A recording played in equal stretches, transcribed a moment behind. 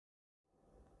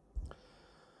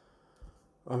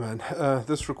Oh man,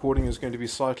 this recording is going to be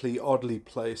slightly oddly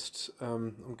placed.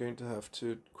 I'm going to have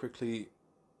to quickly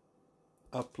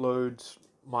upload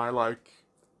my I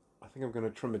think I'm going to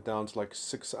trim it down to like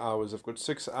 6 hours. I've got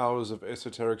 6 hours of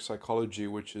esoteric psychology,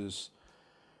 which is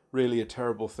really a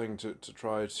terrible thing to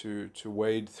try to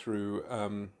wade through.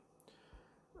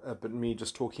 But me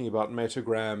just talking about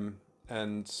metagram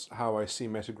and how I see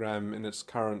metagram in its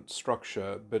current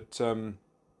structure, but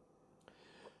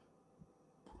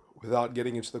without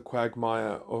getting into the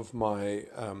quagmire of my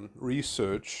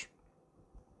research,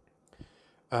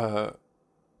 uh,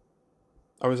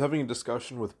 I was having a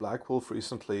discussion with Black Wolf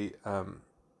recently, from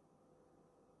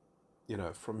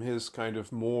his kind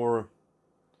of more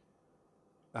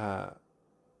uh,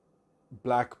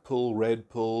 black pill, red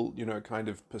pill, kind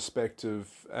of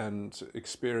perspective and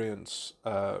experience,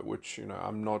 which,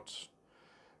 I'm not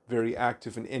very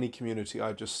active in any community.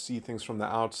 I just see things from the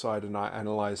outside and I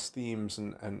analyze themes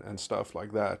and stuff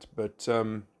like that. But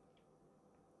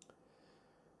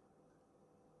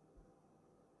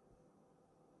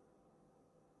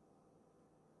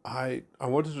I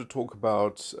wanted to talk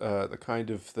about the kind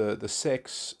of the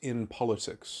sex in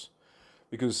politics,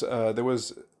 because there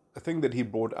was a thing that he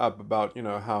brought up about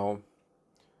how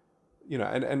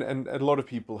and a lot of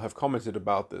people have commented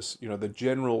about this, the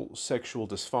general sexual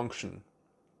dysfunction,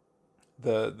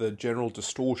 the general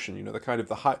distortion, the kind of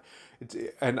the high,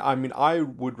 and I mean I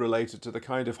would relate it to the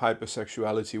kind of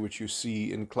hypersexuality which you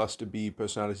see in cluster B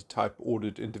personality type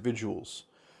ordered individuals,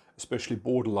 especially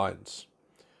borderlines.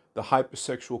 The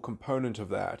hypersexual component of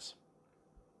that,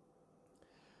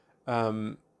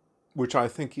 um, which I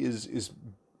think is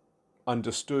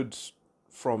understood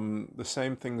from the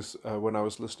same things when I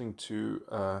was listening to.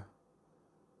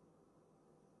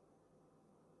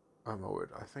 Oh my word!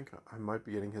 I think I might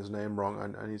be getting his name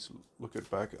wrong. I need to look it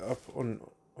back up on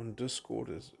Discord.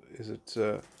 Is it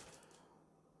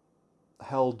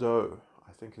Hell Doe?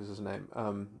 I think is his name.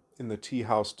 In the Tea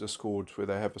House Discord, where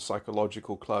they have a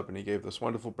psychological club, and he gave this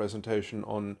wonderful presentation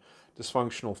on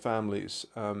dysfunctional families.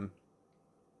 And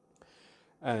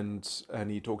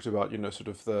he talked about sort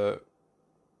of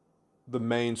the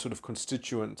main sort of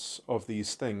constituents of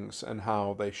these things and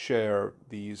how they share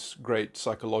these great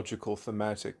psychological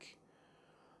thematic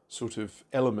sort of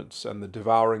elements, and the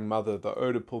devouring mother, the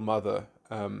Oedipal mother,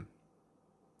 and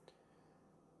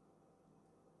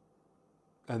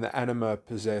the anima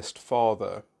possessed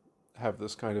father have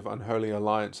this kind of unholy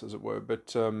alliance, as it were.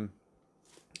 But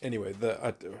anyway,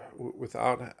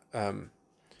 without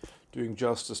doing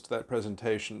justice to that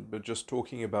presentation, but just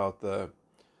talking about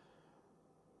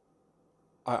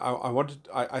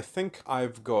I think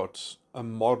I've got a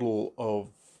model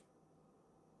of.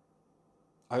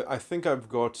 I think I've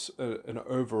got an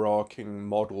overarching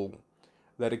model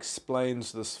that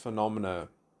explains this phenomena,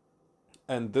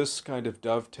 and this kind of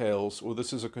dovetails, or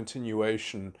this is a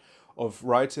continuation of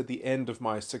right at the end of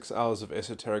my 6 hours of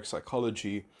esoteric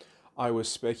psychology. I was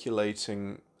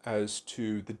speculating as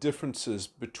to the differences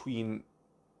between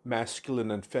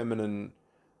masculine and feminine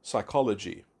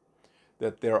psychology,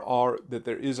 that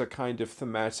there is a kind of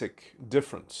thematic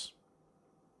difference,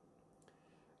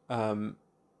 um,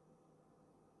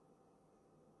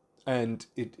 and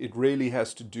it really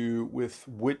has to do with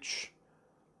which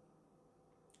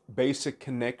basic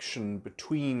connection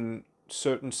between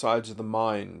certain sides of the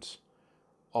mind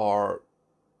are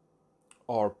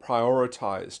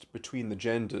prioritized between the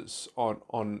genders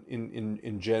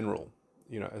in general,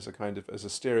 as a kind of, as a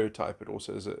stereotype, but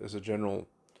also as a general,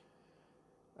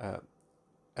 uh,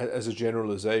 as a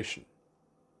generalization.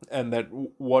 And that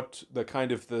what the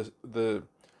kind of the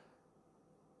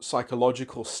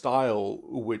psychological style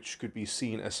which could be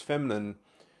seen as feminine,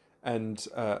 and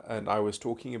I was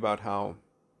talking about how,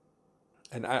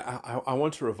 and I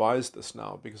want to revise this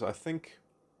now, because I think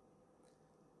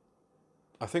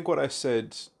what I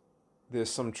said,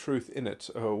 there's some truth in it.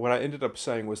 What I ended up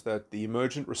saying was that the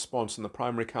emergent response and the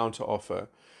primary counteroffer,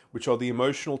 which are the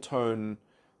emotional tone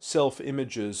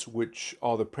self-images, which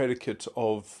are the predicate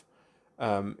of,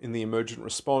 in the emergent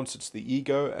response, it's the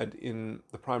ego, and in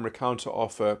the primary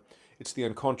counteroffer, it's the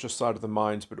unconscious side of the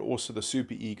mind, but also the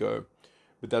superego.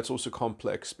 But that's also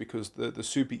complex, because the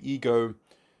superego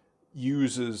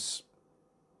uses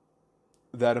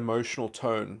that emotional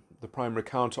tone, the primary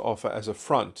counteroffer, as a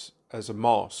front, as a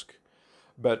mask,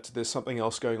 but there's something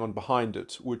else going on behind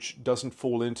it, which doesn't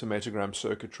fall into metagram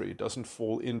circuitry, doesn't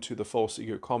fall into the false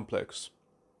ego complex.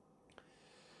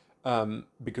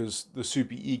 Because the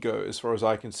superego, as far as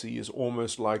I can see, is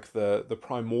almost like the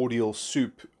primordial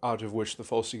soup out of which the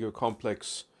false ego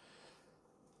complex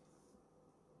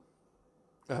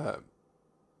uh,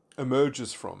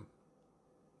 emerges from.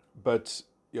 But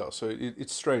yeah, so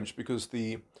it's strange because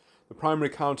the primary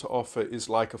counter offer is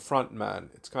like a front man.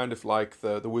 It's kind of like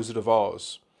the Wizard of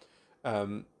Oz,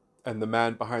 um, and the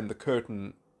man behind the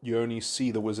curtain. You only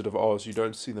see the Wizard of Oz. You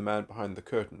don't see the man behind the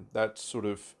curtain. That's sort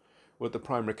of what the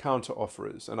primary counter offer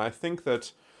is, and I think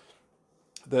that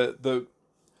the the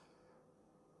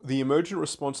the emergent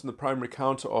response in the primary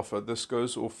counter offer. This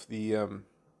goes off the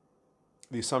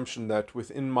assumption that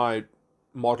within my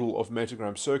model of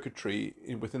metagram circuitry,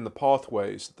 within the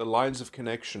pathways, the lines of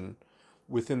connection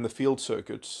within the field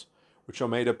circuits, which are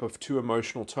made up of two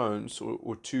emotional tones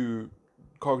or two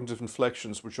cognitive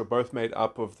inflections, which are both made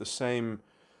up of the same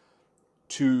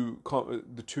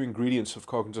the two ingredients of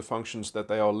cognitive functions that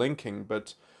they are linking,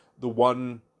 but the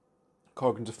one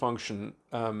cognitive function,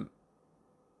 the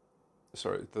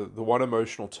one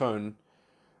emotional tone,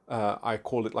 I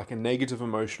call it like a negative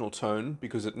emotional tone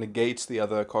because it negates the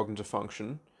other cognitive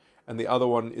function, and the other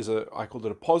one is I call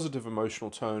it a positive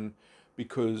emotional tone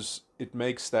because it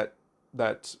makes that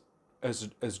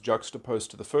as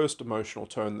juxtaposed to the first emotional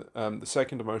tone, the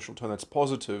second emotional tone that's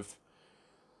positive.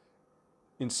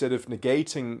 Instead of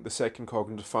negating the second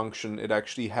cognitive function, it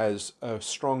actually has a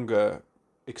stronger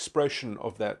expression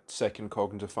of that second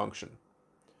cognitive function.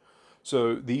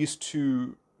 So these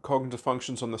two cognitive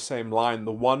functions on the same line,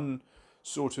 the one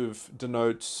sort of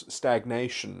denotes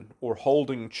stagnation or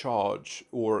holding charge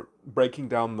or breaking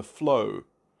down the flow,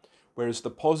 whereas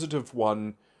the positive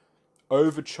one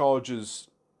overcharges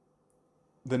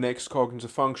the next cognitive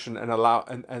function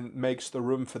and makes the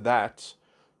room for that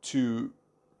to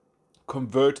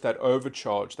convert that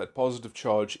overcharge, that positive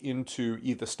charge, into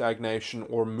either stagnation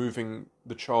or moving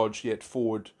the charge yet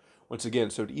forward once again.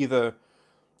 So it either,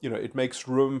 it makes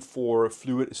room for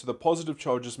fluid. So the positive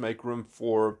charges make room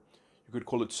for, you could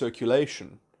call it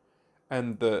circulation,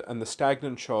 and the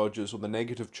stagnant charges or the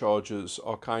negative charges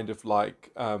are kind of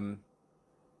like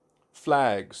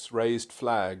flags, raised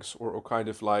flags, or kind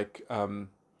of like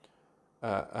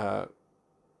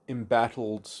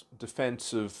embattled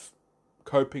defensive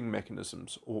coping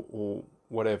mechanisms or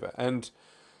whatever. And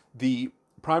the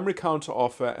primary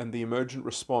counteroffer and the emergent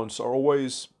response are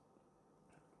always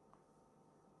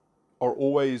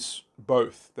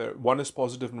both. One is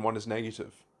positive and one is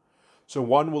negative. So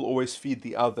one will always feed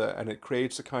the other, and it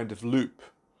creates a kind of loop.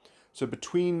 So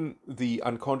between the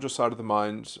unconscious side of the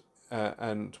mind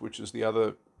and which is the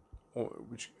other,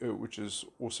 which is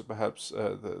also perhaps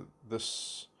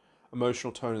this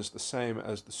emotional tone is the same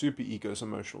as the superego's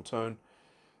emotional tone,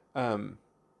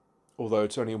 although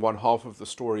it's only one half of the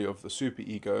story of the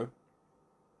superego.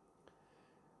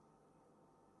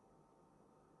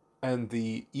 And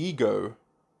the ego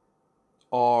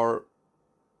are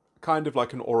kind of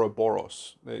like an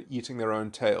Ouroboros. They're eating their own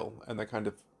tail, and they're kind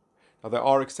of... Now, there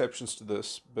are exceptions to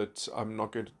this, but I'm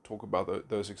not going to talk about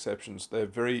those exceptions. They're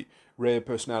very rare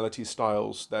personality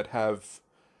styles that have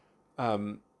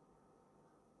double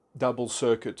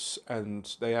circuits,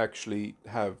 and they actually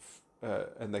have...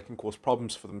 and they can cause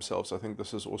problems for themselves. I think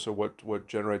this is also what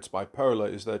generates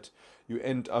bipolar, is that you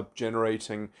end up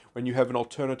generating, when you have an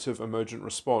alternative emergent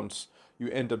response, you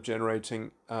end up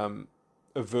generating a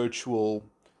virtual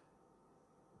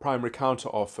primary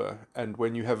counteroffer. And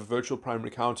when you have a virtual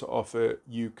primary counteroffer,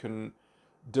 you can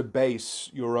debase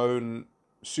your own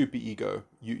superego.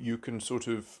 You can sort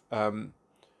of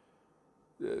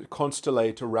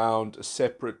constellate around a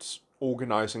separate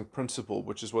organizing principle,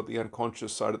 which is what the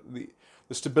unconscious side of the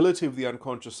stability of the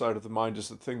unconscious side of the mind is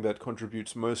the thing that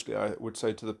contributes mostly, I would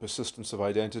say, to the persistence of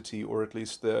identity, or at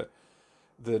least the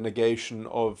negation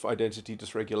of identity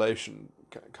dysregulation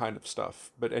kind of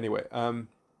stuff. But anyway,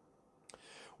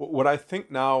 what I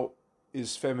think now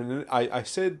is feminine. I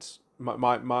said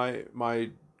my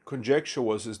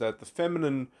conjecture is that the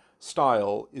feminine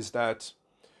style is that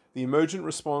the emergent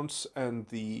response and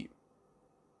the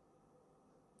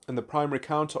primary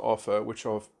counteroffer, which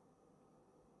are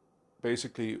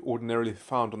basically ordinarily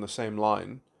found on the same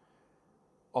line,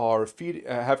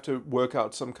 have to work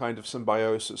out some kind of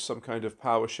symbiosis, some kind of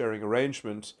power sharing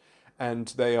arrangement, and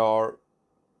they are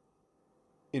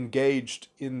engaged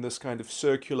in this kind of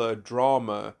circular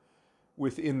drama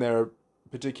within their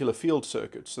particular field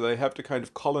circuit. So they have to kind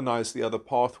of colonize the other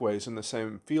pathways in the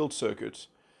same field circuit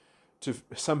to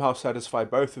somehow satisfy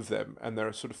both of them, and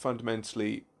they're sort of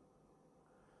fundamentally,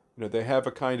 they have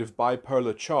a kind of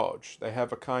bipolar charge. They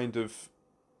have a kind of...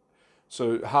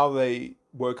 So how they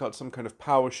work out some kind of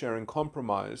power sharing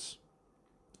compromise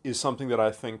is something that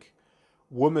I think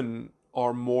women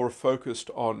are more focused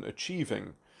on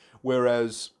achieving,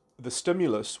 whereas the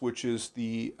stimulus, which is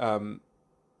the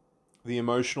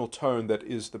emotional tone that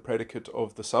is the predicate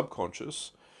of the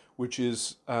subconscious, which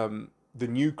is the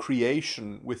new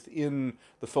creation within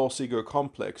the false ego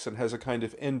complex and has a kind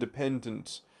of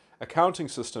independent accounting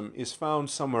system is found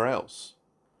somewhere else.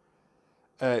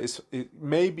 It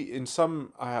maybe in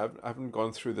some, I haven't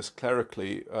gone through this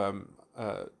clerically, to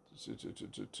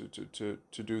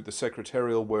do the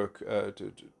secretarial work,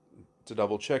 to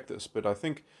double check this, but I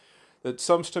think that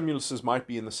some stimuluses might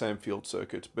be in the same field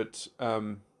circuit, but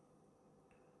it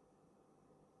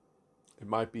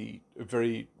might be a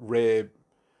very rare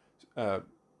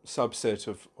subset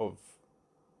of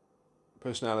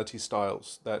personality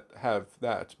styles that have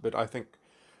that. But I think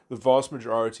the vast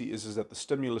majority is that the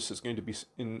stimulus is going to be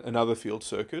in another field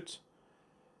circuit,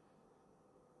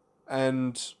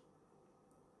 and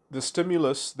the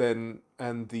stimulus then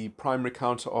and the primary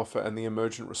counteroffer and the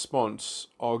emergent response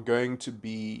are going to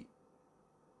be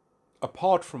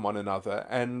apart from one another,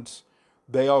 and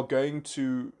they are going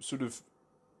to sort of,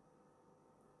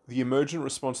 the emergent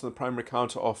response and the primary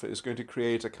counteroffer is going to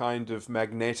create a kind of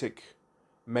magnetic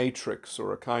matrix,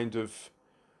 or a kind of,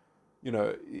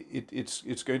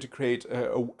 it's going to create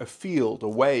a field, a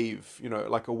wave,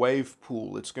 like a wave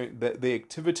pool. It's going, the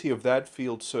activity of that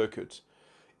field circuit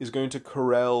is going to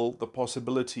corral the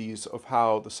possibilities of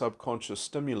how the subconscious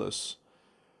stimulus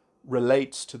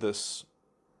relates to this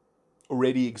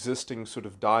already existing sort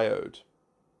of diode.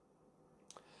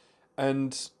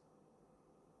 And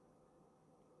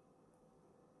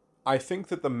I think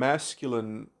that the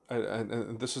masculine,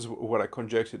 and this is what I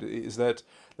conjectured, is that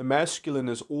the masculine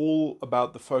is all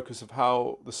about the focus of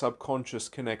how the subconscious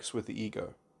connects with the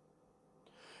ego.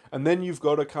 And then you've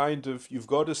got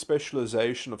a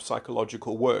specialization of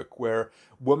psychological work where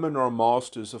women are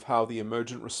masters of how the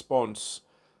emergent response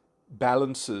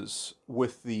balances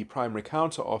with the primary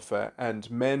counteroffer, and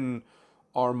men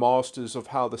are masters of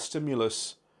how the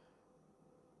stimulus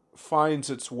finds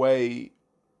its way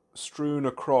strewn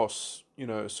across,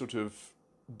 sort of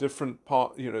different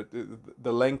part,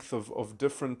 the length of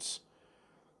different,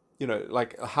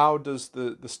 like how does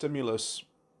the stimulus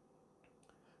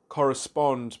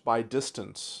correspond by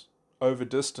distance, over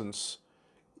distance,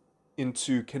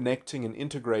 into connecting and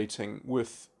integrating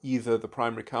with either the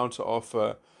primary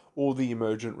counteroffer or the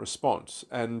emergent response.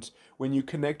 And when you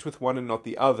connect with one and not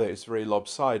the other, it's very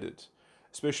lopsided,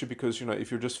 especially because,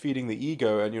 if you're just feeding the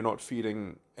ego and you're not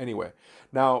feeding anyway.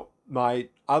 Now, my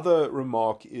other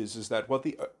remark is that what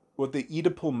the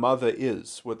Oedipal mother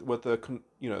is, what the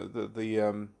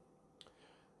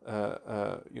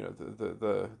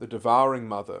the devouring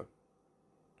mother,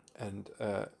 and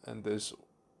there's,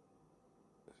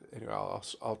 anyway,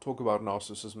 I'll talk about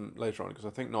narcissism later on, because I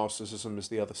think narcissism is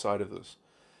the other side of this.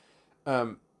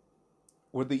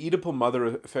 What the Oedipal mother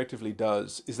effectively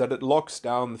does is that it locks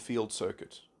down the field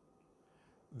circuit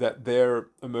that their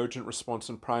emergent response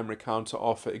and primary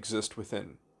counteroffer exist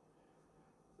within.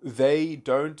 They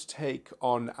don't take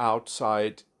on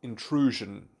outside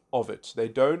intrusion of it. They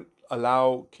don't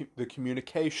allow the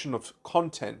communication of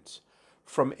content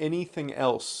from anything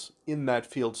else in that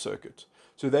field circuit.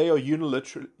 So they are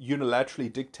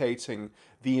unilaterally dictating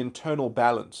the internal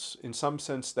balance. In some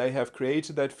sense, they have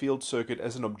created that field circuit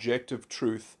as an objective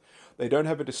truth. They don't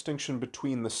have a distinction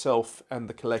between the self and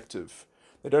the collective.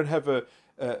 They don't have a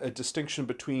distinction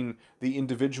between the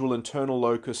individual internal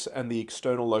locus and the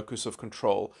external locus of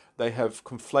control. They have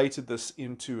conflated this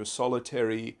into a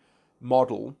solitary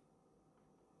model,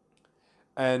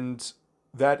 and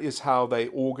that is how they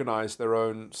organize their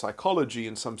own psychology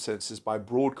in some senses, by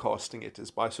broadcasting it, is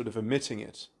by sort of emitting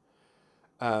it,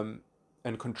 and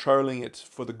controlling it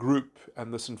for the group.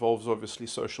 And this involves obviously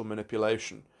social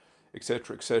manipulation,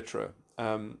 etc., etc.,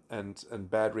 and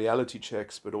bad reality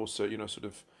checks, but also, sort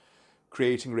of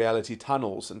creating reality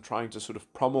tunnels and trying to sort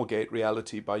of promulgate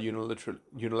reality by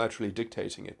unilaterally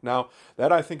dictating it. Now,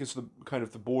 that I think is the kind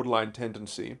of the borderline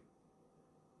tendency.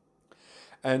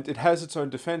 And it has its own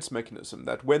defense mechanism,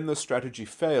 that when the strategy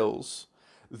fails,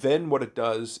 then what it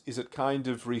does is it kind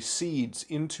of recedes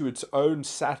into its own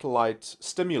satellite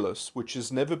stimulus, which has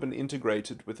never been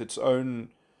integrated with its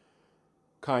own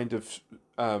kind of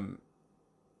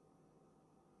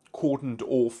cordoned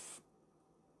off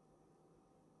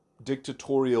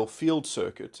dictatorial field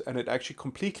circuit, and it actually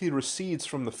completely recedes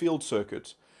from the field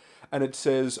circuit, and it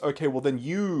says, okay, well then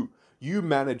you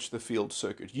manage the field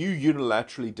circuit, you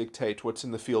unilaterally dictate what's in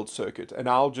the field circuit, and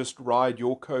I'll just ride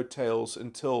your coattails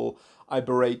until I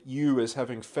berate you as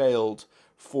having failed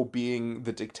for being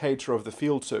the dictator of the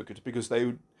field circuit, because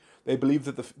they believe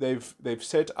that they've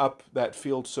set up that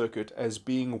field circuit as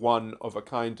being one of a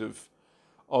kind of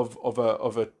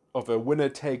a winner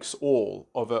takes all,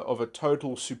 of a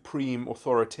total supreme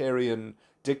authoritarian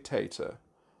dictator,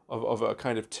 of a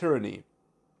kind of tyranny.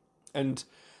 And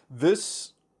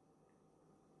This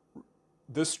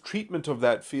this treatment of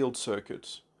that field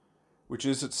circuit, which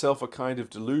is itself a kind of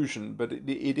delusion, but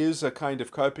it is a kind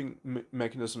of coping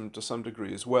mechanism to some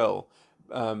degree as well.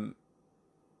 Um,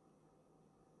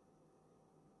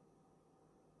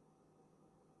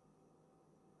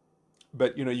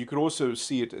 but you could also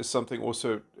see it as something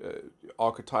also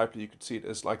archetypally. You could see it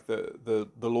as like the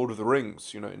Lord of the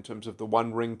Rings, in terms of the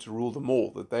one ring to rule them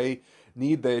all. That they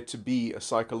need there to be a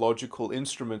psychological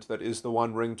instrument that is the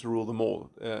one ring to rule them all.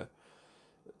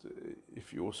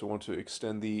 If you also want to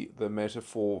extend the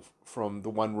metaphor from the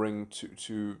one ring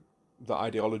to the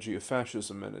ideology of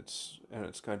fascism and its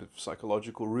kind of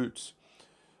psychological roots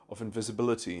of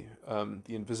invisibility,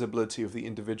 the invisibility of the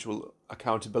individual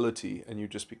accountability, and you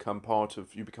just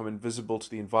you become invisible to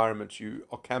the environment. You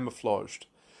are camouflaged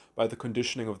by the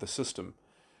conditioning of the system.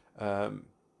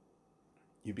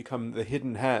 You become the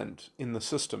hidden hand in the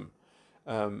system,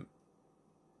 and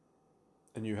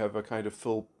you have a kind of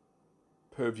full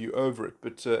purview over it.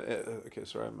 But okay,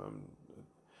 sorry,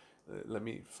 let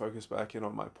me focus back in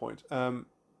on my point.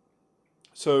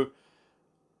 So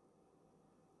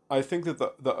I think that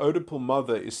the Oedipal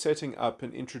mother is setting up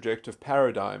an introjective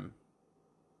paradigm,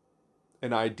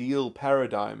 an ideal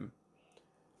paradigm,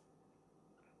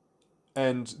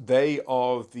 and they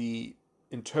are the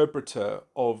interpreter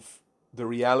of the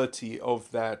reality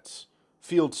of that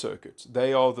field circuit.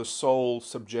 They are the sole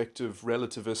subjective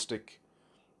relativistic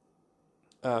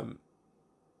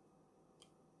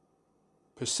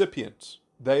percipient.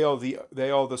 They are the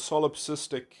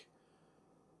solipsistic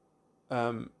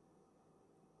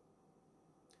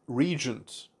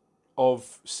regent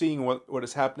of seeing what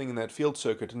is happening in that field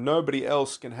circuit, and nobody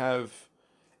else can have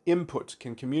input,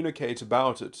 can communicate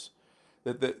about it.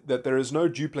 That there is no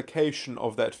duplication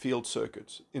of that field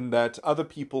circuit, in that other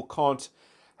people can't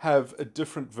have a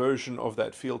different version of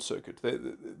that field circuit.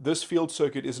 This field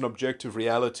circuit is an objective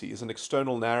reality, is an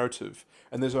external narrative,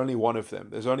 and there's only one of them.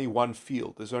 There's only one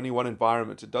field. There's only one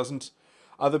environment.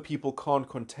 Other people can't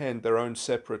contend their own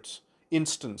separate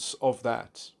instance of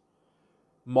that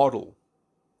model.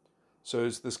 So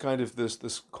it's this kind of this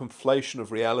conflation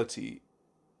of reality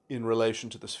in relation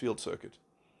to this field circuit.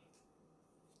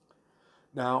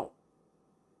 Now,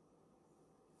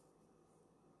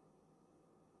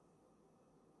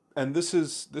 and this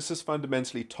is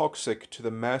fundamentally toxic to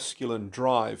the masculine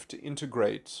drive to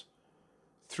integrate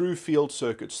through field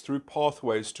circuits, through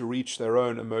pathways to reach their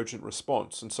own emergent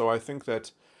response. And so I think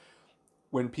that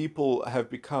when people have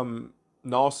become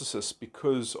narcissists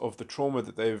because of the trauma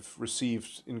that they've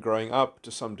received in growing up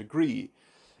to some degree,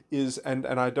 and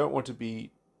I don't want to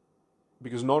be,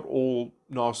 because not all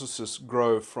narcissists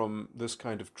grow from this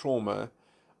kind of trauma.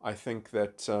 I think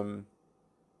that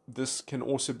this can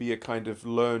also be a kind of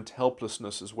learned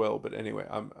helplessness as well. But anyway,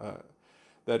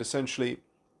 that essentially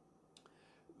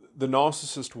the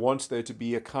narcissist wants there to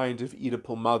be a kind of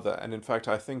Oedipal mother, and in fact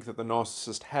I think that the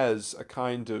narcissist has a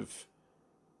kind of,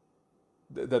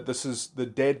 that this is the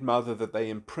dead mother that they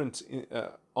imprint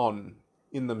on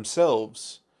in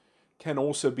themselves, can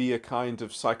also be a kind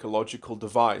of psychological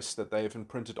device that they've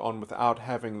imprinted on without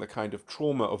having the kind of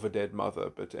trauma of a dead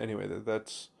mother. But anyway,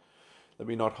 let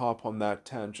me not harp on that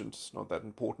tangent, it's not that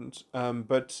important.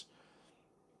 But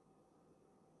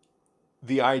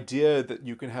the idea that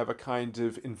you can have a kind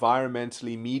of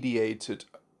environmentally mediated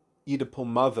Oedipal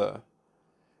mother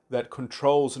that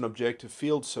controls an objective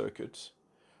field circuit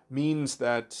means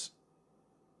that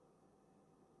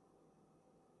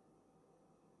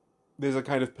there's a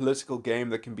kind of political game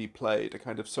that can be played, a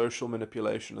kind of social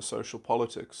manipulation, a social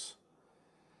politics,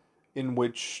 in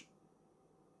which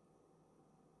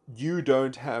you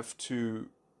don't have to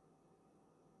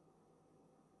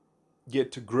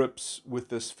get to grips with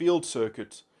this field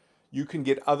circuit. You can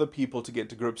get other people to get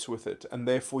to grips with it, and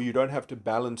therefore you don't have to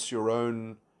balance your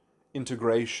own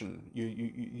integration.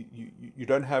 You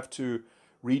don't have to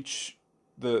reach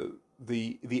the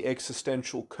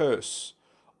existential curse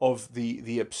of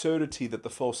the absurdity that the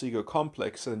false ego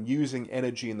complex and using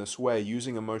energy in this way,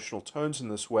 using emotional tones in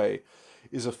this way,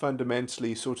 is a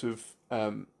fundamentally sort of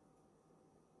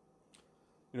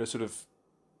sort of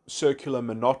circular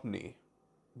monotony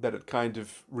that it kind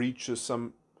of reaches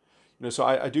some, so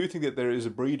I do think that there is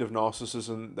a breed of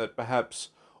narcissism that perhaps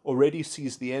already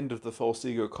sees the end of the false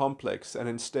ego complex and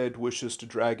instead wishes to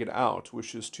drag it out,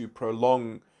 wishes to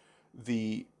prolong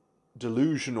the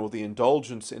delusion or the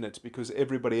indulgence in it because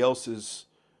everybody else is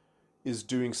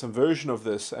doing some version of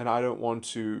this, and I don't want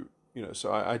to,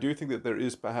 so I do think that there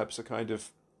is perhaps a kind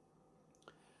of,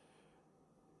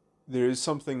 there is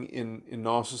something in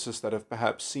narcissists that have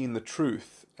perhaps seen the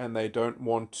truth and they don't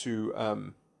want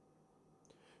to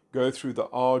go through the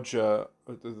arduous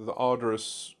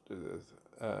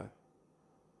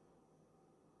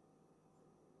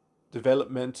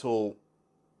developmental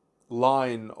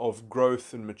line of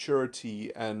growth and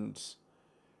maturity, and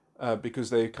because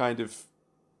they've got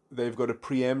a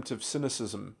preemptive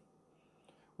cynicism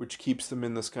which keeps them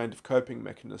in this kind of coping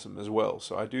mechanism as well.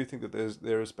 So I do think that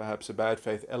there is perhaps a bad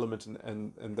faith element,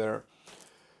 and there.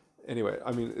 Anyway,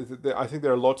 I mean, I think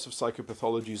there are lots of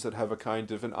psychopathologies that have a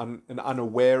kind of an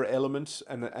unaware element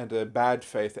and a bad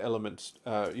faith element,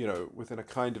 within a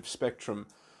kind of spectrum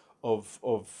of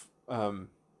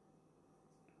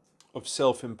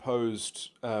self-imposed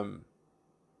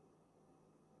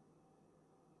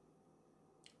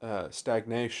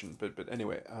stagnation. But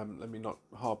anyway, let me not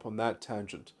harp on that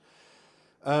tangent.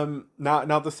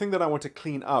 Now the thing that I want to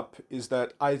clean up is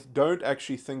that I don't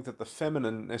actually think that the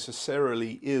feminine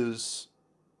necessarily is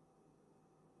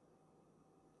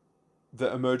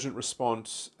the emergent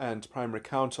response and primary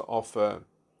counteroffer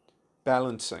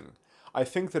balancing. I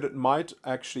think that it might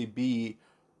actually be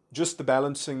just the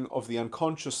balancing of the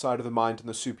unconscious side of the mind and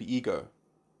the superego.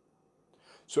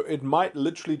 So it might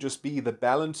literally just be the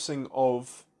balancing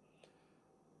of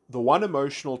the one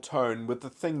emotional tone with the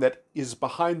thing that is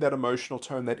behind that emotional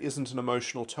tone that isn't an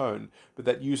emotional tone, but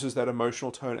that uses that emotional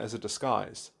tone as a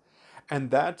disguise.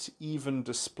 And that even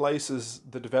displaces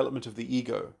the development of the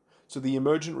ego. So the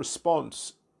emergent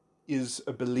response is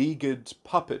a beleaguered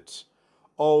puppet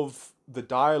of the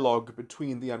dialogue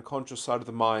between the unconscious side of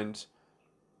the mind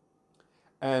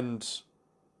and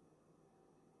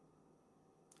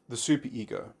the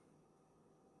superego.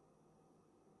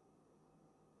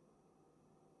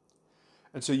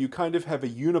 And so you kind of have a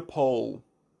unipole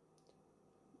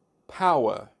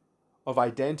power of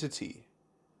identity.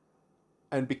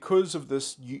 And because of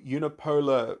this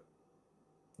unipolar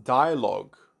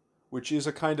dialogue, which is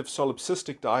a kind of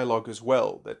solipsistic dialogue as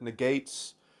well, that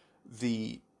negates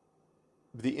the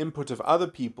input of other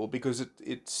people, because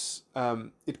it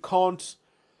can't.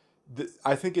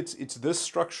 I think it's this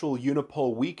structural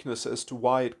unipole weakness as to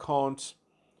why it can't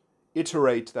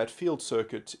iterate that field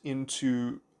circuit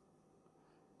into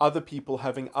other people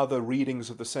having other readings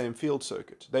of the same field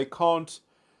circuit. They can't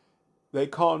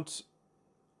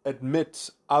admit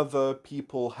other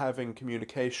people having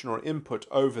communication or input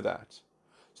over that.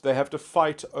 So they have to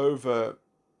fight over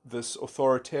this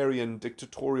authoritarian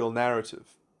dictatorial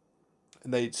narrative.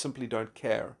 And they simply don't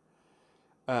care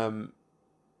that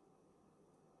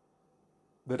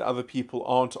other people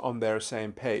aren't on their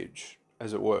same page,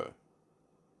 as it were.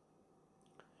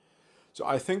 So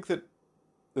I think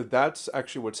that's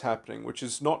actually what's happening, which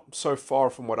is not so far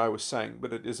from what I was saying,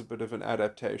 but it is a bit of an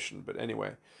adaptation. But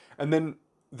anyway, and then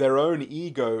their own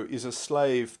ego is a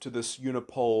slave to this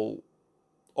unipole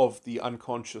of the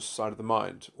unconscious side of the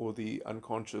mind, or the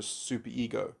unconscious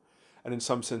superego. And in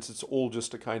some sense, it's all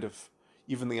just a kind of,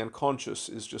 even the unconscious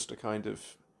is just a kind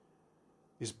of,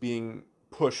 is being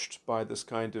pushed by this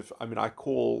kind of, I mean, I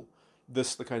call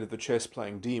this the kind of the chess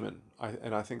playing demon.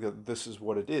 And I think that this is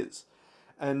what it is.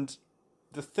 And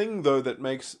the thing, though, that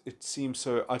makes it seem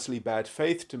so utterly bad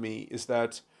faith to me is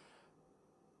that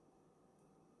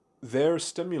their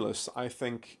stimulus, I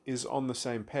think, is on the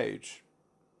same page.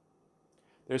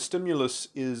 Their stimulus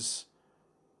is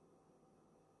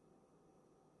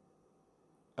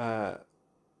their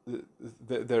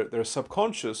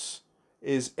subconscious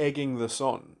is egging this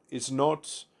on. It's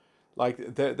not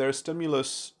like their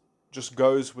stimulus just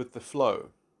goes with the flow.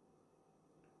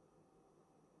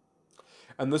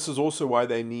 And this is also why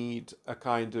they need a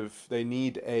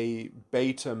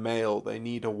beta male, they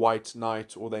need a white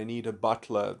knight, or they need a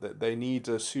butler, they need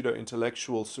a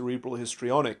pseudo-intellectual cerebral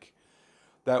histrionic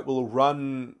that will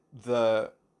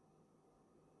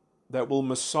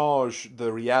massage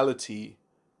the reality,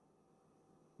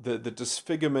 the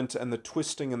disfigurement and the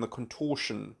twisting and the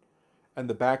contortion and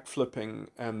the backflipping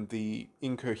and the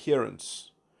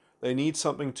incoherence. They need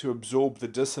something to absorb the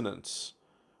dissonance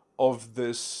of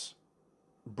this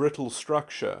brittle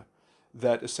structure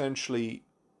that essentially,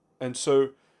 and so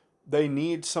they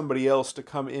need somebody else to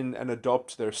come in and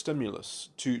adopt their stimulus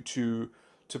to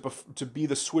be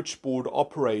the switchboard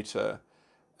operator,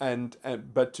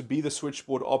 but to be the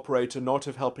switchboard operator not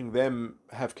of helping them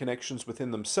have connections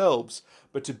within themselves,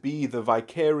 but to be the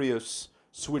vicarious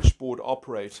switchboard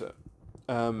operator.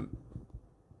 And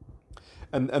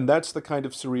that's the kind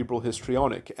of cerebral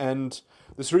histrionic. And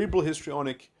the cerebral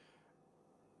histrionic,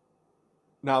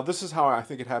 now this is how I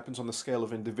think it happens on the scale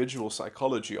of individual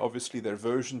psychology. Obviously there are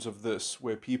versions of this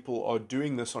where people are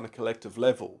doing this on a collective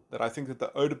level, that I think that the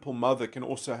Oedipal mother can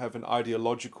also have an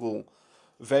ideological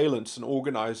valence, an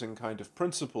organizing kind of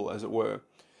principle, as it were,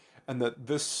 and that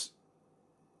this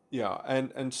Yeah,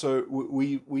 and so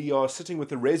we are sitting with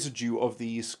the residue of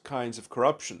these kinds of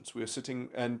corruptions. We're sitting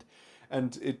and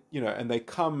it, and they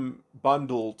come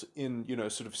bundled in,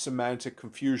 sort of semantic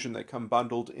confusion. They come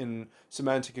bundled in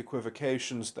semantic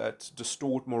equivocations that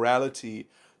distort morality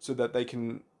so that they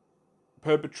can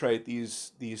perpetrate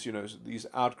these these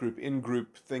out group in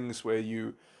group things where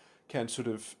you can sort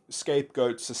of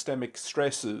scapegoat systemic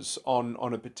stresses on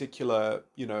a particular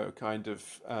kind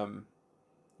of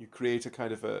you create a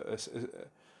kind of a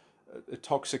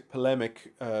toxic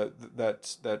polemic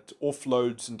that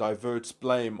offloads and diverts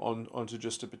blame onto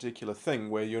just a particular thing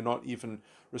where you're not even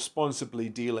responsibly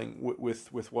dealing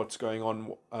with what's going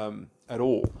on at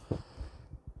all.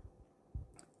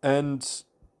 And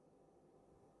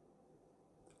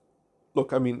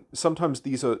look, I mean, sometimes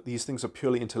these things are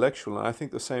purely intellectual, and I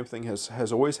think the same thing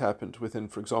has always happened within,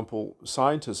 for example,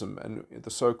 scientism and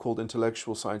the so-called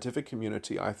intellectual scientific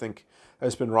community. I think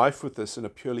has been rife with this in a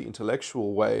purely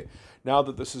intellectual way. Now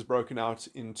that this is broken out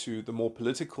into the more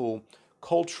political,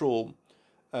 cultural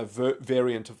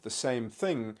variant of the same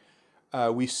thing,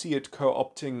 we see it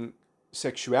co-opting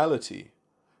sexuality.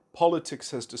 Politics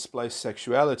has displaced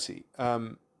sexuality.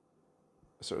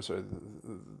 Sorry,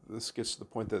 this gets to the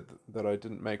point that I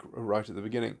didn't make right at the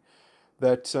beginning.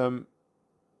 That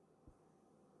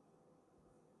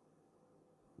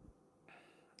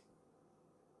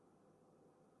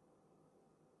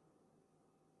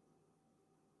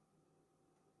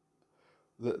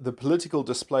the political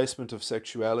displacement of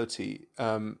sexuality,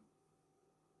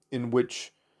 in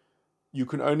which you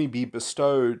can only be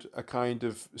bestowed a kind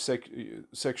of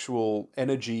sexual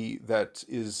energy that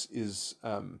is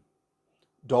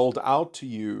doled out to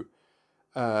you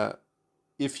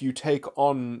if you take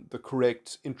on the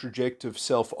correct introjective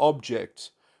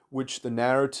self-object, which the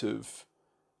narrative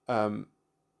um,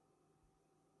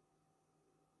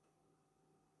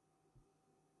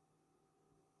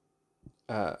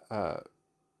 uh, uh,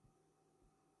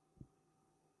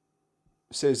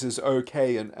 says is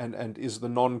okay and is the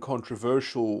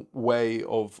non-controversial way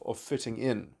of fitting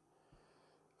in.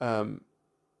 Um,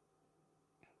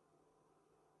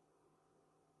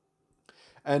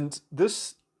 and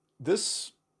this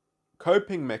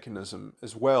coping mechanism,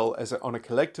 as well as on a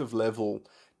collective level,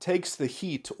 takes the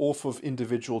heat off of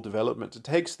individual development. It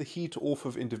takes the heat off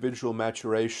of individual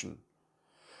maturation,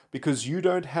 because you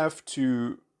don't have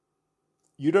to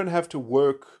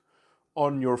work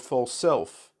on your false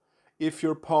self if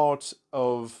you're part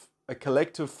of a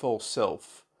collective false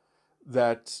self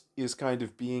that is kind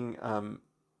of being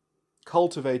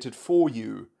cultivated for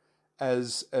you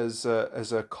as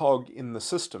a cog in the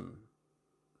system,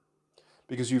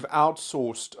 because you've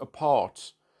outsourced a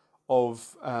part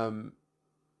of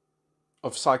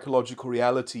psychological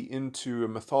reality into a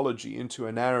mythology, into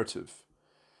a narrative,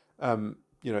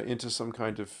 into some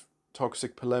kind of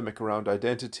toxic polemic around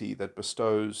identity that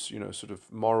bestows, sort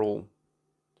of moral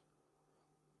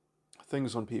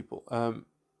things on people. And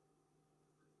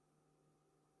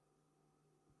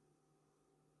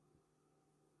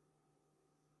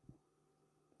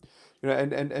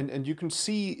you can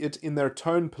see it in their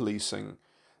tone policing,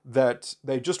 that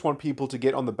they just want people to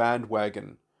get on the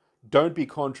bandwagon. Don't be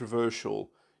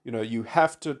controversial. You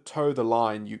have to toe the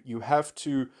line. You have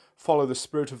to follow the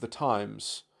spirit of the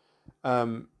times.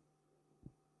 Um,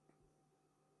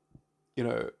 you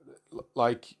know,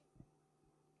 like,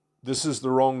 this is the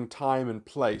wrong time and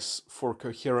place for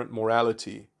coherent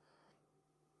morality.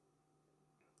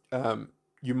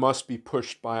 You must be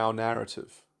pushed by our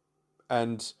narrative.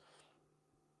 And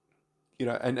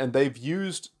and they've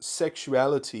used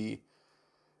sexuality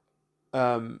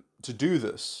to do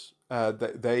this.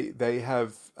 They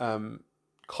have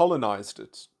colonized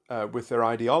it with their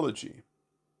ideology.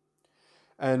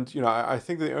 And I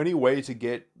think the only way to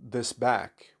get this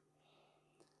back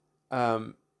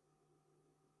um,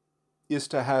 is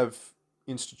to have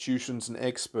institutions and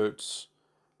experts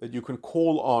that you can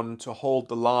call on to hold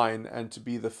the line and to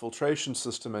be the filtration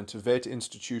system and to vet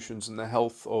institutions and the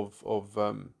health of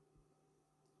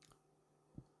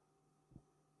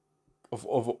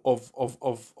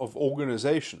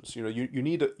organizations. You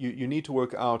need to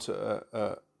work out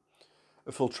a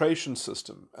filtration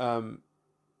system,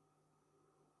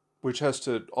 which has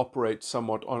to operate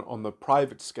somewhat on the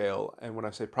private scale. And when I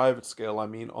say private scale, I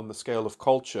mean on the scale of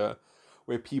culture,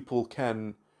 where people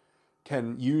can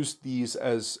use these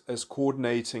as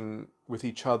coordinating with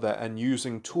each other and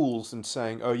using tools and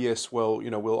saying, oh yes, well,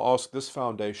 we'll ask this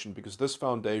foundation because this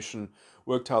foundation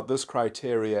worked out this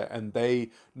criteria and they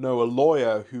know a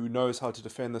lawyer who knows how to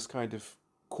defend this kind of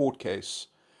court case.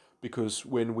 because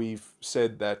when we've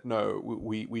said that no,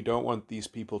 we don't want these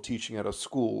people teaching at our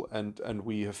school, and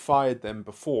we have fired them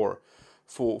before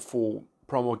for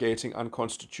promulgating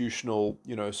unconstitutional,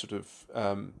 sort of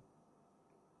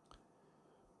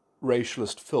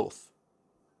racialist filth.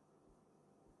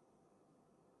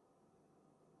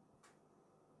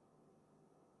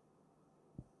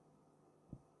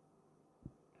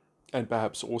 And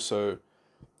perhaps also,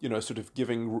 sort of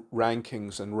giving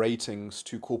rankings and ratings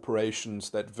to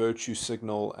corporations that virtue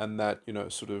signal and that,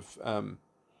 sort of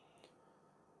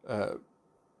uh,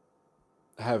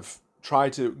 have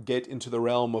tried to get into the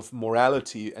realm of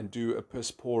morality and do a piss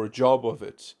poor job of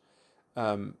it,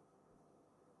 um,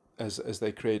 as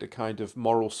they create a kind of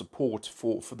moral support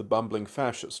for the bumbling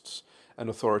fascists and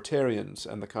authoritarians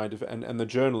and the kind of and the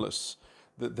journalists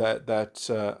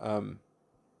that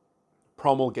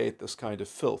promulgate this kind of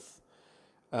filth,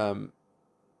 um,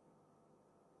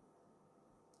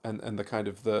 and the kind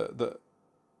of the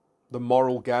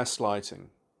moral gaslighting.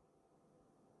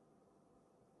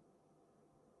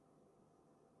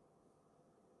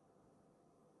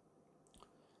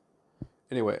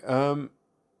 Anyway,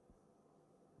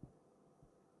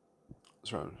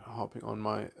 sorry, I'm hopping on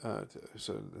my.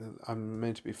 So I'm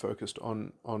meant to be focused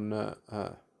on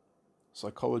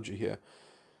psychology here.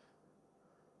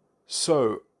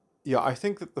 So, yeah, I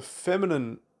think that the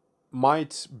feminine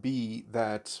might be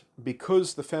that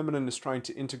because the feminine is trying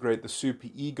to integrate the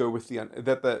superego with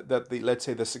the let's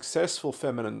say the successful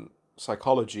feminine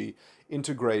psychology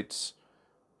integrates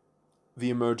the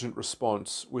emergent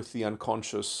response with the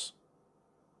unconscious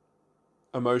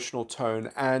emotional tone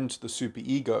and the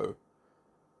superego,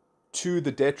 to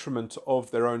the detriment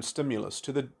of their own stimulus,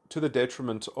 to the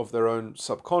detriment of their own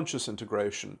subconscious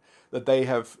integration, that they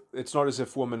have. It's not as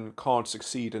if women can't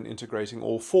succeed in integrating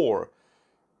all four.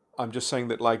 I'm just saying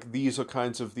that, like, these are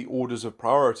kinds of the orders of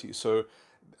priority. So,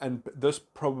 and this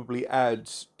probably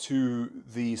adds to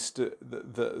the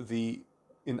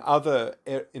in other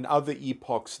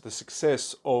epochs the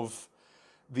success of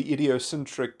the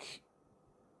idiosyncratic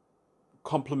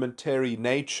complementary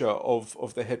nature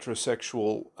of the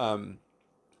heterosexual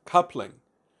coupling,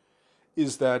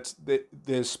 is that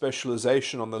there's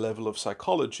specialization on the level of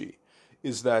psychology,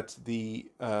 is that the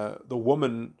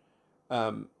woman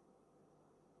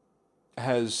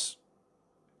has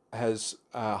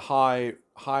high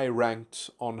ranked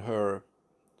on her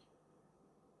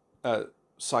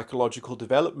psychological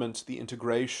development the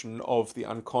integration of the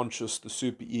unconscious, the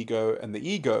superego, and the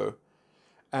ego,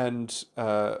 and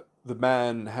the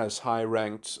man has high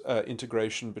ranked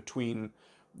integration between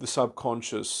the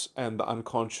subconscious and the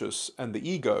unconscious and the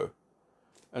ego.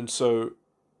 And so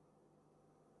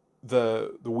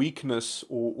the weakness,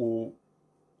 or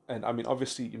and I mean,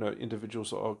 obviously,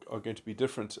 individuals are going to be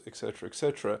different, etc.,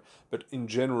 etc., but in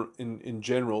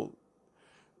general,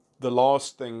 the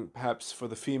last thing perhaps for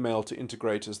the female to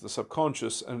integrate is the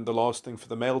subconscious, and the last thing for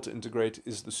the male to integrate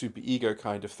is the superego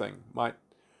kind of thing. Might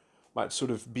sort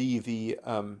of be the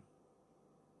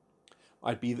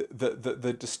might be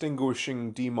the distinguishing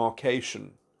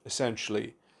demarcation,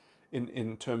 essentially,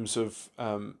 in terms of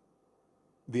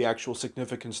the actual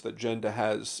significance that gender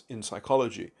has in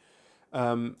psychology.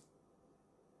 Um,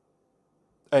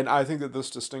 and I think that this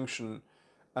distinction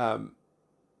um,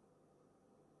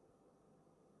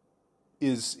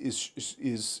 is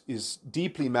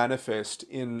deeply manifest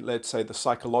in, let's say, the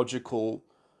psychological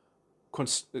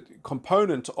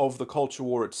component of the culture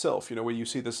war itself. Where you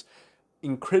see this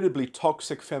incredibly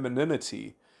toxic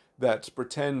femininity that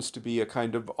pretends to be a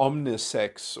kind of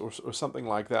omnisex or something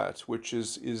like that, which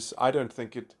is I don't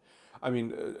think it. I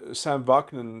mean, Sam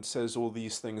Vaknin says all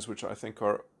these things which I think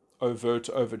are overt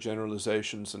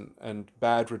overgeneralizations and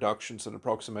bad reductions and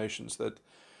approximations, that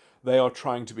they are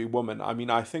trying to be women. I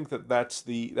mean, I think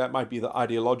that might be the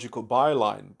ideological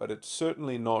byline, but it's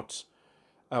certainly not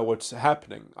what's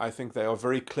happening. I think they are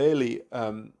very clearly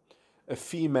a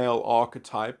female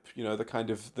archetype, the kind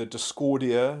of the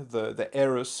discordia, the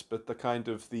eris, but the kind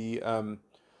of the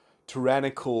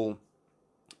tyrannical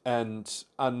and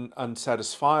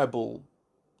unsatisfiable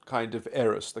kind of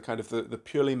eris, the kind of the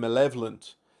purely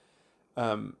malevolent,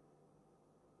 um,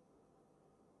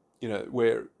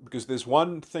 where, because there's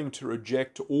one thing to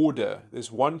reject order,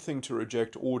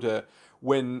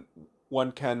 when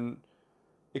one can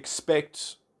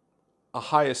expect a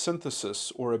higher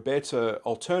synthesis or a better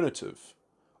alternative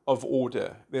of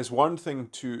order. There's one thing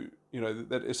to,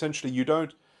 that essentially you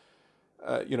don't,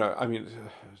 I mean,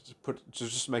 to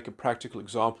just make a practical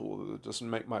example, it doesn't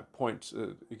make my point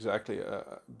exactly,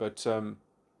 but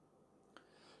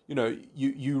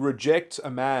you reject a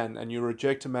man and you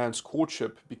reject a man's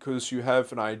courtship because you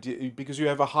have an idea, because you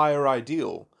have a higher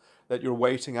ideal that you're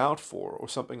waiting out for, or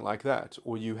something like that,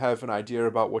 or you have an idea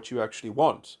about what you actually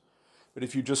want. But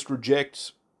if you just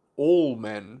reject all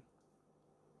men,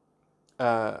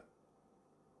 uh,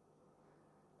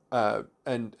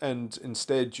 and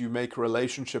instead you make a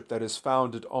relationship that is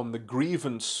founded on the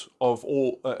grievance of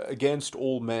all against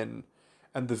all men,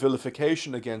 and the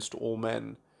vilification against all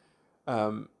men,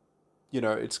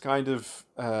 it's kind of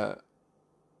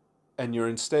and you're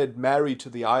instead married to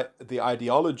the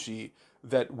ideology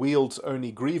that wields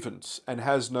only grievance and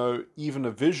has no even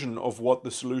a vision of what the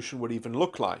solution would even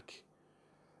look like.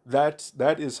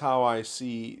 That is how I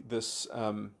see this.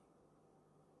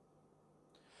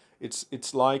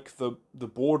 It's like the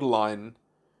borderline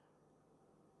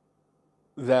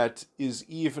that is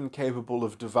even capable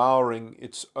of devouring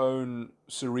its own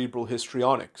cerebral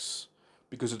histrionics,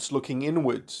 because it's looking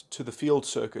inward to the field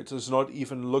circuit. It's not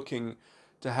even looking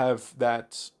to have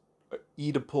that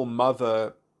Oedipal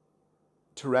mother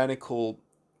tyrannical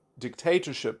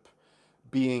dictatorship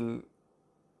being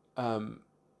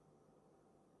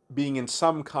being in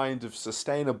some kind of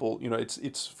sustainable,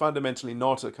 it's fundamentally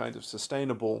not a kind of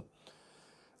sustainable,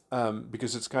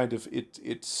 because it's kind of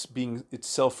it's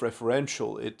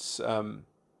self-referential.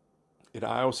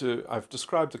 I've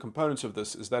described the components of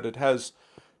this is that it has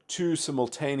two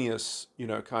simultaneous,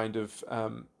 kind of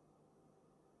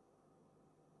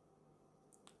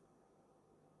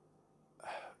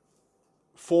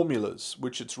formulas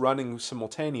which it's running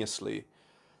simultaneously,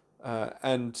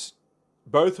 and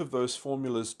both of those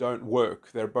formulas don't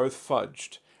work. They're both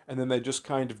fudged, and then they just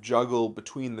kind of juggle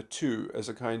between the two as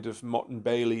a kind of Mott and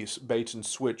Bailey's bait and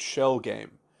switch shell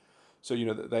game. So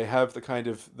they have the kind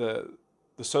of the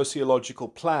sociological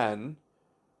plan,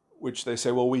 which they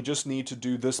say, well, we just need to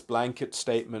do this blanket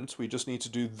statement, we just need to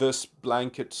do this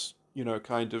blanket,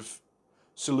 kind of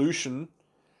solution.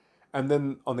 And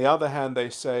then on the other hand, they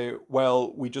say,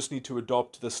 well, we just need to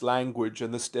adopt this language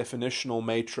and this definitional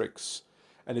matrix.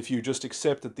 And if you just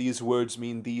accept that these words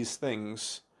mean these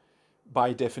things,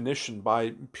 by definition,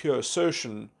 by pure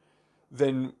assertion,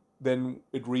 then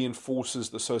it reinforces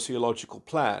the sociological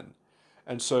plan.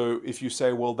 And so if you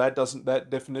say, well, that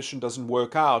definition doesn't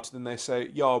work out, then they say,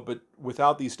 yeah, but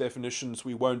without these definitions,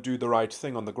 we won't do the right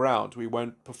thing on the ground. We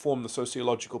won't perform the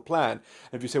sociological plan.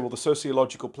 And if you say, well, the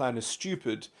sociological plan is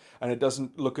stupid and it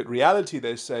doesn't look at reality,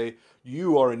 they say,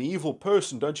 you are an evil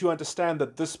person. Don't you understand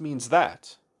that this means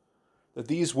that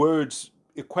these words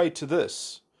equate to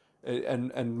this,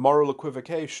 and moral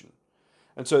equivocation?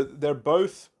 And so they're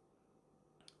both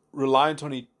reliant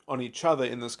on each other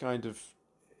in this kind of,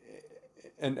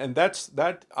 and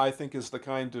that I think is the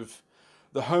kind of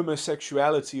the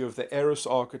homosexuality of the Eros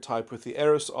archetype with the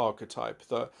Eros archetype,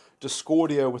 the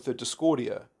discordia with the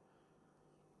discordia,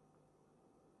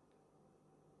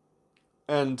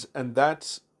 and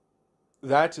that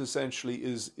essentially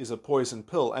is a poison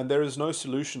pill, and there is no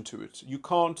solution to it. You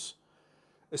can't,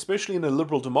 especially in a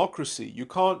liberal democracy, you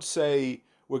can't say,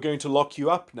 we're going to lock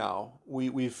you up now.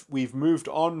 We've moved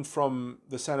on from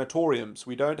the sanatoriums.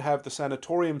 We don't have the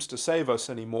sanatoriums to save us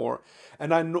anymore.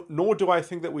 And nor do I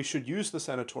think that we should use the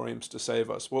sanatoriums to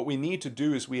save us. What we need to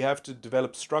do is we have to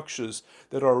develop structures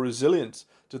that are resilient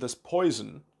to this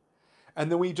poison.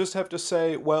 And then we just have to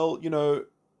say, well,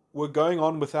 we're going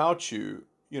on without you,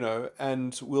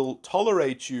 and we'll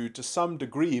tolerate you to some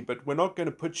degree, but we're not going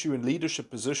to put you in leadership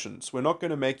positions. We're not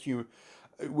going to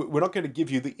give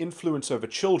you the influence over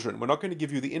children. We're not going to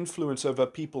give you the influence over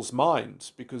people's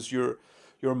minds, because you're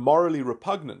morally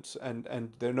repugnant,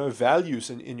 and there are no values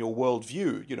in your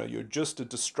worldview. You're just a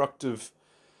destructive,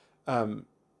 sort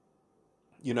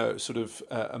of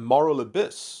a moral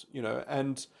abyss,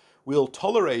 and we'll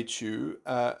tolerate you,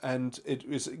 and it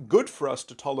is good for us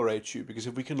to tolerate you, because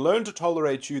if we can learn to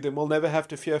tolerate you, then we'll never have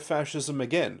to fear fascism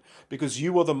again, because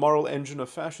you are the moral engine of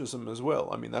fascism as well.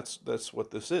 I mean, that's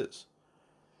what this is.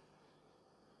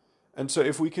 And so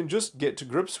if we can just get to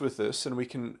grips with this, and we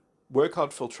can work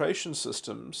out filtration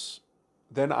systems,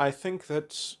 then I think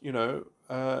that,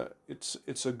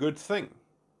 it's a good thing,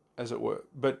 as it were.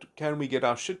 But can we get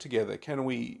our shit together? Can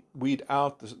we weed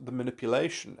out the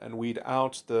manipulation, and weed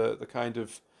out the kind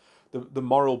of the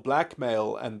moral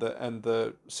blackmail and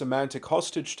the semantic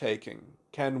hostage taking?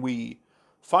 Can we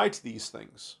fight these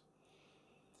things?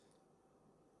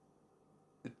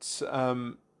 It's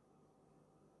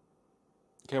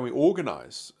can we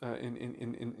organize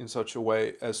in such a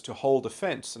way as to hold a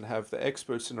fence and have the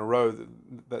experts in a row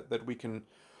that we can,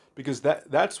 because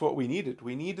that's what we needed.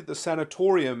 We needed the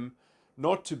sanatorium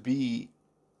not to be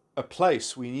a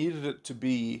place. We needed it to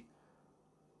be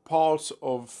part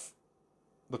of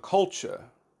the culture,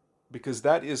 because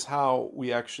that is how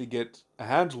we actually get a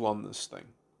handle on this thing.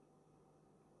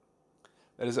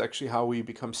 That is actually how we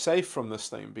become safe from this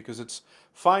thing, because it's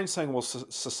fine saying, well,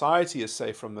 society is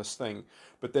safe from this thing,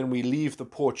 but then we leave the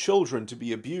poor children to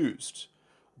be abused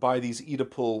by these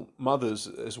Oedipal mothers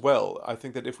as well. I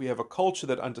think that if we have a culture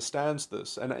that understands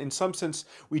this, and in some sense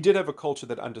we did have a culture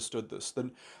that understood this,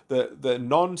 then the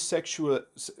non-sexual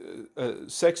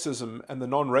sexism and the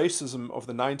non-racism of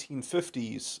the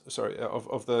 1950s, sorry,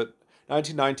 of the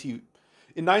 1990,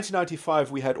 in 1995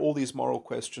 we had all these moral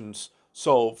questions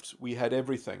solved. We had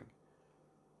everything.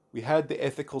 We had the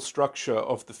ethical structure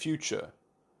of the future.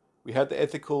 We had the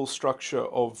ethical structure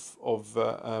of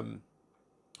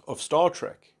Star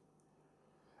Trek.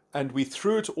 And we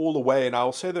threw it all away, and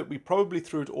I'll say that we probably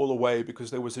threw it all away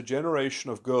because there was a generation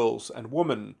of girls and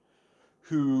women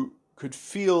who could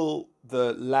feel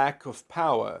the lack of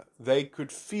power. They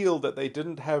could feel that they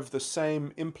didn't have the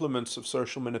same implements of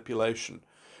social manipulation.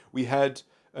 We had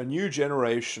a new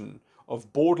generation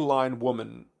of borderline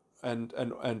women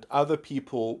and other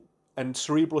people and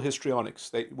cerebral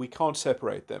histrionics. We can't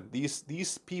separate them.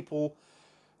 These people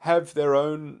have their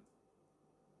own.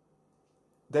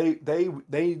 They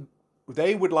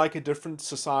would like a different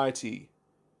society.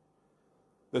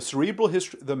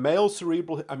 The male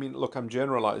cerebral. I mean, look, I'm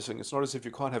generalizing. It's not as if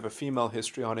you can't have a female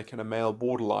histrionic and a male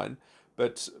borderline,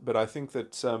 but I think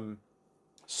that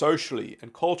socially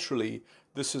and culturally,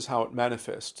 this is how it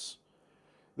manifests.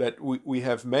 That we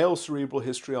have male cerebral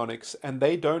histrionics, and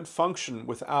they don't function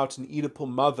without an Oedipal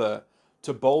mother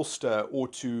to bolster or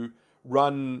to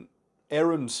run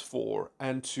errands for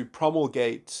and to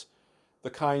promulgate the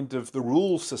kind of the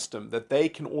rule system that they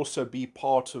can also be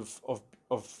part of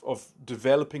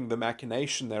developing the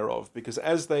machination thereof, because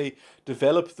as they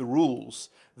develop the rules,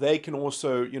 they can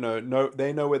also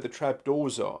they know where the trap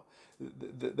doors are.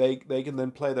 They can then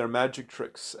play their magic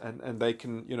tricks, and they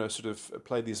can sort of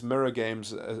play these mirror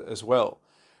games as well,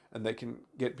 and they can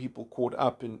get people caught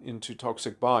up into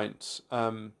toxic binds.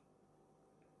 And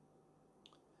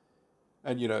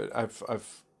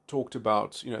I've talked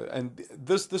about and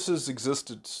this has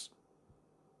existed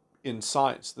in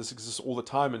science. This exists all the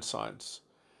time in science,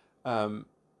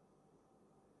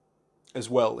 as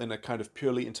well, in a kind of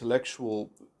purely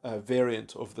intellectual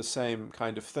variant of the same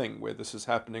kind of thing, where this is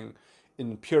happening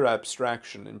in pure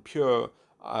abstraction, in pure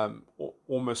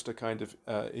almost a kind of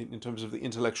in terms of the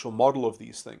intellectual model of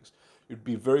these things. You'd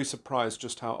be very surprised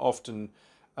just how often.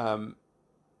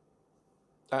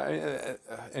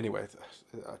 Anyway,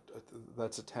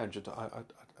 that's a tangent. I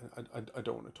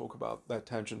don't want to talk about that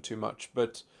tangent too much.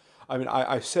 But I mean,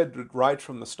 I said it right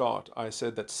from the start. I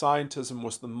said that scientism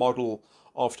was the model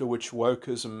after which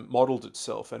wokeism modeled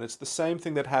itself. And it's the same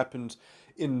thing that happened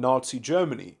in Nazi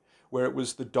Germany, where it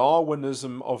was the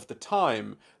Darwinism of the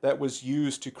time that was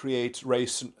used to create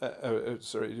was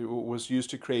used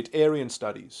to create Aryan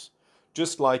studies,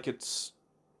 just like it's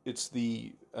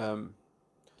the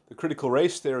critical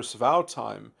race theorists of our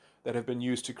time that have been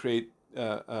used to create,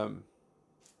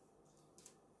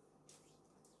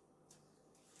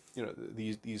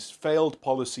 these failed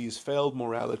policies, failed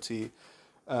morality,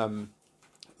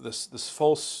 this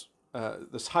false,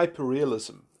 this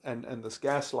hyperrealism, and this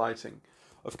gaslighting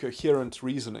of coherent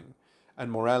reasoning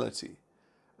and morality,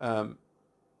 so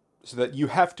that you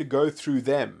have to go through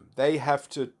them. They have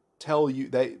to tell you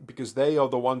because they are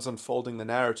the ones unfolding the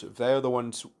narrative. They are the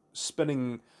ones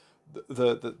spinning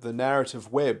the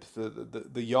narrative web,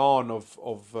 the yarn of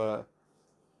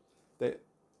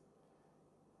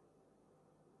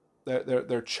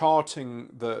they're charting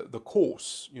the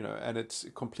course, and it's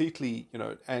completely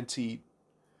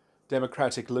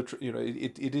anti-democratic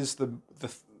it is the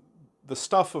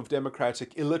stuff of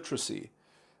democratic illiteracy.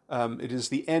 It is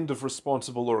the end of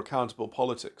responsible or accountable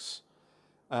politics.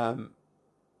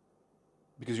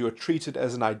 Because you are treated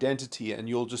as an identity, and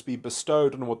you'll just be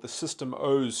bestowed on what the system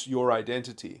owes your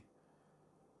identity.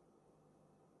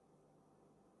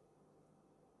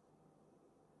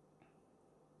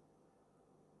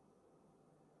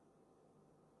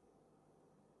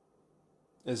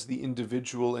 As the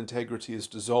individual integrity is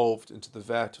dissolved into the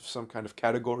vat of some kind of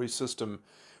category system,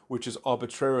 which is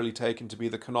arbitrarily taken to be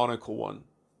the canonical one.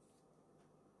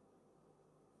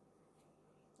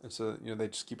 And so, they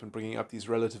just keep on bringing up these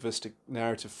relativistic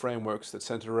narrative frameworks that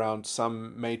center around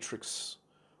some matrix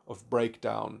of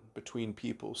breakdown between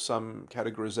people, some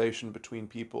categorization between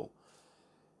people.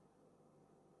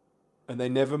 And they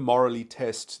never morally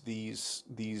test these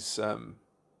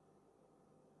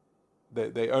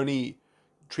they only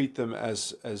treat them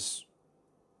as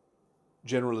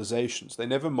generalizations. They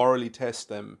never morally test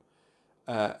them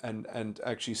and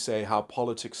actually say how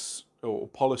politics or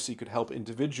policy could help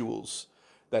individuals.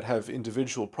 that have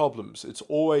individual problems. It's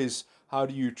always, how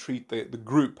do you treat the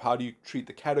group? How do you treat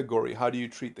the category? How do you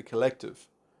treat the collective?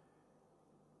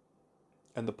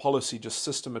 And the policy just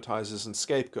systematizes and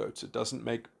scapegoats. It doesn't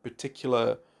make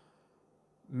particular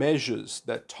measures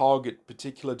that target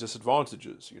particular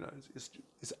disadvantages.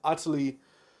 It's utterly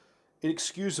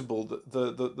inexcusable.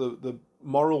 The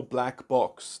moral black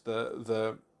box,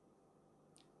 the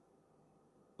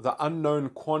unknown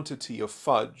quantity of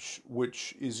fudge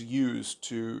which is used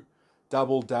to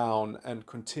double down and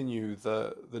continue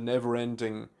the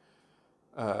never-ending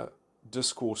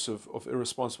discourse of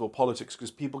irresponsible politics,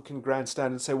 because people can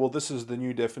grandstand and say, well, this is the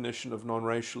new definition of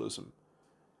non-racialism,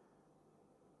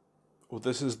 or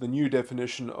this is the new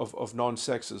definition of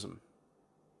non-sexism.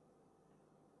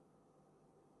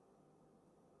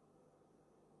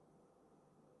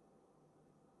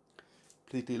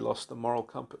 Completely lost the moral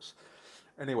compass.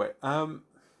 Anyway, and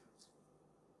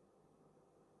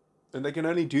they can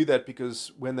only do that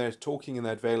because when they're talking in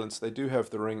that valence, they do have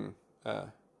the ring.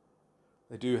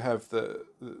 They do have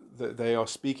they are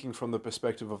speaking from the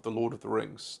perspective of the Lord of the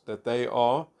Rings, that they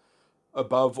are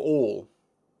above all,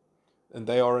 and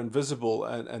they are invisible,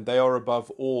 and they are above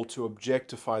all to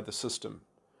objectify the system.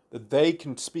 That they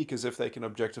can speak as if they can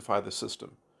objectify the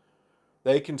system.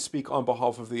 They can speak on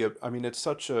behalf of the. I mean, it's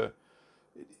such a.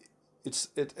 It's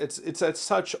at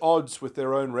such odds with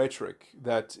their own rhetoric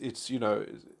that it's, you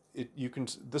can.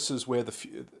 This is where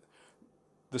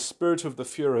the spirit of the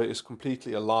Führer is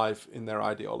completely alive in their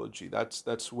ideology.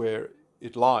 That's where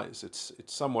it lies. It's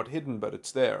somewhat hidden, but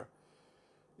it's there.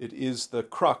 It is the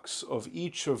crux of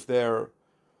each of their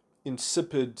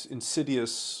insipid,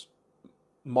 insidious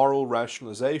moral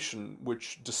rationalization,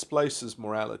 which displaces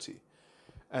morality,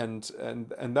 and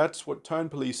that's what tone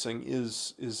policing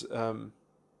is.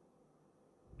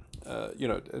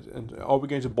 And are we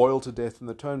going to boil to death in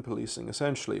the tone policing,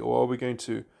 essentially, or are we going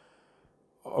to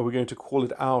call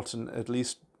it out and at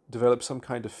least develop some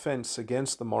kind of fence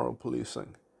against the moral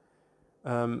policing,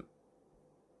 and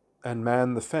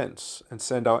man the fence and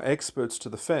send our experts to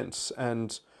the fence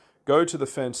and go to the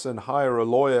fence and hire a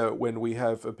lawyer when we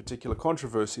have a particular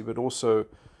controversy, but also,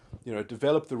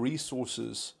 develop the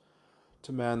resources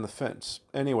to man the fence.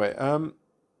 Anyway,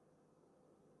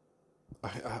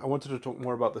 I wanted to talk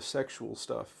more about the sexual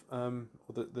stuff, or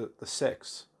the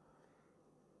sex.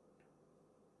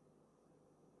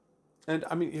 And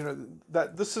I mean,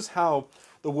 that this is how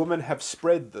the women have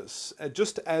spread this.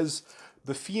 Just as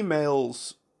the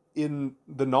females in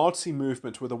the Nazi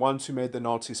movement were the ones who made the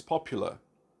Nazis popular.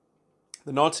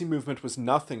 The Nazi movement was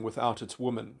nothing without its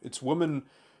women. Its women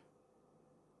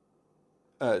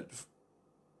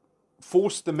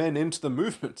forced the men into the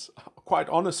movement. Quite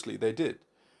honestly, they did.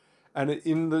 And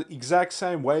in the exact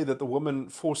same way that the women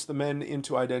forced the men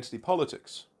into identity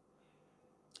politics.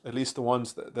 At least the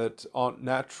ones that aren't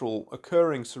natural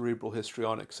occurring cerebral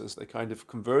histrionics, as they kind of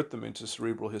convert them into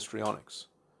cerebral histrionics.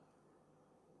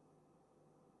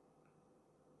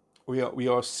 We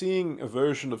are seeing a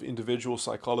version of individual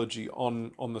psychology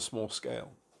on the small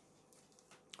scale.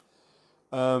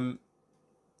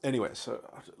 Anyway, so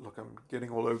look, I'm getting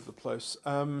all over the place.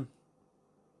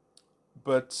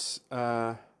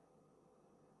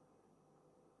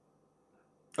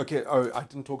 Okay, I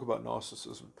didn't talk about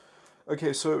narcissism.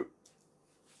 Okay, so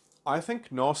I think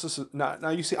narcissism... Now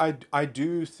you see, I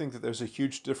do think that there's a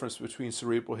huge difference between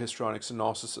cerebral histrionics and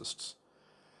narcissists.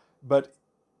 But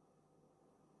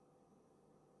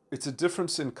it's a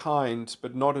difference in kind,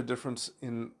 but not a difference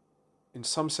in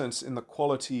some sense, in the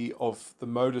quality of the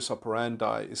modus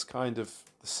operandi is kind of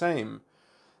the same.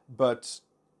 But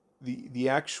the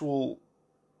actual...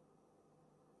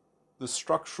 the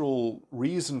structural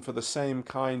reason for the same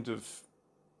kind of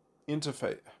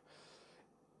interface...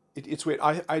 It's weird.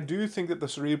 I do think that the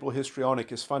cerebral histrionic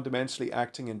is fundamentally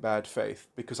acting in bad faith,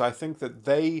 because I think that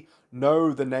they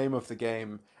know the name of the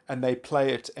game and they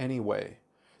play it anyway.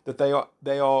 That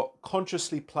they are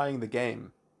consciously playing the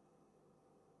game.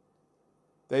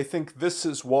 They think this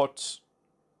is what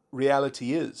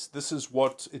reality is. This is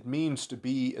what it means to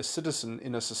be a citizen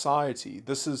in a society.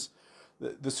 This is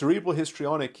the cerebral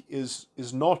histrionic is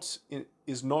not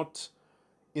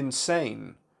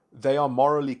insane. They are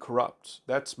morally corrupt.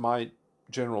 That's my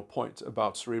general point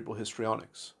about cerebral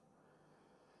histrionics.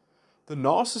 The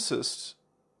narcissist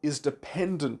is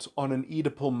dependent on an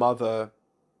Oedipal mother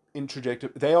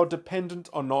introjective. They are dependent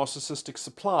on narcissistic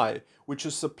supply, which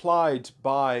is supplied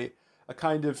by a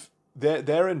kind of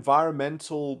their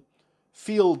environmental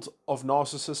field of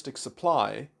narcissistic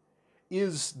supply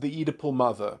is the Oedipal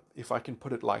mother, if I can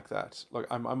put it like that. Like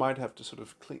I might have to sort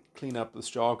of clean up this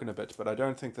jargon a bit, but I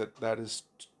don't think that is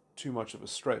too much of a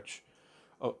stretch.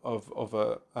 of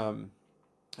a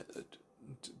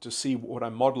to see what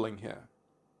I'm modeling here,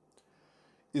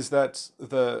 is that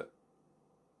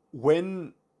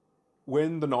when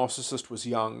the narcissist was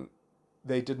young,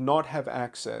 they did not have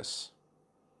access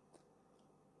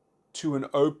to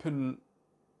open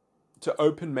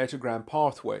metagram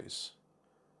pathways.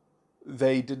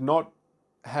 They did not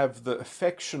have the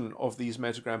affection of these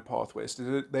metagram pathways.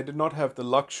 They did not have the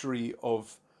luxury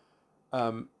of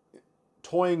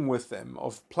toying with them,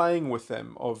 of playing with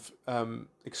them, of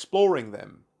exploring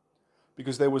them,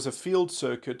 because there was a field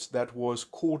circuit that was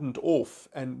cordoned off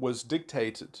and was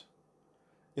dictated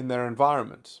in their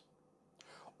environment.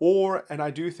 Or, and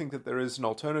I do think that there is an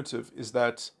alternative, is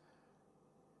that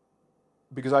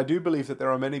because I do believe that there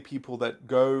are many people that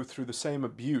go through the same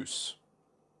abuse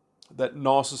that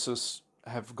narcissists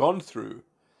have gone through,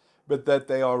 but that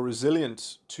they are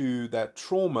resilient to that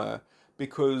trauma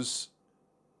because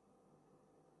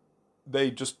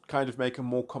they just kind of make a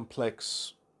more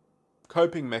complex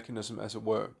coping mechanism, as it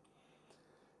were.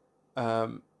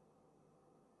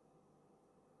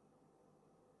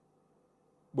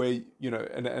 Where, you know,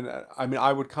 and I mean,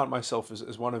 I would count myself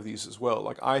as one of these as well.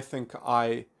 Like, I think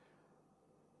I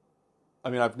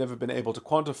mean, I've never been able to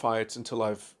quantify it until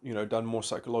I've, you know, done more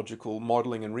psychological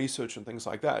modeling and research and things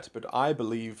like that. But I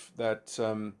believe that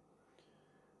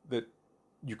that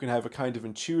you can have a kind of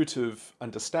intuitive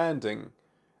understanding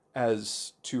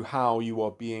as to how you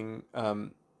are being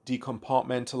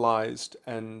decompartmentalized,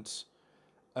 and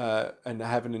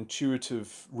have an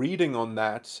intuitive reading on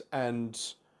that,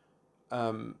 and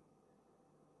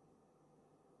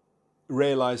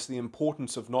realize the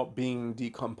importance of not being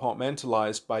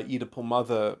decompartmentalized by Oedipal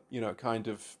mother, you know, kind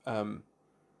of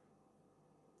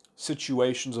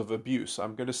situations of abuse.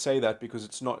 I'm going to say that because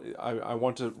it's not, I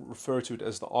want to refer to it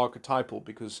as the archetypal,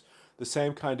 because the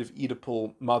same kind of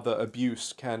Oedipal mother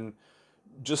abuse can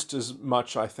just as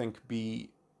much, I think, be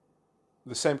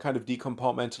the same kind of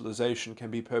decompartmentalization can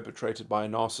be perpetrated by a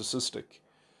narcissistic,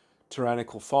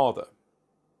 tyrannical father.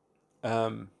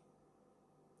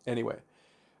 Anyway,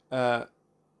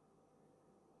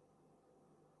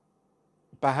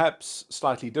 perhaps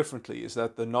slightly differently is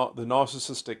that the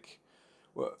narcissistic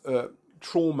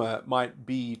trauma might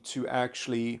be to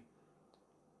actually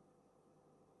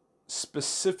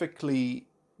specifically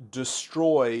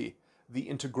destroy the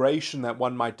integration that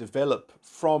one might develop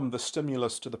from the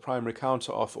stimulus to the primary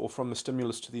counteroffer, or from the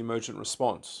stimulus to the emergent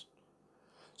response.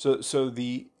 So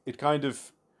the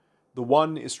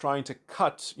one is trying to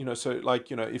cut, you know, so like,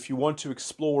 you know, if you want to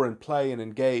explore and play and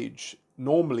engage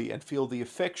normally and feel the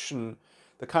affection,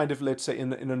 the kind of, let's say,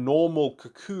 in a normal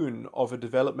cocoon of a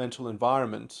developmental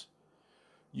environment,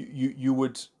 you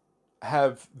would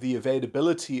have the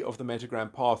availability of the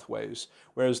metagram pathways,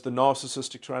 whereas the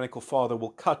narcissistic tyrannical father will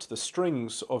cut the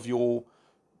strings of your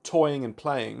toying and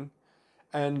playing,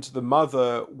 and the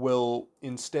mother will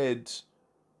instead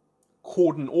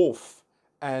cordon off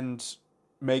and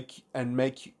make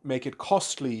it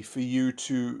costly for you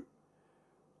to,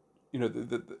 you know,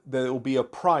 there will be a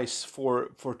price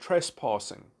for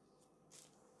trespassing.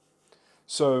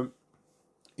 So,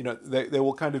 you know, there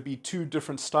will kind of be two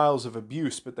different styles of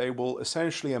abuse, but they will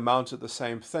essentially amount to the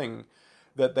same thing,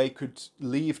 that they could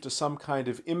leave to some kind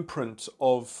of imprint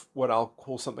of what I'll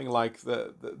call something like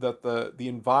the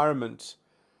environment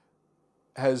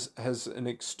has an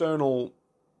external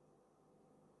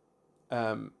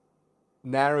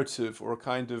narrative, or a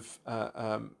kind of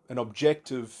an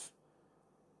objective,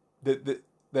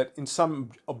 that in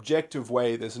some objective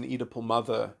way there's an Oedipal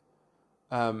mother,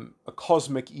 a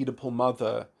cosmic Oedipal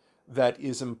mother that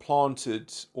is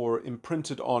implanted or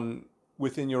imprinted on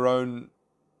within your own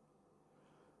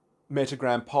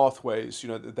metagram pathways, you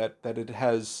know, that it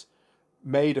has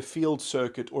made a field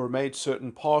circuit or made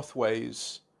certain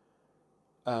pathways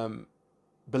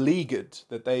beleaguered,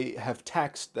 that they have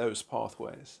taxed those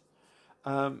pathways.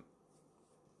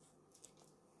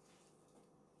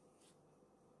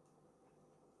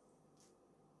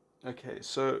 Okay,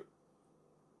 so,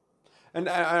 and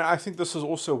I think this is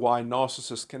also why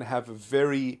narcissists can have a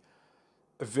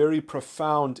very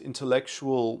profound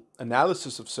intellectual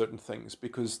analysis of certain things,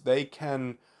 because they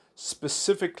can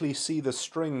specifically see the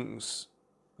strings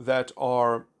that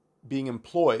are being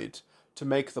employed to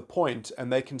make the point,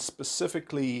 and they can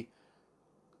specifically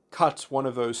cut one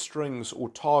of those strings, or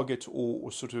target,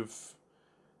 or sort of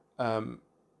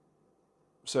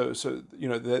so you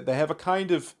know, they have a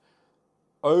kind of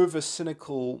over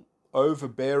cynical,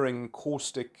 overbearing,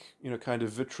 caustic, you know, kind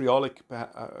of vitriolic,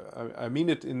 I mean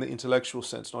it in the intellectual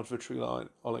sense, not vitriolic,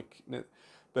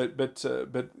 but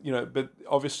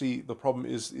obviously the problem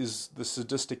is the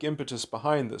sadistic impetus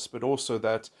behind this, but also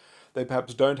that they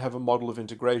perhaps don't have a model of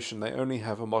integration. They only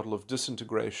have a model of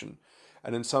disintegration,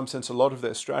 and in some sense, a lot of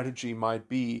their strategy might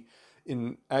be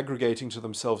in aggregating to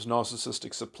themselves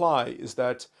narcissistic supply is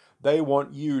that they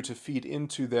want you to feed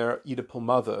into their Oedipal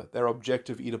mother, their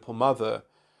objective Oedipal mother,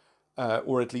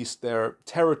 or at least their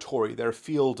territory, their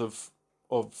field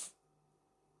of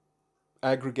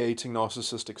aggregating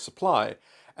narcissistic supply.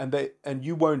 And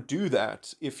you won't do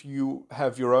that if you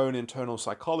have your own internal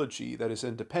psychology that is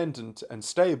independent and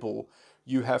stable.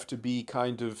 You have to be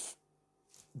kind of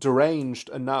deranged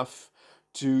enough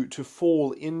to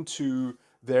fall into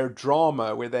their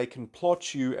drama where they can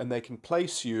plot you and they can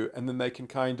place you, and then they can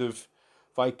kind of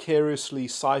vicariously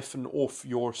siphon off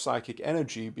your psychic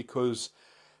energy because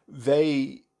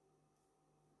they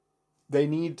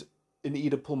need an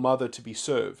Oedipal mother to be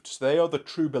served. So they are the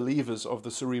true believers of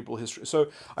the cerebral history. So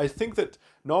I think that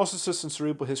narcissists and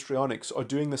cerebral histrionics are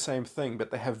doing the same thing, but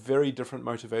they have very different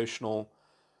motivational,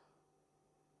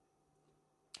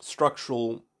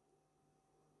 structural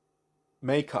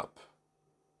makeup.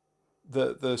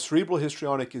 The cerebral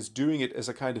histrionic is doing it as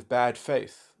a kind of bad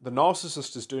faith. The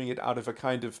narcissist is doing it out of a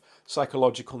kind of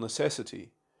psychological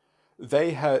necessity.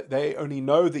 They only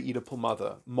know the Oedipal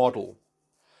mother model,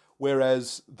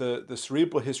 whereas the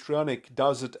cerebral histrionic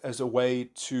does it as a way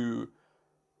to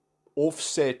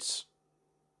offset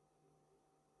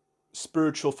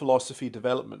spiritual philosophy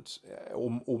development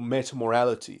or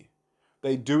metamorality.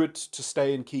 They do it to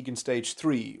stay in Keegan stage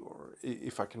 3, or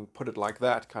if I can put it like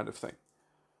that, kind of thing.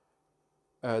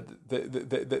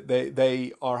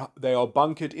 They are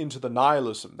bunkered into the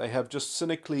nihilism. They have just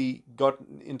cynically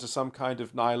gotten into some kind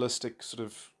of nihilistic sort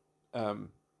of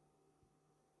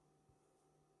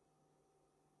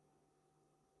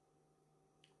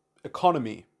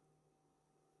economy.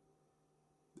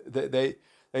 They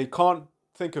can't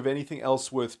think of anything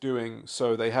else worth doing,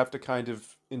 so they have to kind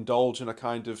of indulge in a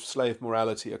kind of slave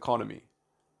morality economy.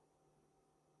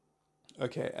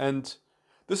 Okay, and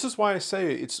this is why I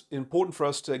say it's important for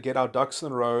us to get our ducks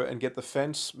in a row and get the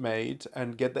fence made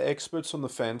and get the experts on the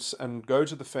fence and go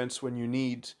to the fence when you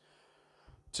need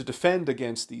to defend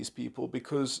against these people,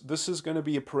 because this is going to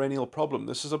be a perennial problem.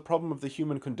 This is a problem of the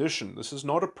human condition. This is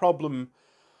not a problem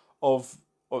of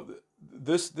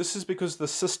this is because the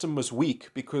system was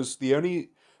weak, because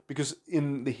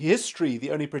in the history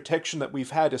the only protection that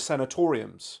we've had is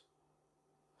sanatoriums.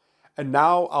 And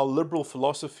now our liberal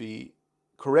philosophy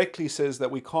correctly says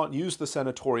that we can't use the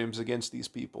sanatoriums against these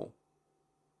people.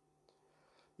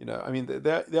 I mean,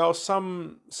 there are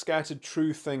some scattered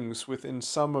true things within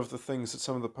some of the things that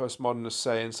some of the postmodernists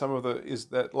say, and some of the is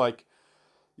that, like,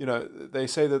 they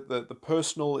say that the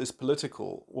personal is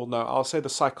political. Well, no, I'll say the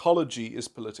psychology is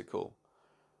political.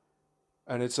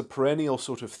 And it's a perennial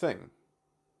sort of thing.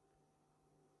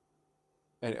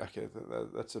 Anyway, okay,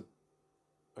 that's a...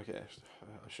 Okay,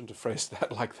 I shouldn't have phrased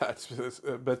that like that.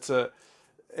 But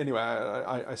anyway,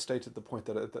 I stated the point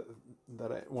that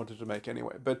I wanted to make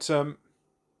anyway. But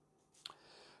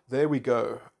there we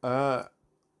go.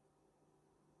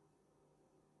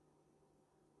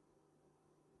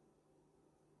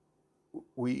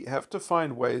 We have to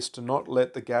find ways to not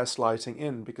let the gaslighting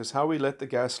in, because how we let the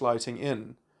gaslighting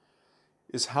in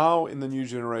is how in the new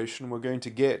generation we're going to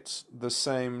get the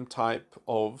same type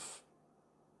of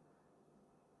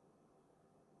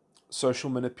social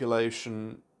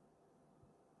manipulation,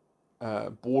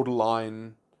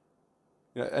 borderline,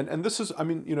 and this is, I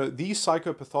mean, these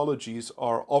psychopathologies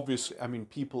are obviously, I mean,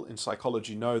 people in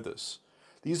psychology know this.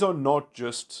 These are not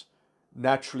just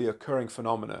naturally occurring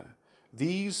phenomena.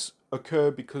 These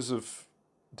occur because of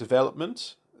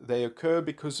development. They occur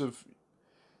because of,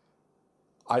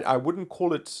 I wouldn't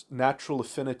call it natural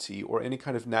affinity or any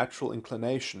kind of natural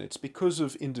inclination. It's because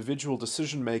of individual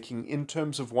decision making in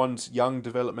terms of one's young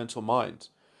developmental mind.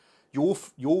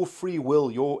 Your free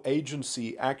will, your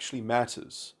agency actually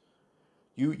matters.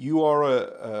 You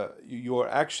are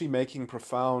actually making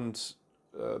profound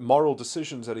moral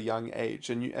decisions at a young age,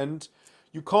 and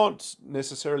you can't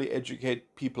necessarily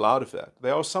educate people out of that.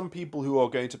 There are some people who are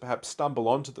going to perhaps stumble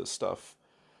onto this stuff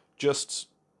just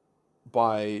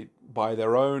by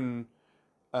their own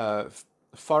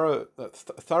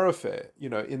thoroughfare,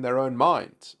 in their own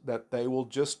mind, that they will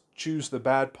just choose the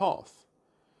bad path.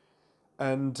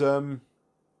 And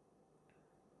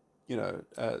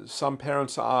some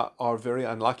parents are very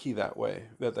unlucky that way,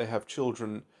 that they have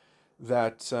children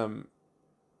that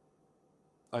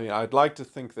I mean, I'd like to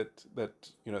think that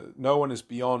no one is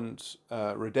beyond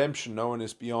redemption. No one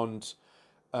is beyond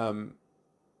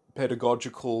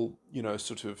pedagogical,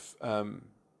 sort of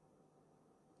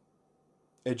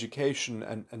education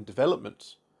and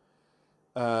development.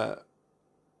 Uh,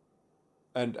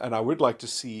 and I would like to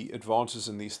see advances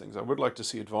in these things. I would like to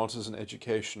see advances in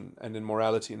education and in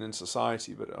morality and in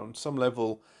society. But on some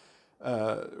level,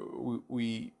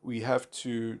 we have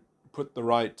to put the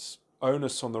right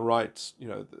onus on the right.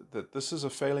 That this is a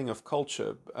failing of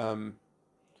culture. In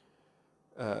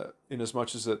as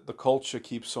much as that the culture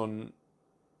keeps on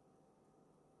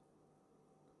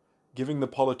giving the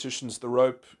politicians the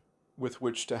rope with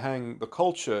which to hang the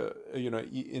culture, in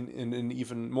an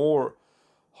even more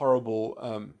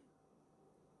horrible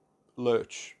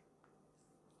lurch.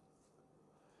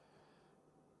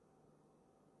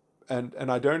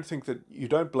 And I don't think that you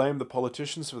don't blame the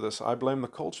politicians for this. I blame the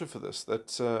culture for this.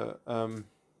 That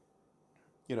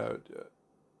you know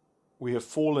we have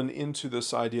fallen into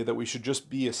this idea that we should just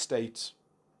be a state-owned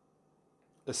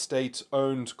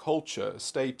culture, a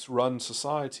state-run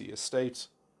society, a state,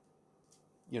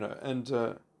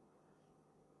 and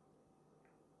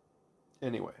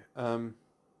anyway.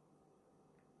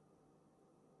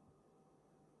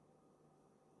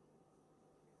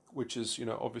 Which is,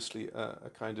 obviously a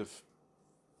kind of,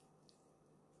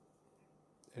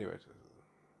 anyway,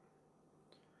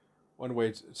 one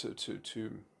way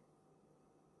to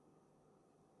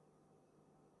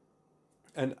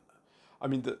and I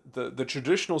mean, the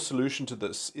traditional solution to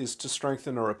this is to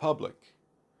strengthen a republic,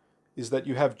 is that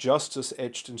you have justice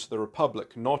etched into the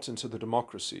republic, not into the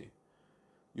democracy.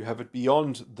 You have it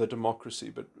beyond the democracy,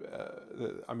 but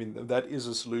I mean, that is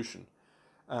a solution.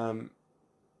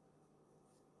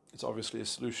 It's obviously a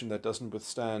solution that doesn't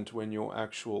withstand when your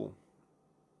actual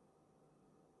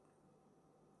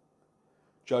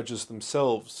judges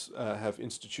themselves have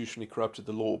institutionally corrupted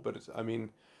the law. But I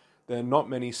mean, there are not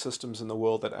many systems in the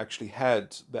world that actually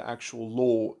had the actual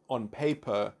law on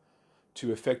paper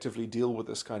to effectively deal with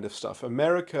this kind of stuff.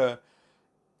 America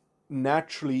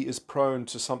naturally is prone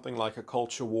to something like a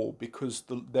culture war because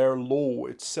their law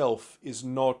itself is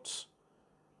not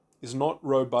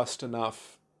robust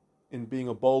enough in being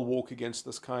a bulwark against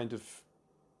this kind of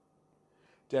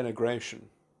denigration,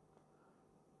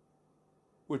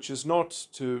 which is not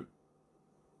to.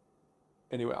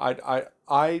 Anyway,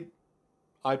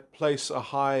 I place a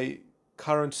high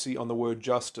currency on the word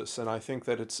justice, and I think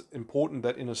that it's important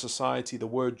that in a society the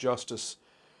word justice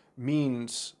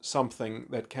means something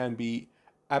that can be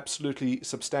absolutely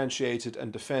substantiated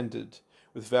and defended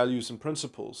with values and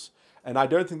principles. And I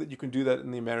don't think that you can do that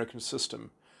in the American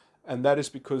system. And that is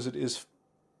because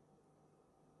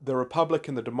the republic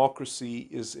and the democracy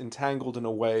is entangled in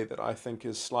a way that I think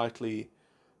is slightly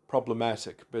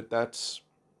problematic. But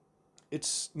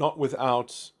it's not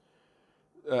without,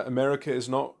 America is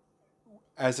not,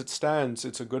 as it stands,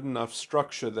 it's a good enough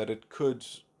structure that it could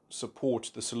support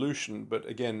the solution. But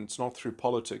again, it's not through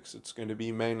politics. It's going to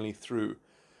be mainly through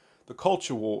the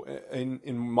culture war.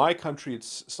 In my country,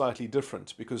 it's slightly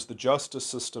different because the justice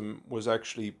system was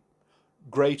actually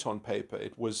great on paper.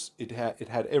 It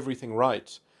had everything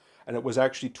right, and it was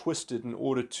actually twisted in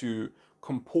order to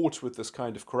comport with this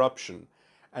kind of corruption.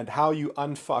 And how you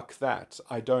unfuck that,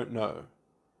 I don't know.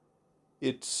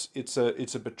 It's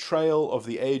a betrayal of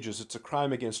the ages. It's a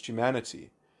crime against humanity.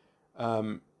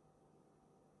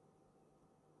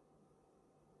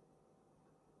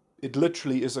 It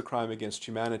literally is a crime against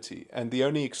humanity, and the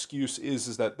only excuse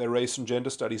is that their race and gender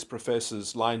studies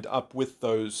professors lined up with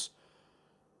those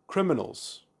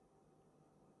criminals.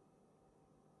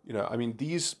 I mean,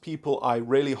 these people, I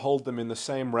really hold them in the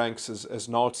same ranks as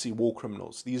Nazi war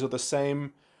criminals. These are the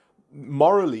same,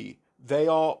 morally, they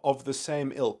are of the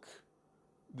same ilk.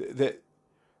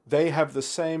 They have the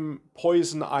same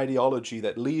poison ideology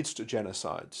that leads to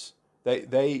genocides.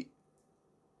 They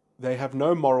have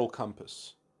no moral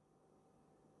compass.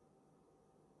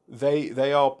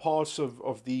 They are parts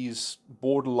of these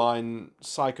borderline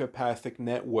psychopathic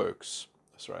networks.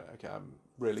 Sorry, okay, I'm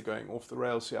really going off the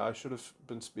rails here. I should have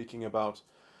been speaking about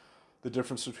the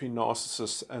difference between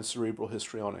narcissists and cerebral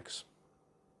histrionics.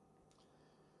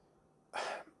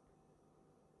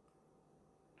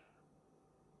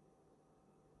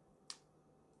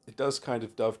 It does kind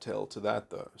of dovetail to that,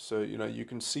 though. So, you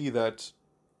can see that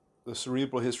the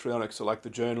cerebral histrionics are like the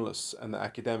journalists and the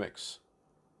academics.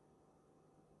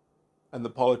 And the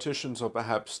politicians are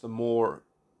perhaps the more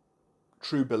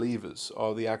true believers,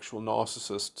 are the actual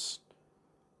narcissists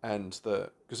and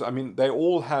because, I mean, they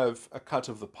all have a cut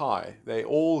of the pie. They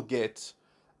all get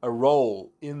a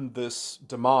role in this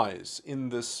demise, in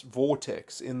this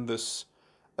vortex, in this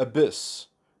abyss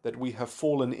that we have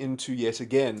fallen into yet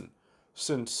again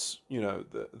since,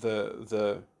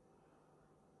 the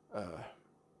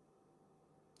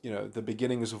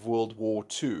beginnings of World War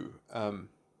II.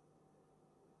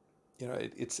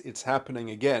 it's happening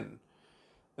again,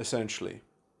 essentially.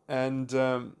 And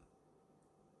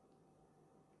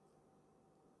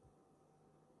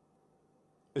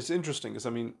it's interesting because, I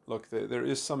mean, look, there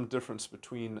is some difference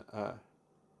between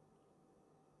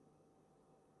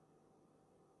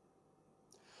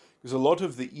because a lot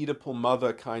of the Oedipal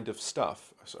mother kind of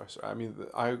stuff. I mean,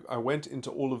 I went into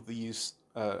all of these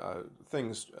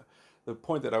things. The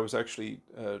point that I was actually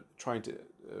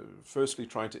firstly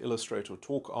trying to illustrate or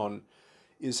talk on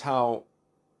is how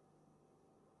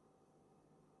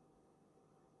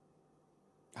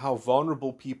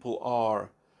vulnerable people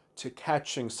are to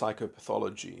catching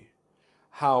psychopathology,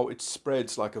 how it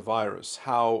spreads like a virus,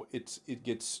 how it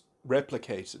gets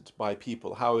replicated by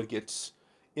people, how it gets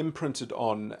imprinted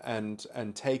on and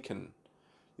taken,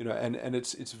 and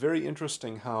it's very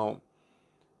interesting how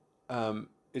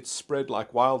it's spread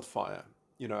like wildfire.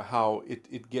 How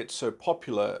it gets so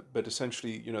popular, but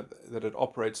essentially, that it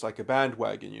operates like a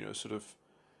bandwagon. Sort of,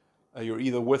 you're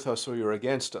either with us or you're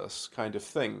against us, kind of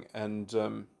thing. And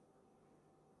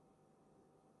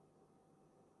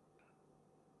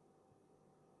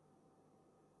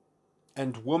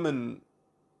women,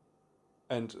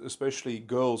 and especially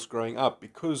girls growing up,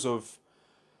 because of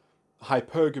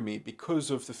hypergamy,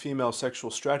 because of the female sexual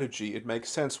strategy, it makes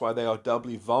sense why they are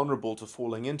doubly vulnerable to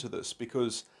falling into this,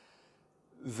 because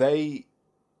they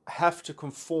have to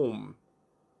conform,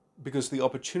 because the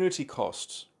opportunity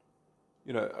cost,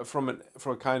 from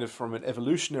an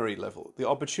evolutionary level, the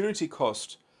opportunity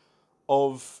cost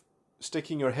of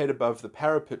sticking your head above the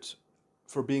parapet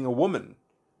for being a woman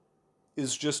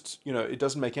is just, it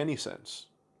doesn't make any sense.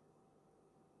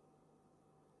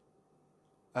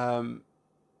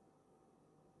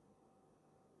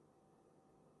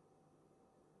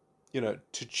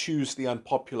 To choose the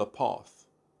unpopular path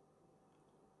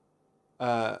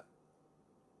uh,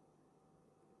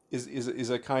 is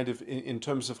a kind of, in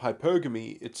terms of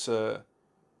hypergamy, it's a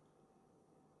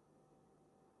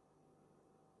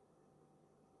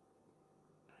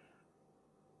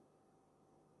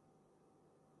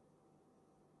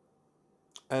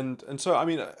and so, I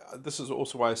mean, this is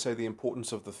also why I say the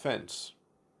importance of the fence.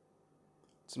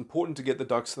 It's important to get the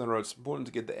ducks in the row. It's important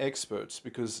to get the experts,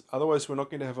 because otherwise we're not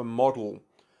going to have a model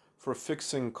for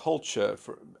fixing culture.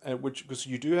 Because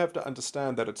you do have to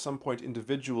understand that at some point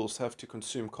individuals have to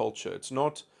consume culture. It's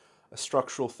not a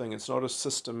structural thing. It's not a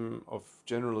system of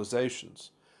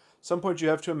generalizations. At some point you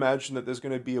have to imagine that there's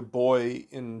going to be a boy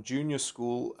in junior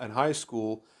school and high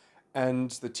school, and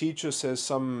the teacher says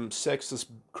some sexist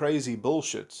crazy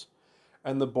bullshit,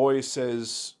 and the boy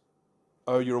says,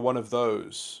 "Oh, you're one of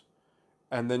those."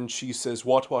 And then she says,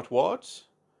 what?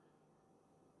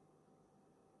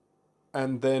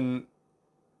 And then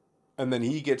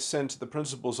he gets sent to the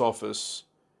principal's office,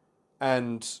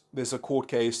 and there's a court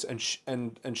case, and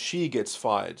she gets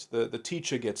fired. The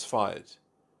teacher gets fired.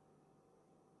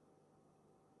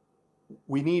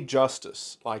 We need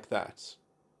justice like that,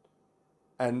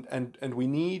 and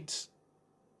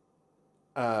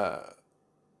uh,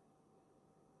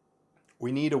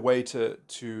 we need a way to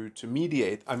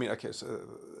mediate. I mean, okay, so,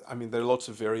 I mean, there are lots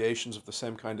of variations of the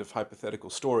same kind of hypothetical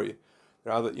story.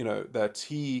 There are other, that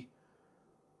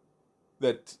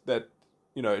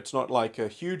it's not like a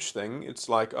huge thing. It's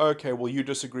like, okay, well, you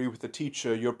disagree with the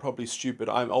teacher. You're probably stupid.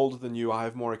 I'm older than you. I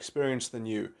have more experience than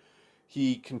you.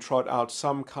 He can trot out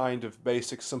some kind of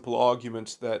basic, simple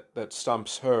argument that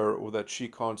stumps her, or that she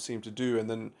can't seem to do, and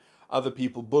then other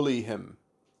people bully him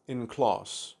in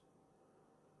class.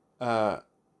 Uh,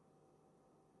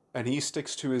 and he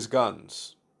sticks to his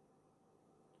guns.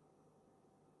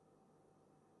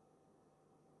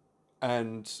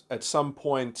 And at some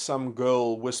point, some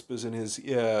girl whispers in his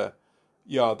ear,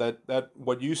 "Yeah, that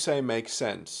what you say makes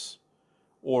sense."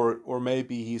 Or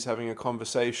maybe he's having a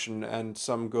conversation, and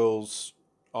some girls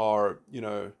are,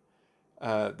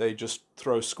 they just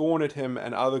throw scorn at him,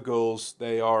 and other girls,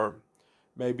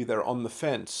 maybe they're on the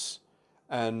fence,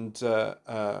 and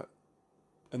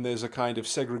and there's a kind of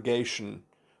segregation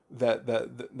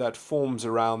that forms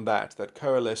around that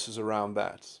coalesces around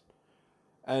that.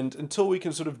 And until we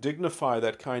can sort of dignify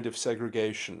that kind of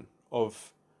segregation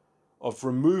of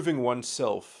removing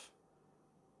oneself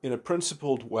in a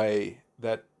principled way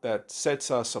that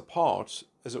sets us apart,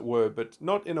 as it were, but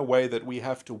not in a way that we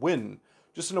have to win,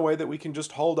 just in a way that we can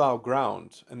just hold our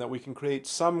ground, and that we can create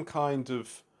some kind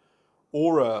of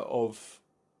aura of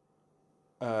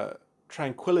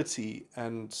tranquility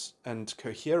and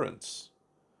coherence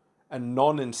and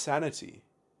non-insanity.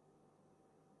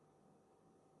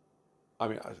 I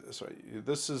mean, sorry,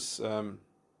 this is.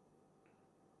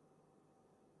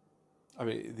 I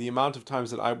mean, the amount of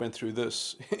times that I went through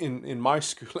this in my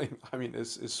schooling, I mean,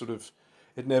 is sort of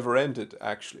it never ended,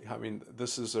 actually. I mean,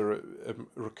 this is a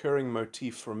recurring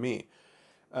motif for me.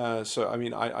 So I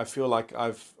mean, I feel like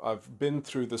I've been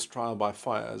through this trial by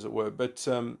fire, as it were. But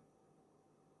and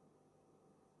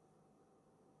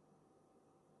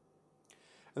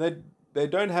they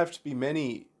don't have to be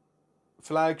many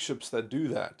flagships that do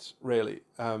that, really.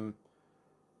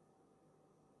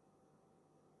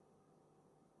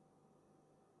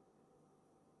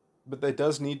 But there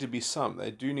does need to be some.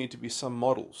 There do need to be some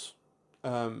models.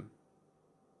 Um,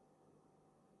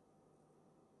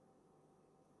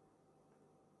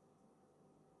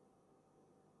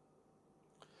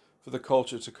 for the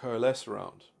culture to coalesce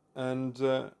around. And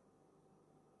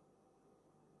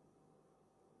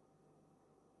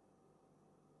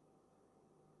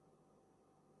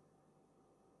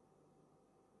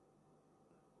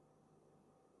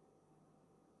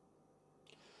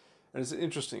it's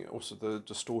interesting also the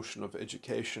distortion of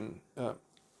education,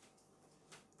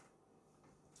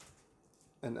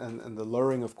 and the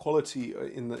lowering of quality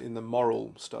in the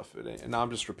moral stuff. And now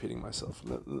I'm just repeating myself.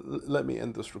 Let me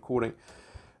end this recording.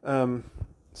 Um,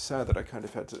 Sad that I kind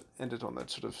of had to end it on that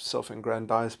sort of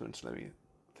self-aggrandizement. Let me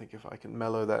think if I can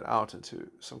mellow that out into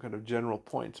some kind of general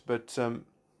point. But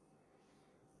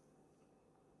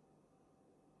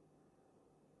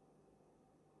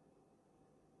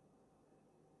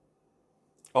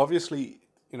obviously,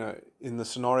 in the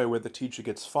scenario where the teacher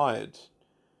gets fired,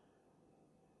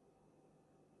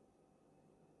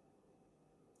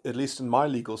 at least in my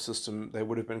legal system, there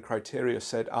would have been criteria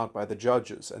set out by the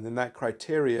judges, and then that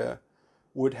criteria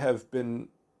would have been,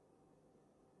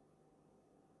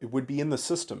 it would be in the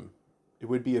system. It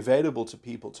would be available to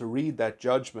people to read that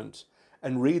judgment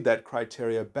and read that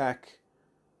criteria back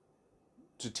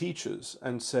to teachers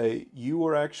and say, you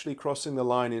are actually crossing the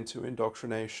line into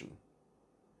indoctrination.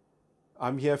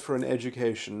 I'm here for an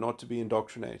education, not to be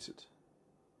indoctrinated.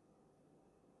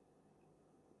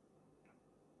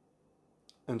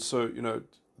 And so,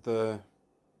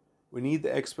 we need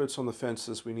the experts on the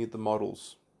fences, we need the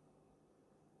models.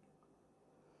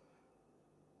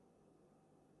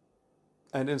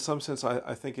 And in some sense,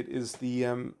 I think it is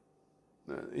the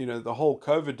whole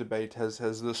COVID debate has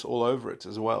this all over it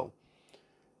as well.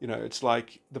 It's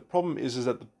like the problem is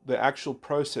that the actual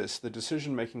process, the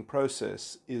decision-making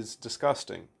process, is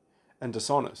disgusting and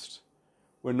dishonest.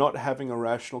 We're not having a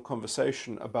rational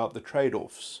conversation about the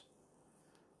trade-offs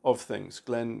of things.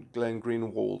 Glenn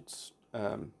Greenwald's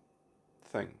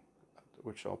thing,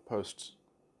 which I'll post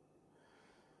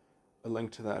a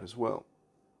link to that as well.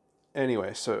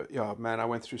 Anyway, so yeah, man, I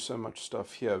went through so much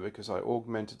stuff here because I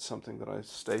augmented something that I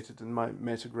stated in my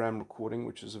Metagram recording,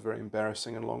 which is a very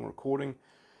embarrassing and long recording.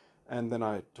 And then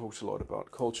I talked a lot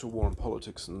about culture, war, and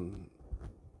politics, and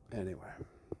anyway.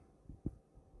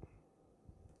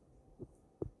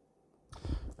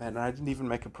 And I didn't even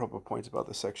make a proper point about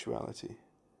the sexuality.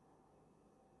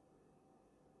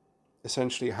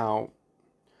 Essentially how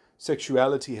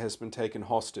sexuality has been taken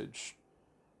hostage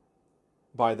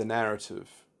by the narrative.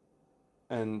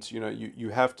 And, you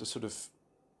have to sort of,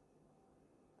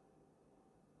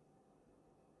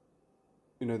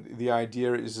 the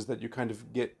idea is that you kind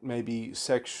of get maybe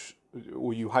sex,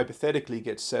 or you hypothetically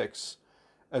get sex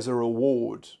as a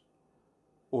reward,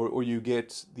 or you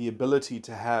get the ability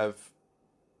to have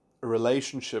a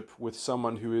relationship with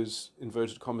someone who is,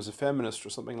 inverted commas, a feminist or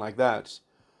something like that,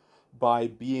 by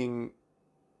being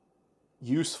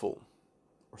useful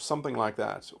or something like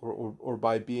that, or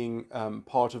by being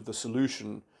part of the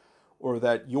solution, or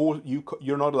that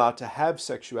you're not allowed to have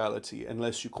sexuality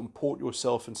unless you comport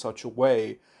yourself in such a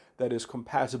way that is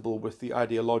compatible with the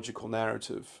ideological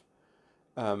narrative.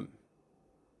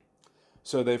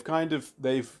 So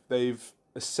they've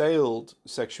assailed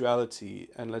sexuality,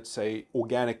 and let's say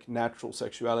organic, natural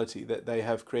sexuality, that they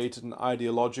have created an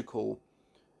ideological,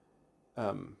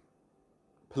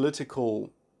 political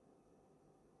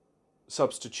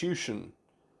substitution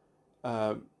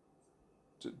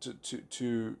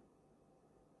to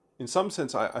in some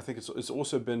sense, I think it's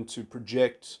also been to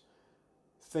project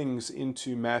things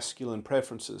into masculine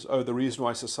preferences. Oh, the reason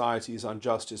why society is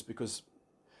unjust is because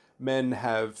men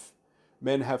have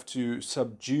to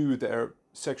subdue their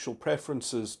sexual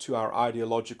preferences to our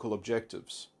ideological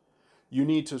objectives. You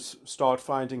need to start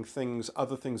finding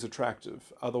other things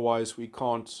attractive. Otherwise, we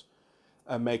can't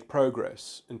make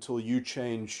progress until you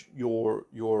change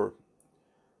your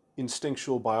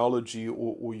instinctual biology,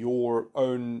 or your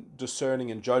own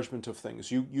discerning and judgment of things.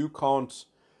 You can't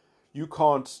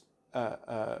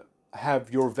have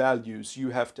your values. You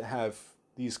have to have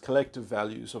these collective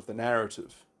values of the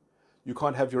narrative. You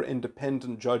can't have your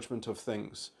independent judgment of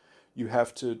things. You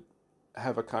have to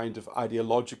have a kind of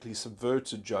ideologically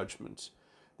subverted judgment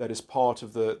that is part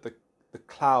of the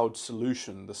cloud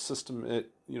solution, the system.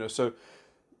 So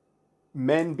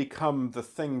men become the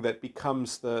thing that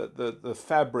becomes the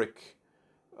fabric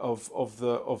of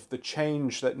the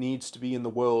change that needs to be in the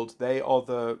world. They are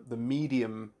the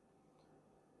medium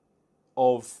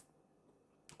of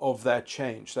that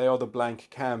change. They are the blank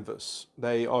canvas.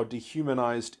 They are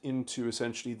dehumanized into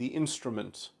essentially the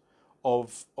instrument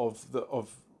of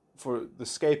for the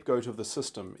scapegoat of the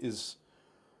system is,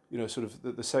 sort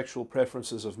of the sexual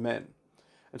preferences of men.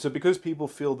 And so because people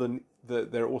feel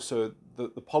that they're also,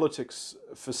 the politics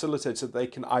facilitates that they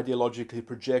can ideologically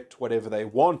project whatever they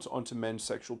want onto men's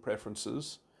sexual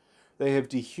preferences, they have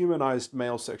dehumanized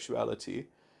male sexuality,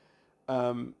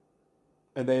 and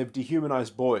they have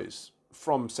dehumanized boys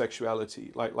from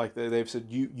sexuality. Like they've said,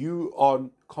 you are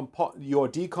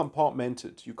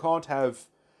decompartmented. You can't have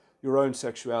your own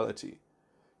sexuality.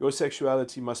 Your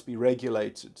sexuality must be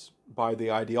regulated by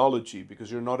the ideology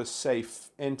because you're not a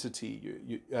safe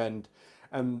entity. And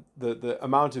the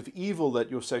amount of evil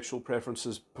that your sexual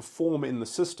preferences perform in the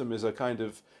system is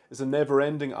a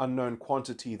never-ending unknown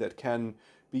quantity that can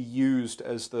be used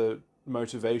as the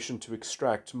motivation to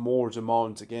extract more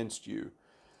demands against you.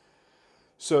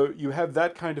 So you have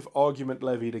that kind of argument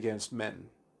levied against men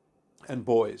and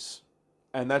boys.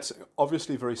 And that's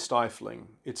obviously very stifling.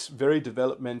 It's very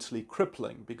developmentally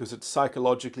crippling because it's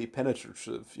psychologically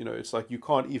penetrative. It's like you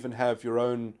can't even have your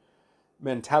own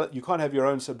mentality. You can't have your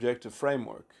own subjective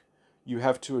framework. You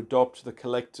have to adopt the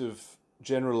collective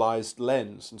generalized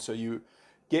lens. And so you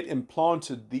get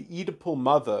implanted the Oedipal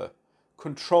mother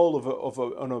control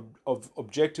of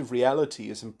objective reality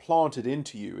is implanted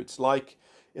into you. It's like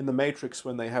in the Matrix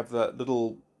when they have that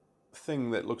little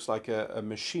thing that looks like a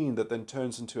machine that then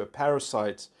turns into a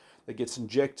parasite that gets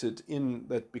injected in,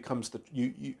 that becomes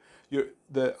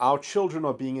our children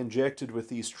are being injected with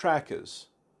these trackers,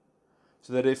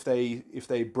 so that if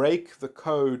they break the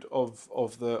code of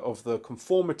the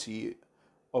conformity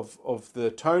of the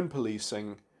tone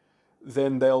policing,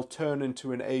 then they'll turn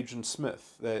into an Agent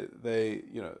Smith.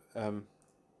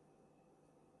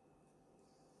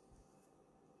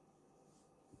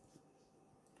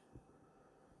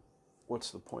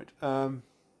 What's the point?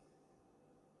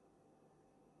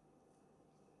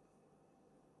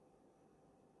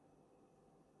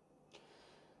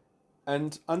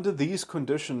 And under these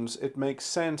conditions, it makes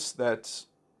sense that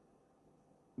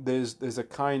there's a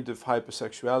kind of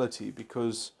hypersexuality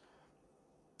because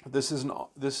this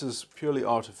is purely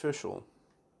artificial,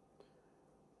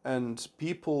 and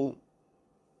people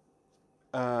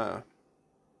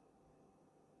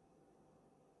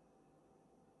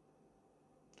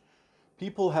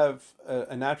have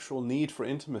a natural need for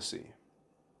intimacy.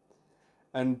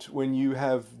 And when you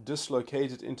have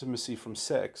dislocated intimacy from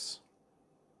sex,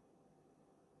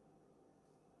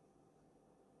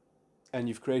 and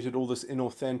you've created all this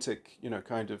inauthentic,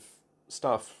 kind of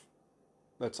stuff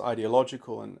that's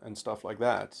ideological and stuff like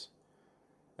that,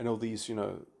 and all these,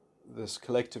 this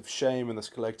collective shame and this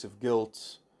collective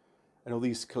guilt, and all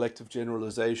these collective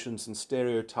generalizations and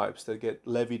stereotypes that get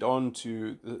levied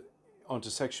onto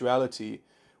sexuality,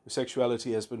 where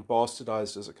sexuality has been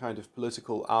bastardized as a kind of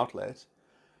political outlet.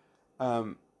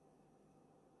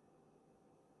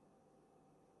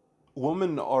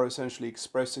 Women are essentially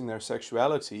expressing their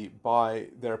sexuality by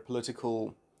their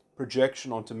political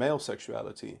projection onto male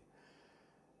sexuality.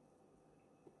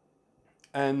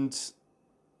 And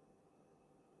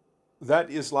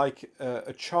that is like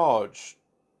a charge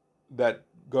that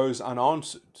goes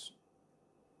unanswered,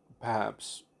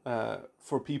 perhaps,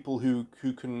 for people who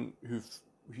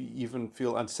even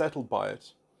feel unsettled by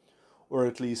it, or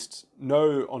at least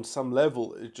know on some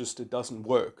level it doesn't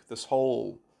work. This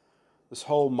whole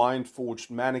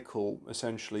mind-forged manacle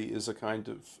essentially is a kind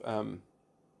of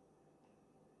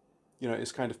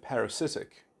is kind of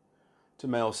parasitic to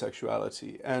male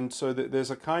sexuality, and so there's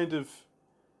a kind of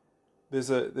there's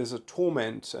a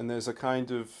torment, and there's a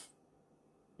kind of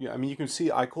you can see,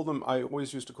 I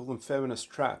always used to call them feminist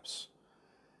traps,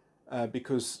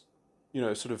 because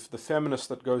sort of the feminist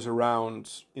that goes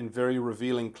around in very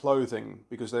revealing clothing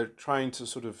because they're trying to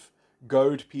sort of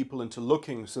goad people into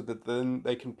looking so that then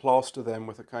they can plaster them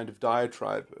with a kind of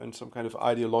diatribe and some kind of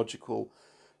ideological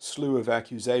slew of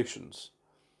accusations.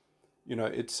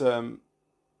 It's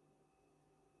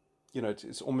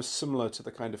almost similar to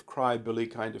the kind of cry bully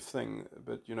kind of thing,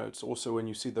 but it's also, when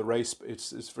you see the race,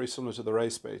 it's very similar to the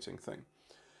race baiting thing.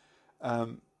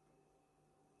 And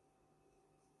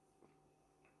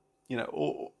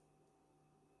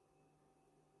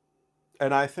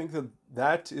I think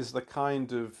that is the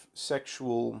kind of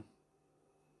sexual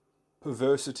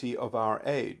perversity of our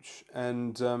age,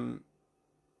 and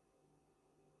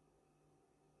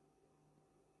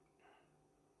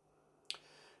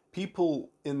people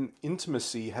in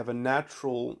intimacy have a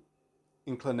natural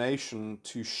inclination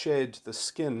to shed the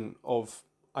skin of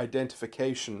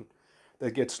identification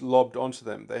that gets lobbed onto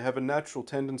them. They have a natural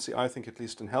tendency, I think, at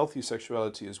least in healthy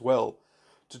sexuality as well,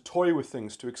 to toy with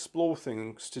things, to explore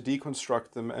things, to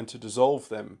deconstruct them, and to dissolve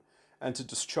them, and to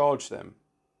discharge them.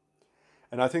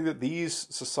 And I think that these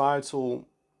societal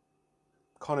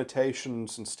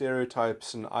connotations and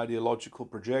stereotypes and ideological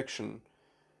projection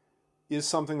is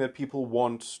something that people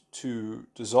want to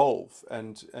dissolve,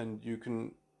 and you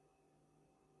can,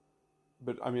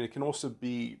 but I mean, it can also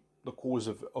be the cause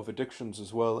of addictions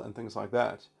as well and things like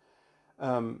that.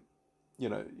 You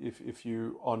know, if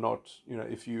you are not, you know,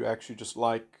 if you actually just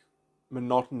like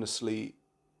monotonously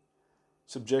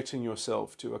subjecting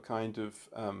yourself to a kind of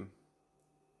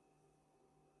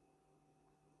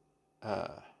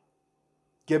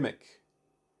gimmick,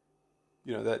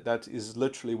 you know, that is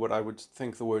literally what I would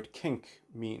think the word kink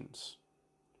means.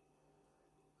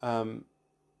 And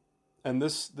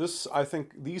this I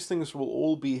think these things will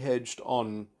all be hedged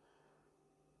on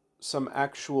some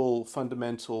actual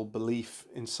fundamental belief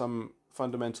in some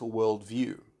fundamental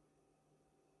worldview.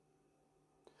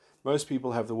 Most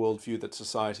people have the worldview that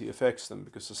society affects them,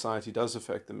 because society does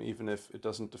affect them, even if it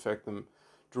doesn't affect them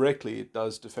directly, it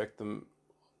does affect them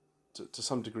to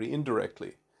some degree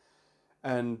indirectly.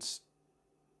 And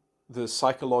the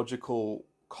psychological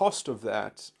cost of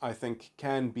that, I think,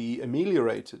 can be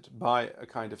ameliorated by a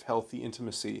kind of healthy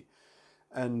intimacy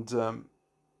and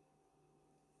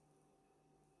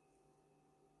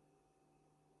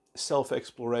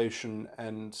self-exploration,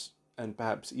 and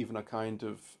perhaps even a kind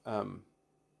of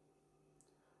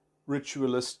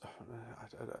ritualist.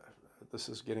 This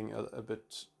is getting a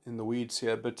bit in the weeds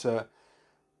here, but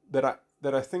that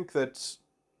I think that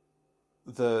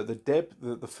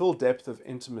the full depth of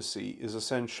intimacy is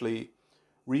essentially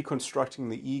reconstructing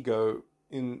the ego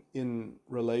in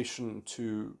relation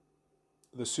to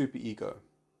the superego,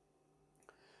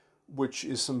 which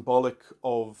is symbolic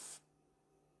of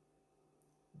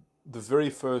the very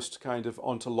first kind of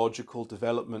ontological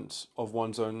development of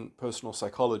one's own personal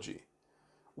psychology,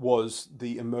 was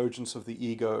the emergence of the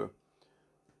ego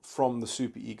from the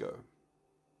superego.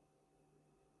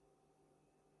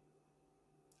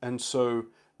 And so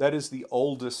that is the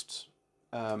oldest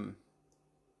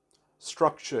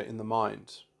structure in the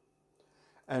mind.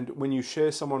 And when you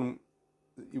share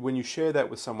that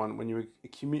with someone, when you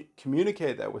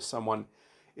communicate that with someone,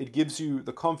 it gives you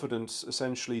the confidence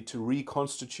essentially to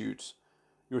reconstitute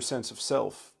your sense of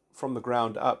self from the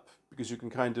ground up, because you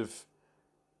can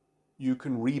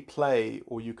replay,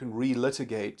 or you can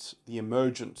relitigate the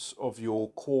emergence of your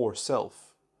core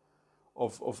self,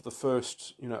 of the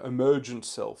first, you know, emergent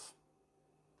self.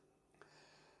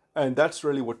 And that's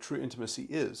really what true intimacy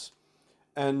is.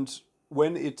 And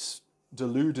when it's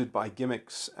deluded by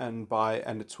gimmicks and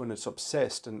when it's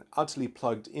obsessed and utterly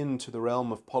plugged into the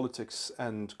realm of politics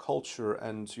and culture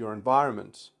and your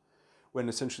environment, when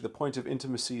essentially the point of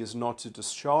intimacy is not to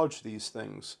discharge these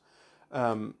things,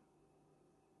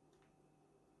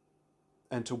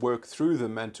 and to work through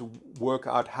them, and to work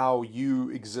out how you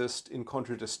exist in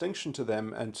contradistinction to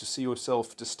them, and to see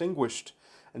yourself distinguished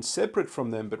and separate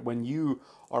from them. But when you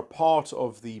are part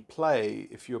of the play,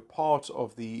 if you're part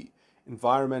of the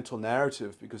environmental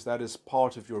narrative, because that is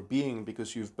part of your being,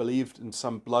 because you've believed in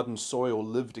some blood and soil,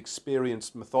 lived,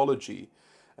 experienced mythology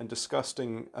and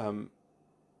disgusting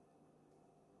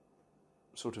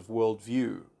sort of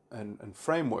worldview and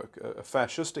framework, a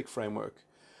fascistic framework,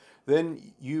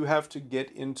 then you have to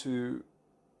get into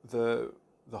the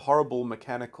horrible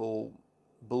mechanical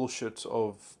bullshit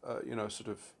of you know, sort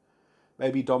of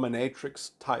maybe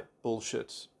dominatrix type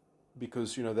bullshit,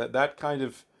 because you know that kind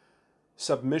of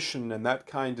submission and that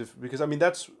kind of, because I mean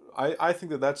I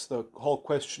think that's the whole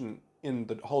question in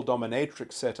the whole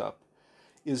dominatrix setup,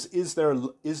 is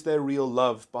there real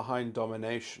love behind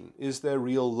domination? Is there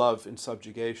real love in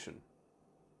subjugation?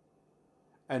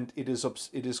 And it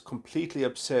is completely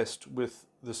obsessed with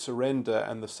the surrender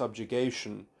and the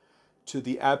subjugation to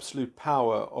the absolute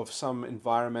power of some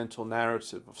environmental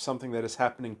narrative, of something that is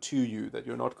happening to you that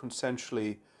you're not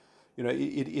consensually, you know,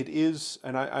 it is.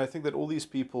 And I think that all these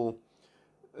people,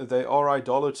 they are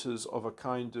idolaters of a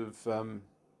kind of,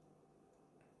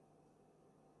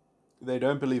 they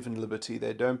don't believe in liberty,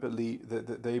 they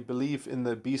believe in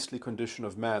the beastly condition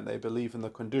of man, they believe in the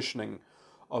conditioning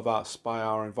of us by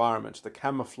our environment, the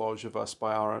camouflage of us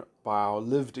by our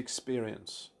lived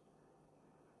experience.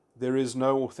 There is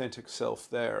no authentic self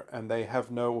there, and they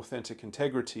have no authentic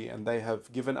integrity, and they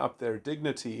have given up their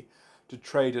dignity to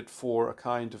trade it for a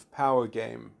kind of power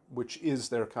game, which is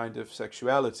their kind of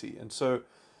sexuality. And so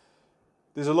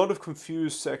there's a lot of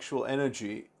confused sexual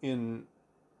energy in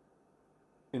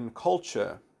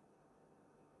culture,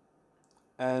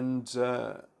 and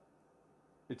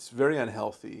it's very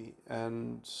unhealthy,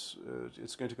 and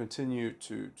it's going to continue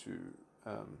to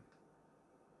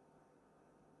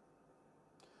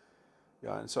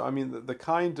yeah. And so I mean the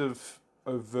kind of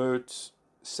overt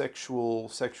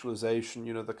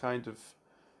sexualization, the kind of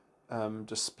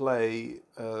display,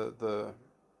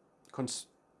 cons-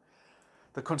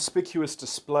 the conspicuous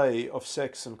display of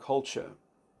sex and culture,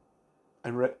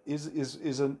 and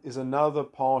is another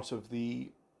part of the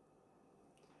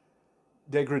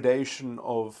degradation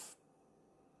of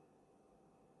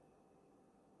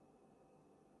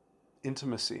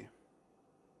intimacy,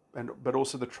 but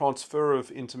also the transfer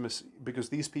of intimacy, because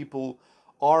these people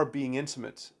are being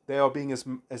intimate. They are being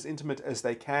as intimate as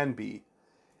they can be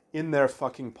in their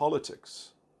fucking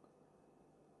politics.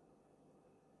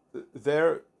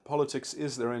 Their politics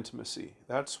is their intimacy.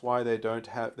 That's why they don't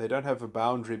have a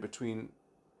boundary between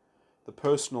the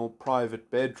personal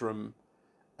private bedroom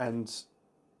and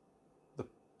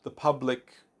the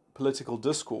public political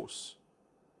discourse.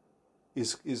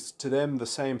 Is to them the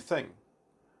same thing.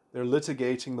 They're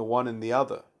litigating the one and the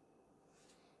other,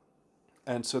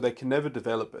 and so they can never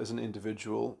develop as an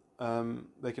individual.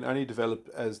 They can only develop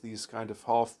as these kind of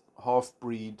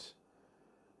half-breed,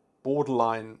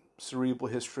 borderline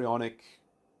cerebral histrionic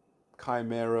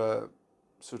chimera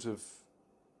sort of.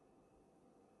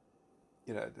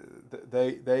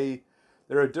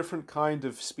 They're a different kind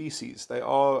of species. They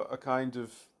are a kind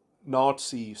of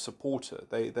Nazi supporter.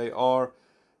 They are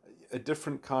a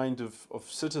different kind of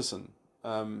citizen.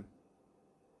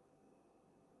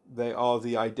 They are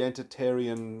the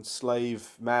identitarian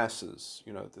slave masses.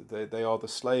 They are the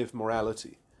slave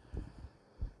morality.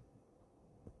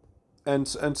 And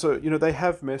so they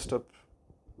have messed up.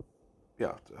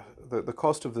 Yeah, the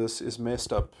cost of this is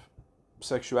messed up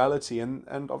sexuality,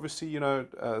 and obviously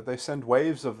they send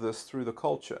waves of this through the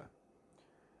culture,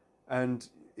 and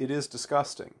it is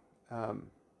disgusting.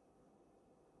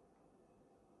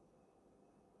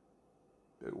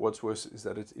 What's worse is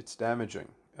that it's damaging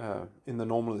in the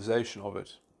normalization of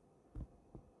it.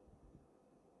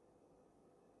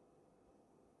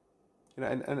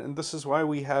 And this is why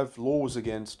we have laws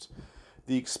against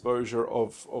the exposure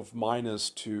of minors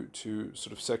to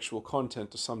sort of sexual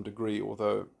content to some degree,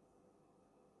 although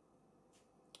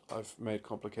I've made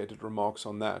complicated remarks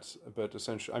on that. But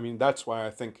essentially, I mean, that's why I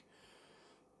think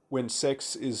when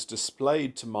sex is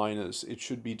displayed to minors, it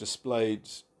should be displayed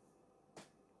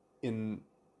in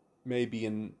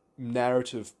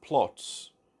narrative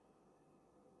plots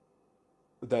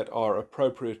that are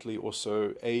appropriately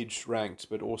also age ranked,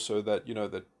 but also that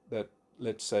that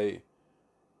let's say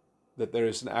that there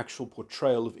is an actual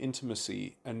portrayal of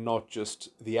intimacy and not just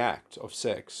the act of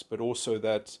sex, but also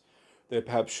that there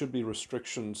perhaps should be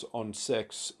restrictions on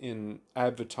sex in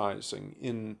advertising,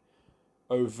 in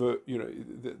overt,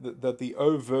 that the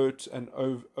overt and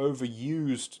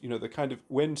overused, the kind of,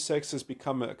 when sex has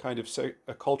become a kind of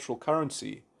a cultural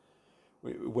currency,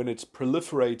 when it's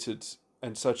proliferated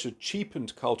and such a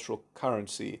cheapened cultural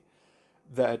currency,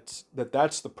 that's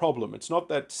the problem. It's not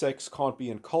that sex can't be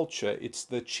in culture, it's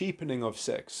the cheapening of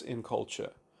sex in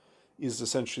culture is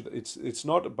essentially, it's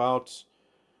not about,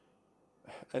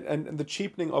 and the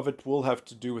cheapening of it will have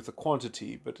to do with the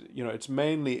quantity, but it's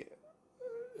mainly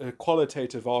a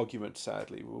qualitative argument,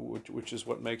 sadly, which is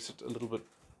what makes it a little bit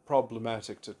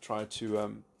problematic to try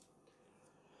to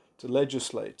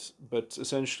legislate. But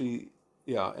essentially,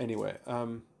 yeah. Anyway,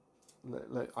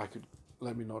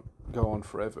 let me not go on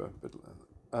forever, but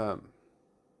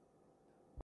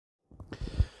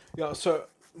yeah. So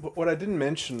what I didn't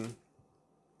mention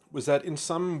was that in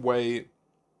some way,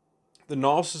 the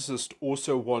narcissist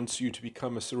also wants you to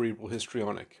become a cerebral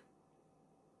histrionic,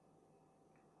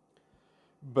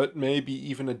 but maybe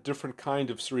even a different kind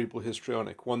of cerebral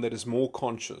histrionic, one that is more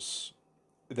conscious,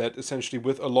 that essentially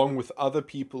along with other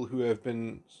people who have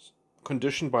been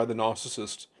conditioned by the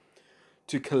narcissist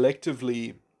to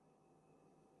collectively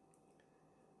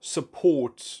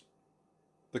support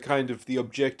the kind of the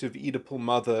objective Oedipal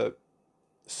mother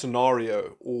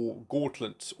scenario or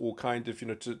gauntlet, or kind of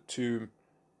to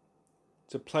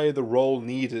play the role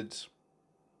needed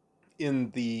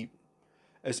in the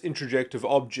as introjective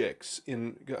objects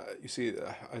in, you see,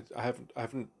 I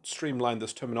haven't streamlined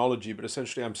this terminology, but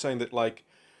essentially I'm saying that like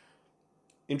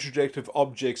introjective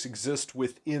objects exist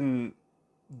within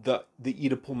the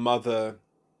Oedipal mother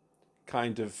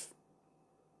kind of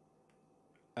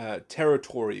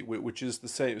territory, which is the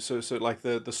same. So like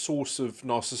the source of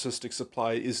narcissistic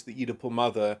supply is the Oedipal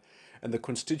mother, and the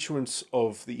constituents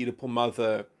of the Oedipal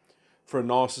mother for a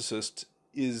narcissist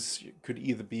could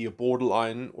either be a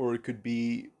borderline, or it could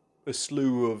be a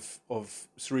slew of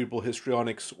cerebral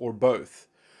histrionics, or both,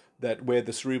 that where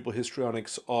the cerebral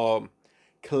histrionics are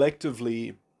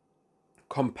collectively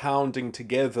compounding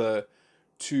together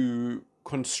to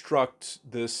construct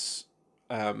this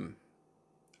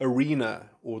arena,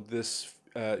 or this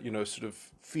sort of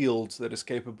field that is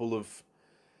capable of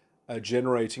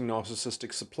generating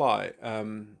narcissistic supply,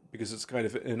 because it's kind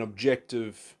of an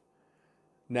objective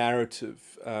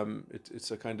narrative.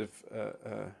 It's a kind of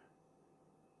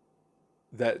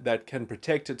that can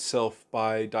protect itself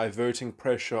by diverting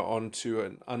pressure onto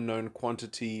an unknown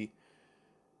quantity,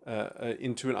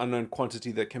 into an unknown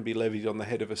quantity that can be levied on the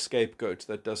head of a scapegoat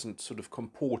that doesn't sort of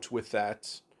comport with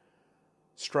that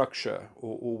structure,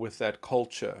 or with that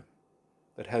culture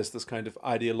that has this kind of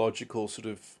ideological sort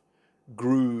of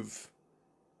groove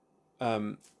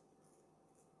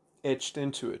etched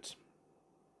into it.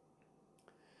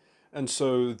 And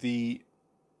so you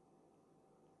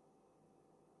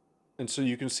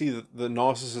can see that the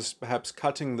narcissist perhaps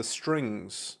cutting the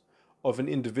strings of an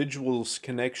individual's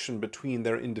connection between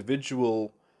their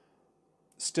individual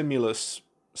stimulus,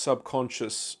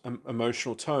 subconscious,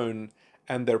 emotional tone,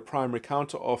 and their primary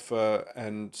counteroffer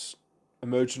and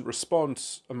emergent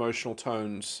response emotional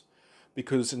tones,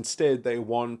 because instead they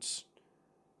want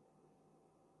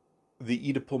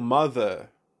the Oedipal mother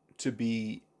to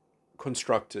be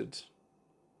constructed,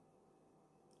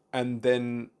 and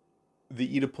then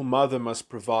the Oedipal mother must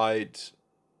provide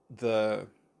a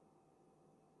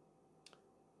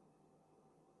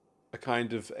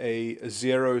kind of a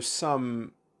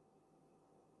zero-sum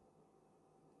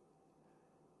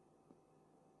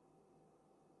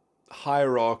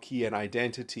hierarchy and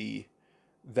identity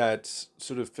that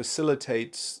sort of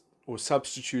facilitates or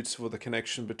substitutes for the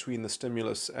connection between the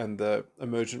stimulus and the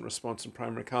emergent response and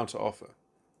primary counteroffer.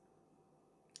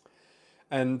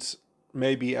 And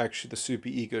maybe actually the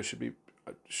superego should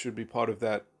be part of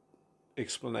that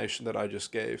explanation that I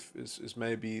just gave, is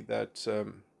maybe that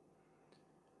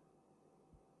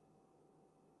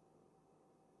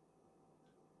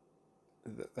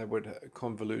that would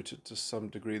convolute it to some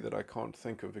degree that I can't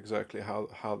think of exactly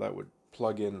how that would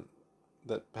plug in.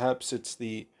 That perhaps it's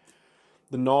the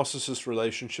narcissist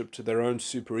relationship to their own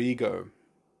superego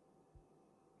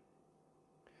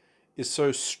is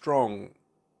so strong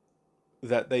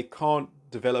that they can't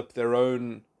develop their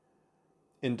own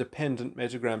independent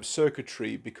metagram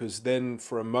circuitry, because then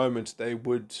for a moment they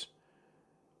would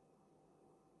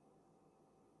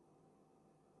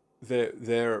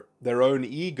their own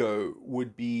ego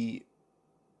would be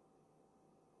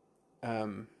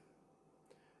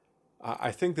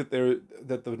I think that the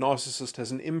narcissist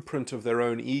has an imprint of their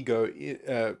own ego.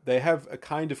 They have a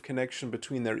kind of connection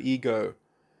between their ego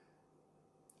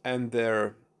and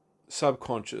their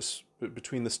subconscious,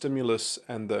 between the stimulus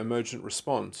and the emergent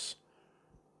response,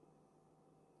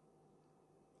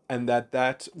 and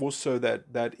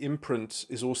that imprint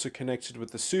is also connected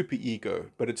with the superego,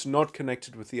 but it's not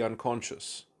connected with the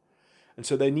unconscious. And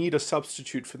so they need a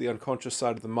substitute for the unconscious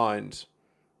side of the mind.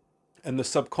 And the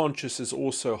subconscious is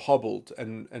also hobbled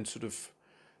and sort of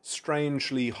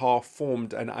strangely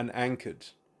half-formed and unanchored.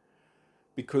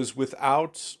 Because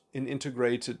without an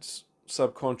integrated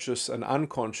subconscious and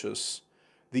unconscious,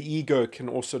 the ego can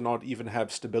also not even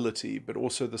have stability, but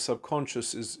also the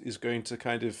subconscious is going to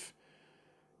kind of,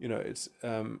 it's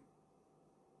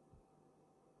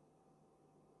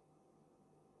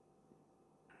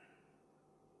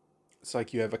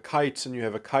like you have a kite and you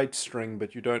have a kite string,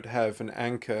 but you don't have an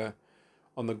anchor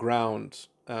on the ground.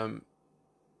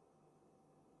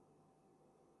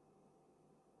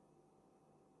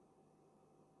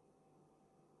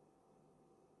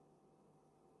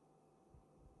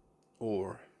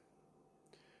 Or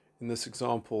in this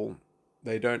example,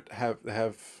 they have the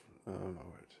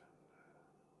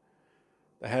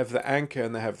anchor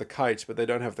and they have the kite, but they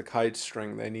don't have the kite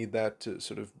string. They need that to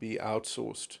sort of be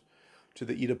outsourced to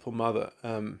the Oedipal mother,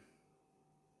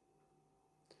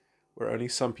 where only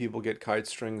some people get kite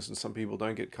strings and some people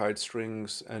don't get kite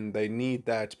strings, and they need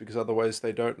that because otherwise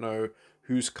they don't know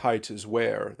whose kite is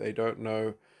where. They don't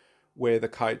know where the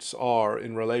kites are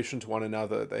in relation to one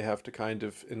another. They have to kind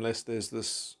of, unless there's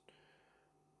this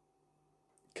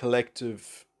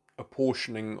collective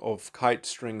apportioning of kite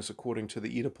strings according to the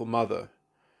Oedipal mother,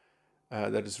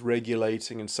 that is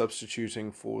regulating and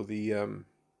substituting for the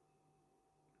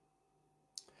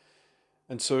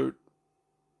and so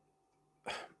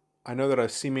I know that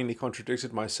I've seemingly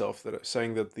contradicted myself, that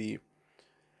saying that the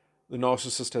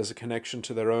narcissist has a connection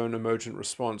to their own emergent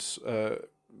response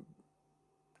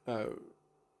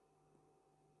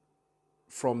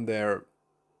from their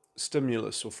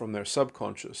stimulus or from their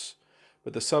subconscious,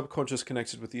 but the subconscious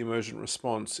connected with the emergent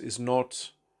response is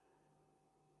not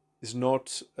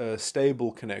a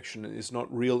stable connection, is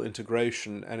not real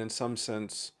integration, and in some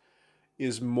sense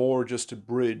is more just a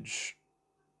bridge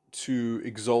to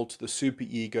exalt the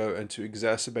superego and to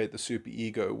exacerbate the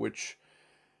superego, which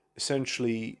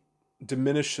essentially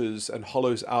diminishes and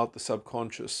hollows out the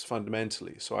subconscious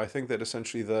fundamentally. So I think that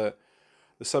essentially the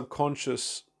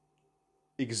subconscious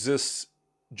exists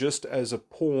just as a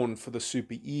pawn for the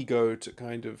superego to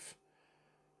kind of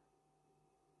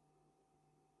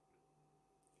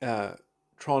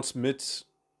transmit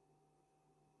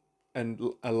and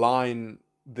align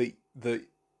the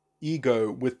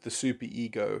ego with the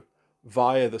superego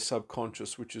via the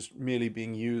subconscious, which is merely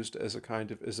being used as a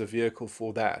kind of as a vehicle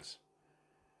for that.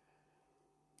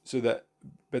 So that,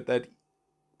 but that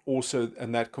also,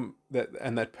 and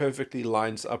that perfectly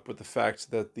lines up with the fact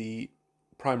that the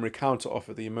primary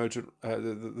counteroffer, the emergent,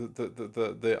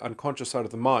 the unconscious side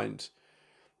of the mind,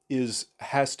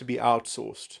 has to be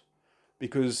outsourced,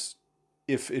 because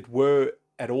if it were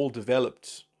at all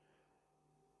developed,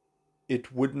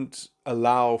 it wouldn't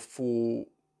allow for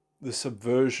the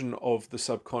subversion of the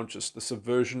subconscious, the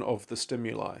subversion of the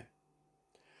stimuli.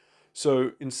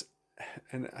 So,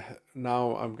 and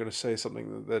now I'm going to say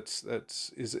something that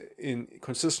is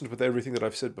consistent with everything that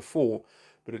I've said before,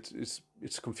 but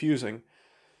it's confusing.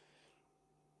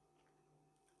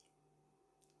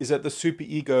 Is that the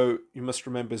superego, you must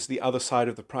remember, is the other side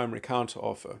of the primary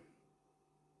counteroffer.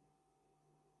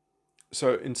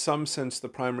 So, in some sense, the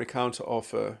primary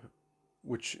counteroffer,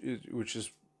 which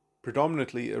is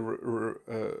predominantly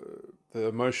the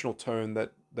emotional tone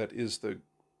that is the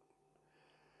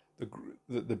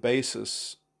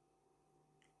basis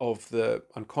of the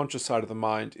unconscious side of the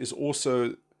mind, is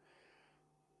also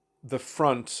the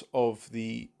front of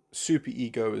the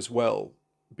superego as well,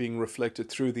 being reflected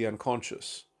through the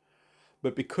unconscious.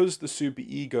 But because the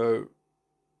superego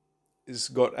has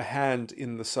got a hand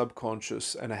in the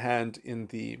subconscious and a hand in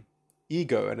the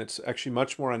ego, and it's actually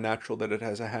much more unnatural that it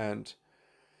has a hand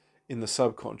in the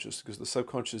subconscious, because the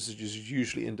subconscious is just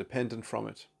usually independent from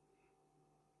it.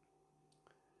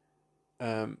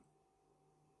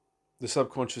 The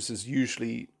subconscious is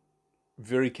usually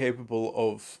very capable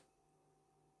of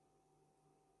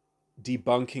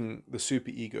debunking the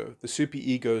superego. The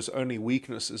superego's only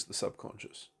weakness is the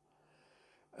subconscious.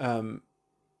 And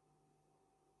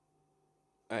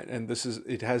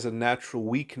it has a natural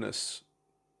weakness.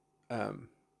 The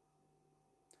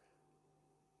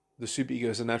superego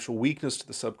has a natural weakness to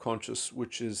the subconscious,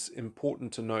 which is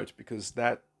important to note, because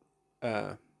that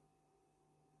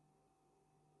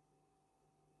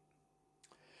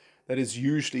is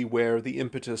usually where the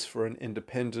impetus for an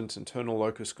independent internal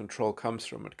locus control comes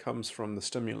from. It comes from the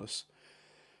stimulus.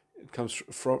 It comes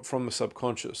from the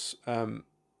subconscious. The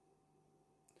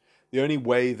only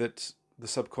way that the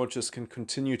subconscious can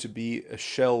continue to be a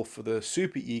shell for the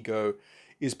superego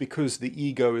is because the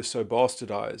ego is so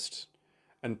bastardized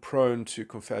and prone to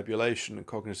confabulation and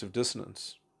cognitive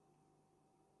dissonance.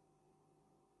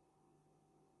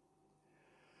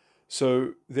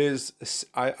 So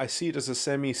I see it as a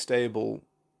semi-stable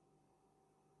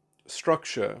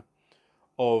structure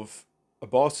of a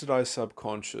bastardized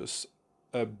subconscious,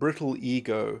 a brittle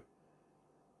ego,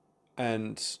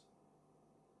 and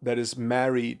that is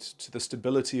married to the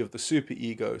stability of the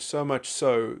superego, so much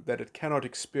so that it cannot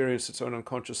experience its own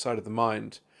unconscious side of the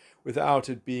mind without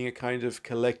it being a kind of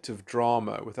collective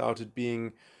drama, without it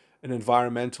being an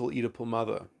environmental Oedipal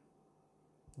mother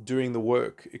doing the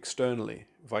work externally,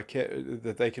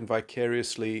 that they can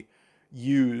vicariously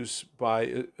use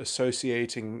by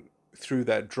associating through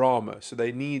that drama. So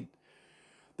they need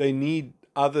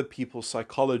other people's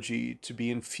psychology to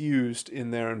be infused in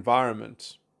their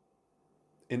environment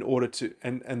in order to,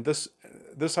 and this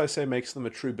I say makes them a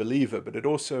true believer, but it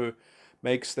also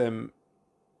makes them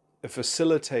a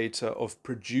facilitator of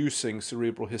producing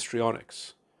cerebral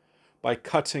histrionics by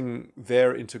cutting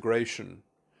their integration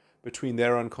between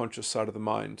their unconscious side of the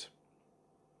mind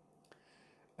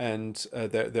and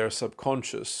their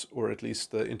subconscious, or at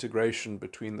least the integration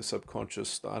between the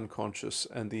subconscious, the unconscious,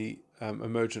 and the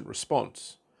emergent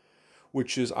response,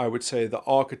 which is, I would say, the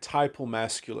archetypal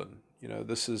masculine.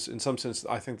 This is, in some sense,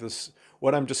 I think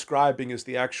what I'm describing is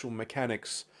the actual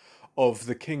mechanics of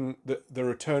the king, the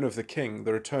return of the king,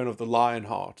 the return of the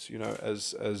Lionheart.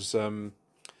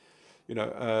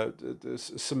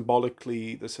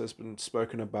 Symbolically, this has been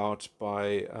spoken about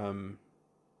by.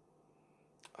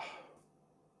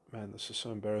 Man, this is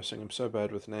so embarrassing. I'm so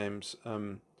bad with names.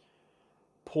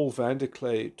 Paul van der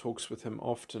Clay talks with him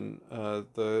often.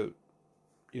 The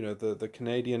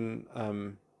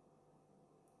Canadian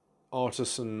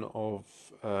artisan of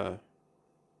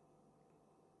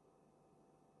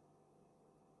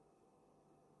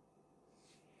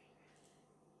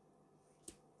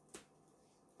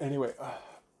anyway,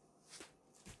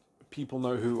 people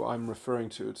know who I'm referring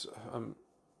to. It's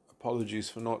apologies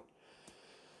for not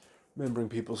remembering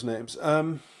people's names.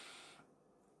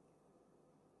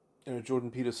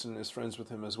 Jordan Peterson is friends with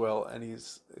him as well, and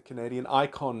he's a Canadian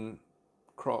icon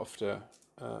crafter.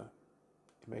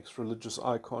 He makes religious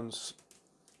icons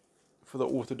for the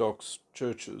Orthodox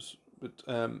churches. But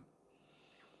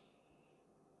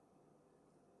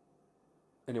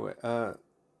anyway,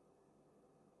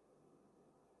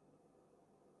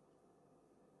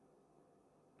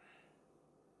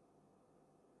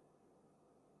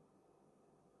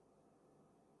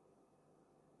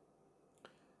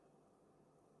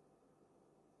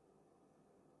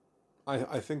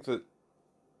 I think that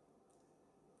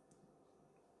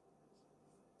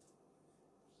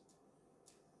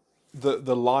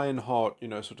the lion heart,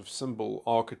 sort of symbol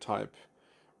archetype,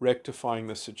 rectifying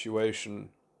the situation,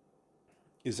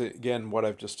 is again what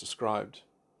I've just described,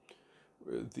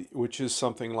 which is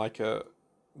something like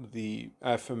the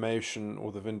affirmation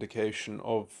or the vindication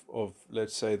of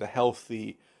let's say the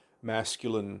healthy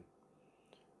masculine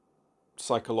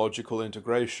psychological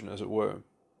integration, as it were.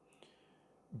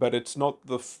 But it's not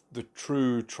the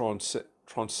true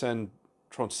transcended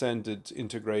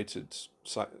integrated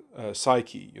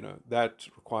psyche. That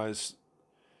requires,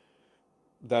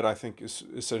 that I think is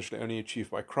essentially only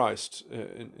achieved by Christ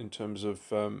in terms of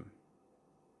or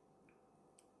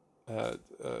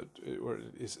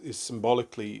is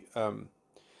symbolically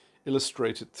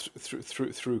illustrated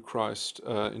through Christ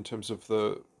in terms of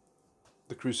the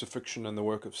crucifixion and the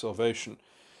work of salvation,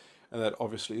 and that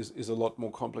obviously is a lot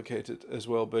more complicated as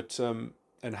well. But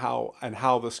and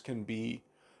how this can be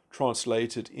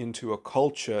translated into a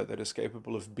culture that is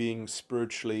capable of being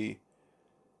spiritually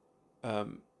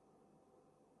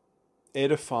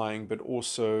edifying, but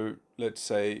also, let's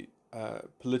say,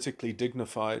 politically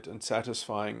dignified and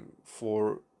satisfying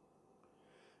for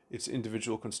its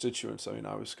individual constituents. I mean,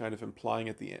 I was kind of implying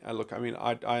at the end. Look, I mean,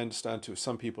 I understand to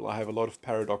some people I have a lot of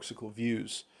paradoxical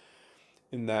views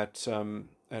in that,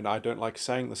 and I don't like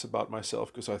saying this about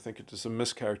myself because I think it is a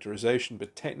mischaracterization,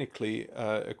 but technically,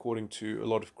 according to a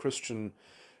lot of Christian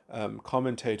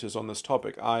commentators on this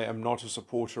topic, I am not a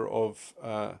supporter of,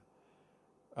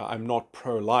 I'm not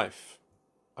pro-life.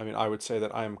 I mean, I would say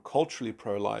that I am culturally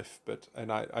pro-life,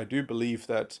 and I do believe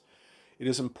that it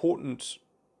is important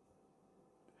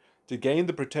to gain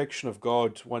the protection of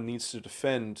God. One needs to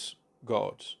defend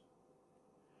God.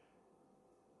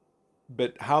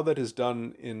 But how that is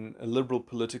done in a liberal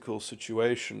political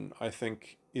situation, I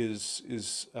think, is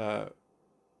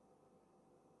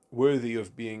worthy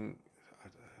of being.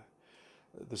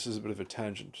 This is a bit of a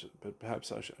tangent, but perhaps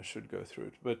I should go through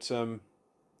it. But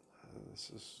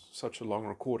this is such a long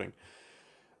recording.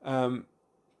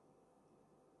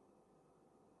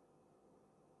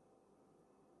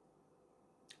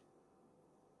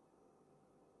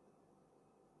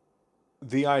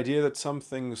 The idea that some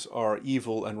things are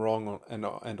evil and wrong and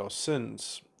are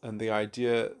sins, and the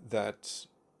idea that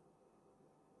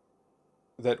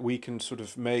we can sort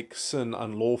of make sin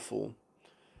unlawful,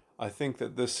 I think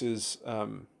that this is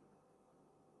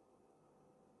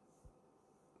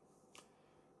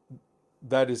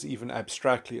that is even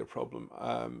abstractly a problem.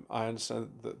 I understand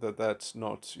that that's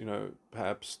not,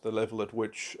 perhaps the level at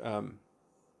which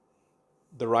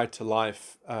the right to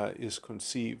life is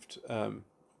conceived,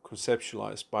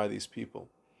 conceptualized by these people.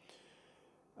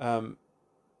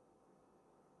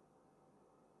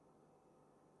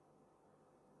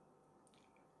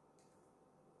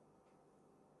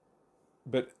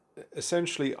 But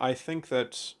essentially, I think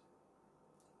that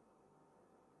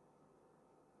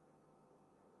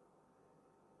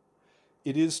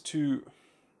it is to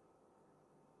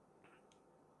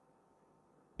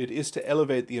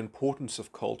elevate the importance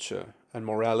of culture and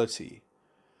morality,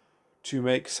 to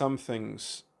make some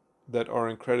things that are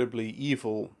incredibly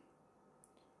evil.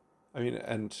 I mean,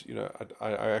 and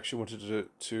I actually wanted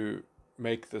to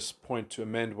make this point to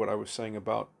amend what I was saying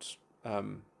about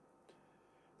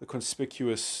the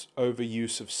conspicuous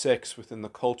overuse of sex within the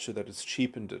culture that has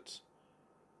cheapened it.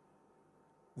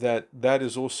 That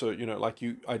is also,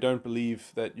 I don't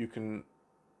believe that you can.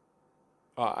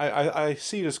 I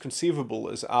see it as conceivable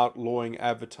as outlawing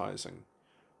advertising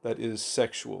that is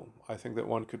sexual. I think that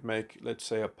one could make, let's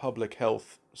say, a public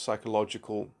health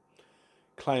psychological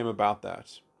claim about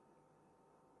that,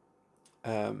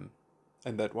 and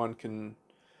that one can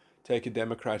take a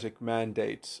democratic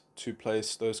mandate to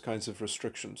place those kinds of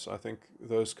restrictions. I think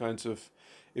those kinds of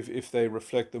if they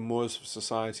reflect the mores of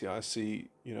society, I see,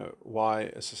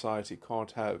 why a society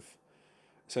can't have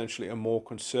essentially a more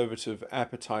conservative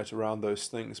appetite around those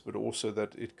things, but also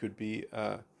that it could be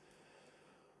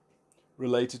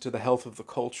related to the health of the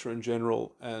culture in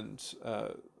general and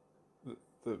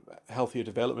the healthier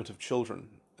development of children.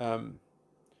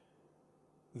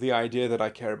 The idea that I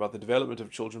care about the development of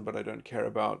children, but I don't care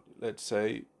about, let's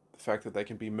say, the fact that they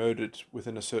can be murdered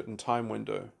within a certain time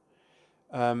window.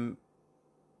 I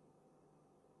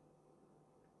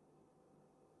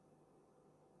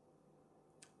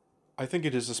think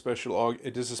it is a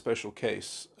special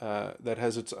case that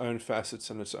has its own facets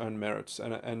and its own merits,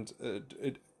 and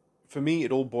it for me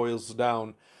it all boils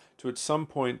down to, at some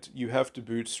point you have to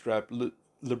bootstrap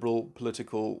liberal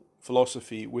political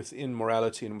philosophy within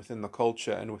morality and within the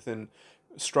culture and within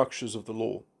structures of the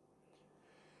law.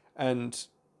 And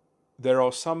there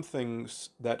are some things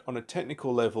that on a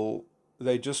technical level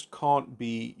they just can't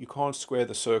be, you can't square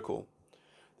the circle.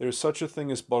 There is such a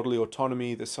thing as bodily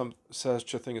autonomy, there's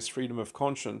such a thing as freedom of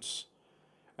conscience,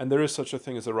 and there is such a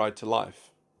thing as a right to life.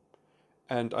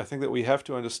 And I think that we have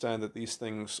to understand that these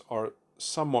things are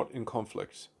somewhat in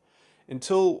conflict.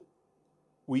 Until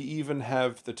we even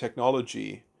have the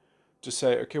technology to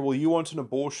say, okay, well, you want an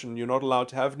abortion, you're not allowed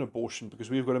to have an abortion because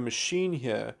we've got a machine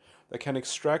here that can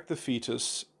extract the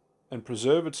fetus and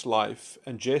preserve its life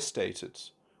and gestate it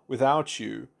without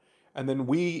you. And then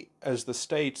we, as the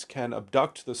state, can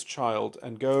abduct this child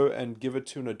and go and give it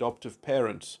to an adoptive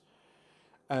parent,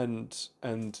 and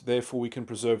therefore we can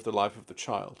preserve the life of the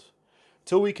child.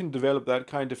 Till we can develop that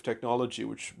kind of technology,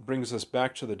 which brings us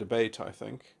back to the debate, I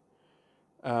think,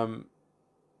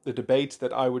 the debate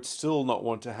that I would still not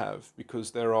want to have,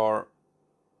 because there are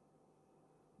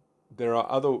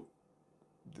other,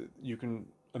 you can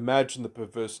imagine the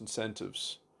perverse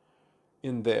incentives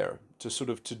in there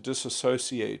to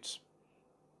disassociate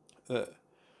the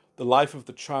life of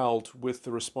the child with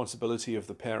the responsibility of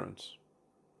the parent,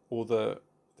 or the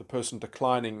person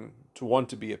declining to want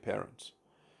to be a parent.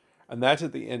 And that,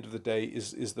 at the end of the day,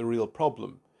 is the real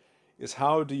problem, is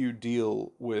how do you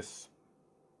deal with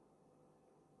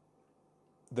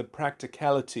the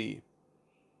practicality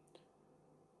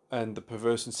and the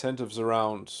perverse incentives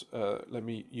around, let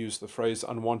me use the phrase,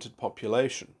 unwanted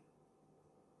population.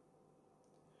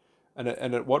 And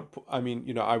at what, I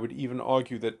mean, I would even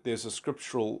argue that there's a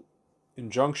scriptural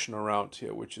injunction around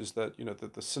here, which is that,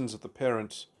 that the sins of the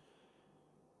parent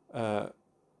are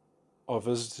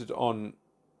visited on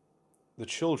the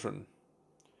children.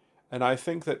 And I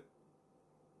think that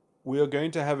we are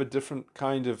going to have a different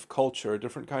kind of culture, a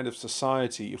different kind of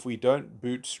society, if we don't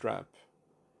bootstrap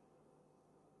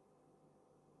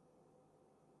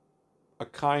a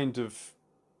kind of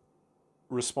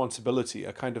responsibility,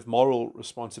 a kind of moral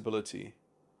responsibility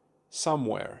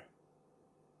somewhere.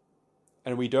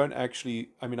 And we don't actually,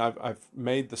 I mean, I've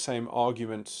made the same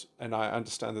argument, and I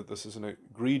understand that this is an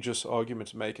egregious argument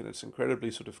to make, and it's incredibly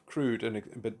sort of crude,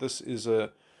 but this is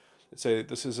let's say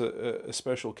this is a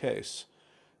special case,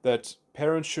 that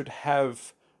parents should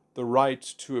have the right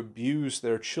to abuse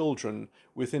their children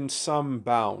within some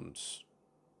bounds.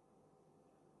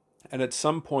 And at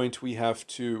some point we have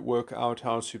to work out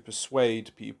how to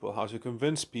persuade people, how to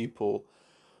convince people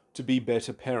to be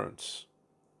better parents.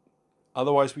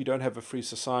 Otherwise we don't have a free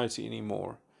society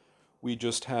anymore. We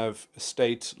just have a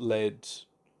state-led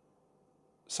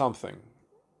something.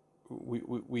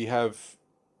 We have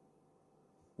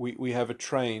a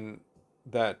train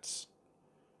that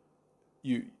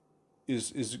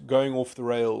is going off the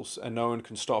rails, and no one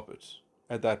can stop it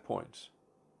at that point.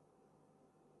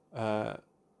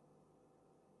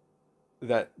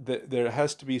 That there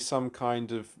has to be some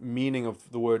kind of meaning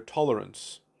of the word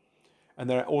tolerance, and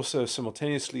there also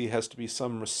simultaneously has to be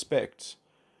some respect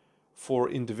for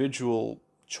individual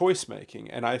choice making.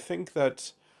 And I think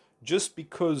that just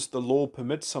because the law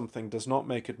permits something does not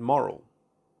make it moral.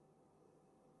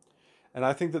 And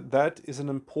I think that that is an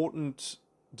important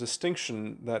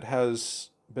distinction that has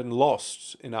been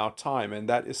lost in our time, and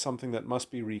that is something that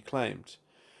must be reclaimed.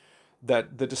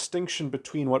 That the distinction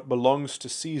between what belongs to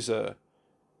Caesar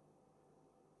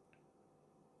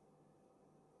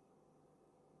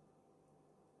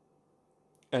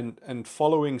and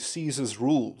following Caesar's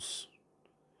rules,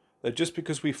 that just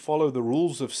because we follow the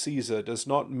rules of Caesar does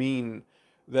not mean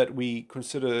that we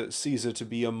consider Caesar to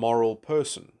be a moral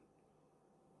person.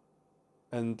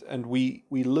 And we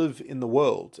live in the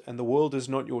world, and the world is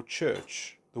not your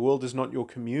church. The world is not your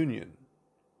communion.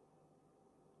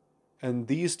 And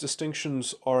these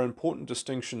distinctions are important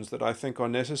distinctions that I think are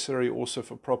necessary also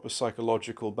for proper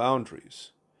psychological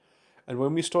boundaries. And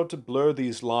when we start to blur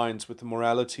these lines with the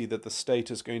morality that the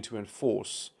state is going to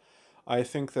enforce, I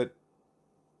think that,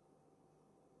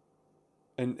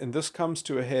 and this comes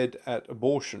to a head at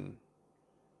abortion.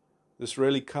 This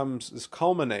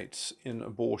culminates in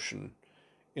abortion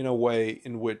in a way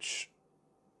in which,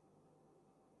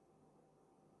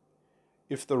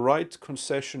 if the right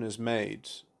concession is made,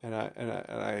 and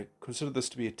I consider this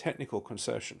to be a technical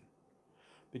concession,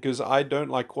 because I don't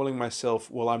like calling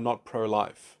myself, well, I'm not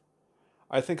pro-life.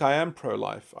 I think I am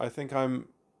pro-life. I think I'm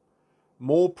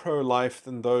more pro-life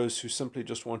than those who simply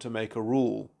just want to make a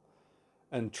rule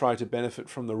and try to benefit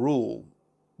from the rule,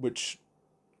 which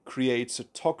creates a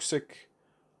toxic...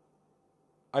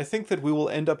 I think that we will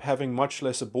end up having much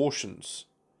less abortions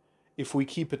if we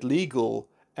keep it legal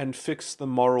and fix the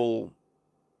moral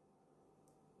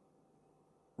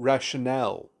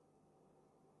rationale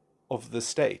of the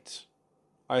state.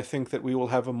 I think that we will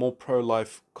have a more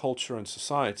pro-life culture and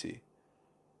society.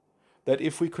 That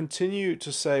if we continue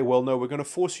to say, well, no, we're going to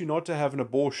force you not to have an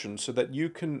abortion so that you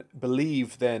can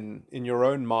believe then in your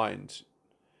own mind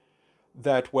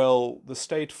that, well, the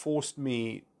state forced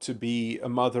me to be a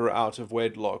mother out of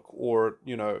wedlock, or,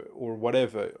 or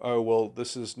whatever. Oh, well,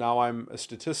 this is, now I'm a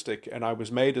statistic, and I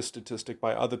was made a statistic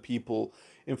by other people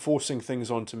enforcing things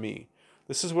onto me.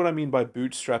 This is what I mean by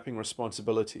bootstrapping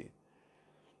responsibility.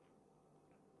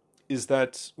 Is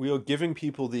that we are giving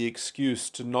people the excuse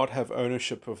to not have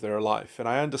ownership of their life. And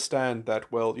I understand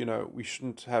that, well, we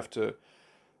shouldn't have to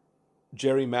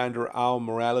gerrymander our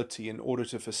morality in order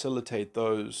to facilitate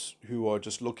those who are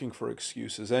just looking for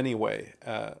excuses anyway.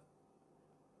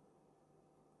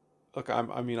 Look,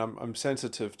 I'm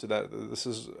sensitive to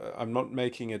that. I'm not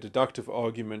making a deductive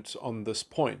argument on this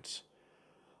point.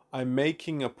 I'm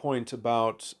making a point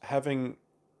about having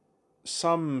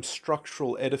some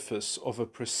structural edifice of a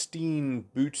pristine,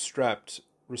 bootstrapped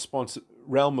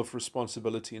realm of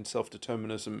responsibility and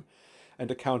self-determinism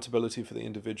and accountability for the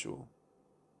individual.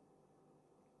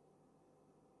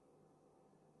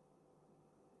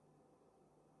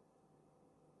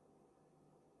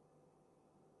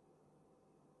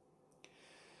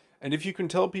 And if you can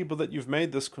tell people that you've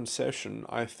made this concession,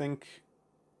 I think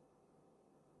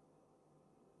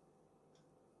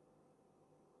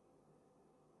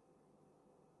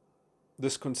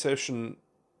this concession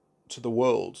to the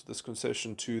world, this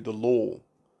concession to the law,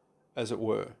 as it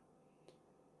were,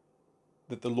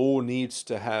 that the law needs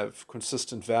to have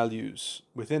consistent values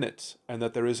within it, and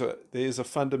that there is a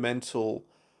fundamental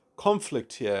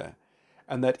conflict here,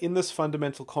 and that in this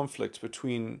fundamental conflict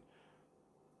between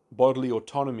bodily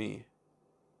autonomy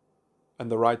and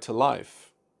the right to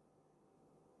life,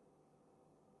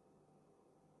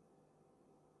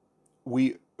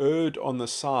 we erred on the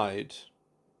side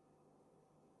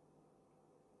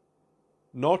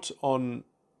not on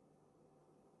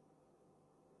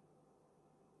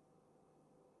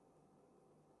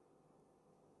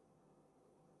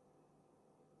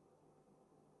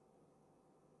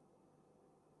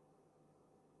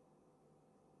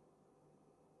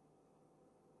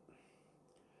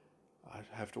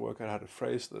I have to work out how to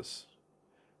phrase this.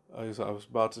 I was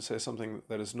about to say something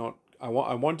that is not... I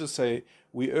want to say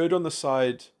we erred on the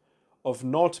side of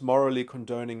not morally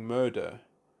condoning murder,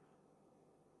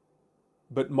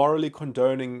 but morally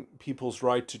condoning people's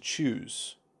right to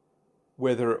choose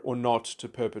whether or not to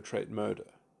perpetrate murder.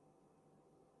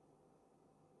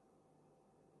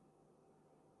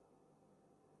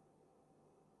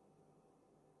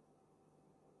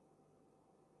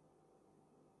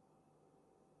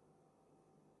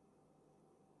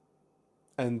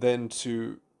 And then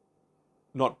to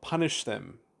not punish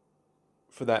them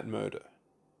for that murder.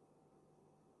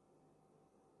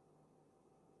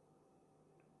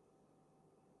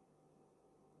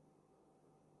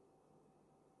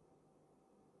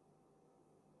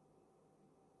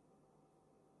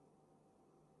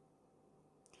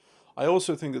 I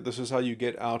also think that this is how you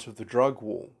get out of the drug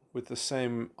war, with the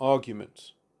same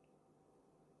argument.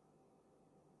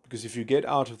 Because if you get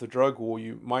out of the drug war,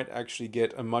 you might actually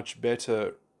get a much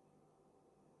better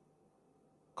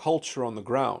culture on the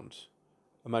ground,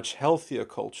 a much healthier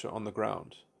culture on the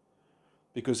ground.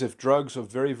 Because if drugs are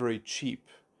very, very cheap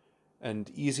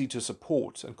and easy to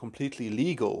support and completely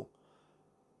legal,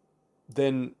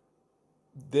 then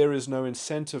there is no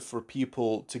incentive for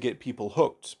people to get people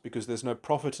hooked, because there's no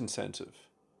profit incentive.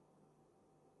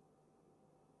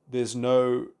 There's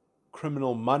no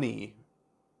criminal money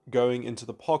going into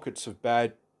the pockets of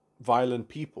bad, violent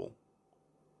people.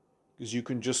 Because you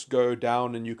can just go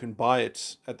down and you can buy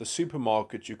it at the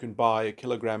supermarket. You can buy a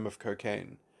kilogram of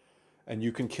cocaine and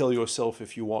you can kill yourself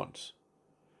if you want.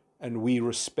 And we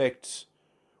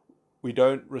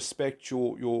don't respect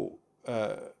your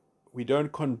we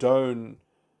don't condone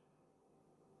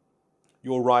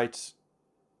your right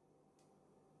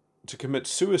to commit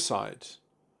suicide,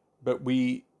 but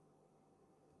we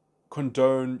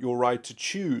condone your right to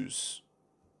choose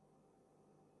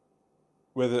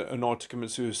whether or not to commit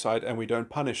suicide, and we don't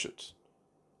punish it.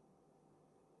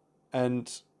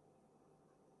 And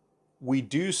we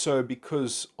do so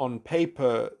because on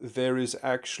paper there is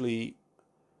actually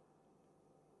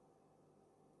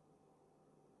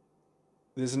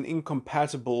there's an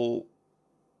incompatible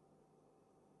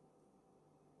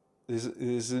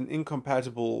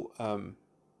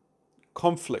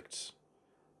conflict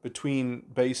between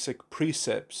basic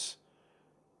precepts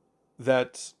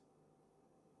that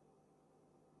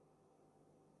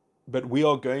but we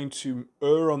are going to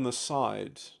err on the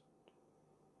side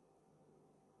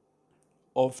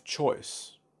of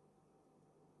choice.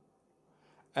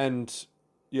 And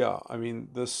yeah, I mean,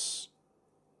 this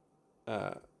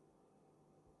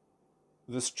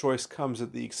choice comes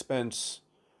at the expense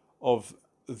of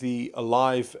the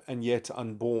alive and yet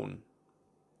unborn.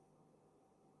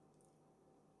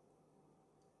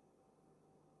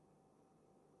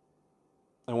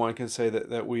 And one can say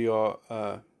that we are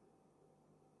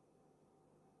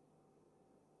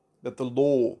that the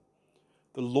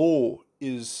law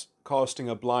is casting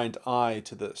a blind eye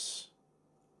to this.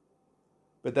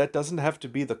 But that doesn't have to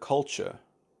be the culture.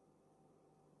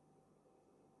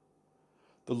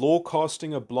 The law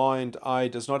casting a blind eye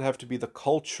does not have to be the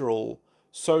cultural,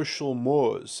 social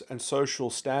mores and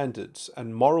social standards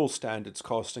and moral standards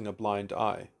casting a blind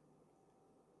eye.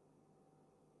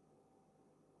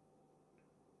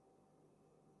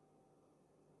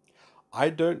 I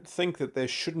don't think that there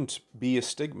shouldn't be a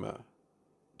stigma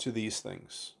to these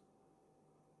things.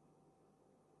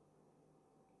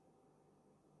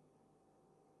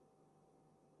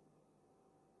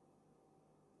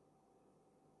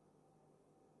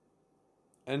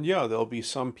 And yeah, there'll be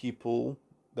some people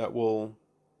that will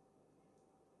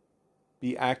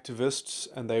be activists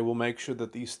and they will make sure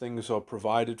that these things are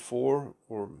provided for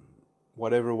or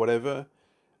whatever.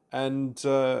 And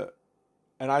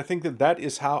I think that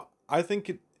is how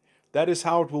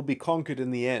it will be conquered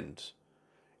in the end.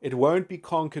 It won't be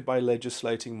conquered by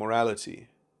legislating morality.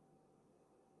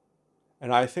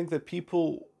 And I think that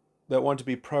people that want to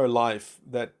be pro-life,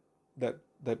 that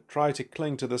try to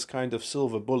cling to this kind of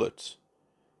silver bullet,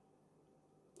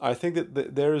 I think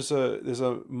that there's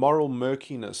a moral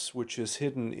murkiness which is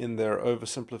hidden in their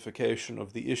oversimplification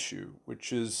of the issue,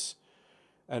 which is,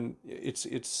 and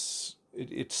it's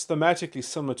thematically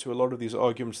similar to a lot of these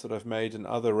arguments that I've made in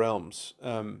other realms.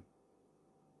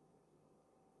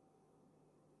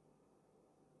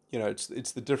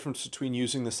 It's the difference between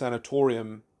using the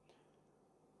sanatorium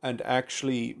and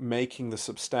actually making the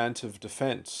substantive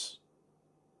defense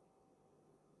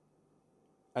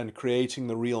and creating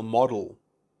the real model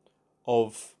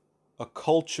of a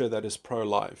culture that is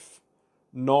pro-life,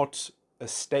 not a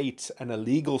state and a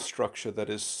legal structure that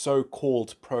is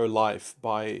so-called pro-life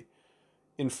by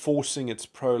enforcing its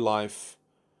pro-life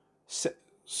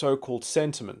so-called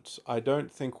sentiment. I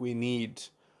don't think we need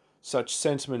such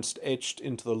sentiments etched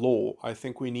into the law. I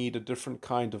think we need a different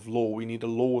kind of law. We need a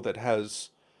law that has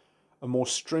a more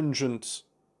stringent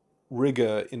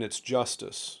rigor in its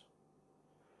justice.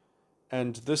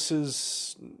 And this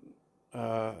is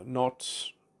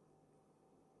not...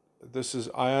 This is...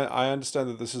 I understand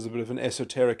that this is a bit of an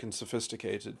esoteric and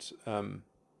sophisticated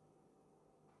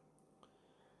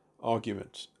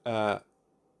argument. And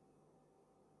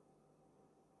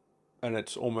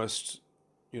it's almost,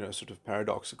 sort of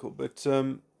paradoxical. But...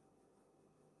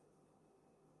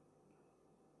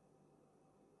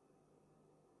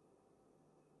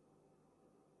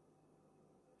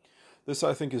 this,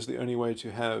 I think, is the only way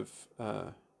to have...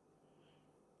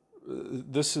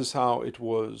 this is how it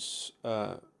was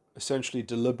essentially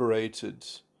deliberated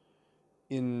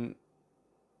in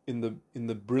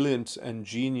the brilliant and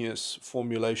genius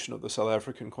formulation of the South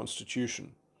African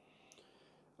Constitution,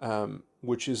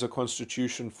 which is a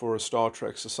constitution for a Star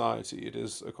Trek society. It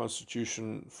is a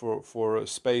constitution for a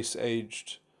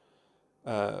space-aged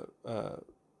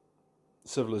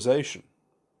civilization.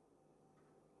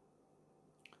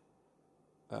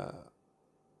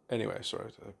 Anyway,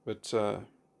 sorry, but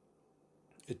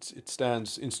it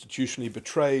stands institutionally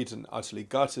betrayed and utterly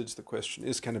gutted. The question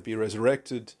is, can it be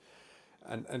resurrected?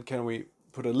 And can we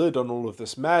put a lid on all of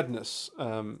this madness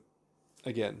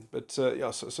again? But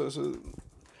yeah, so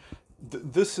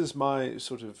this is my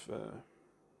sort of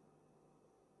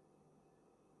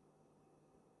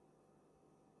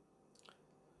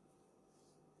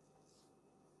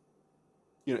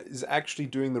is actually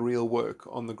doing the real work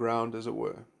on the ground, as it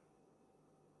were.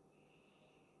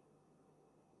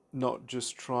 not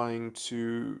just trying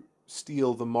to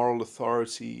steal the moral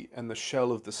authority and the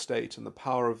shell of the state and the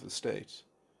power of the state.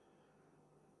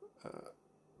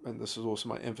 And this is also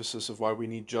my emphasis of why we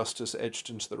need justice etched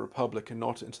into the republic and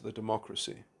not into the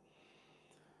democracy.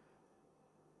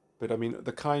 But I mean,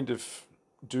 the kind of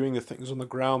doing the things on the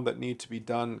ground that need to be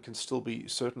done can still be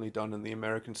certainly done in the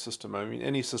American system. I mean,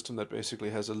 any system that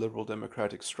basically has a liberal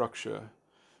democratic structure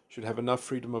should have enough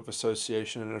freedom of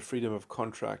association and a freedom of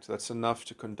contract. That's enough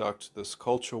to conduct this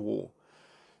culture war.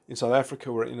 In South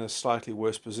Africa, we're in a slightly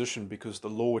worse position because the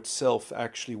law itself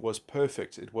actually was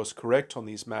perfect. It was correct on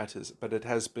these matters, but it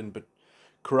has been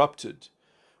corrupted,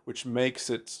 which makes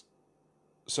it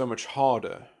so much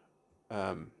harder.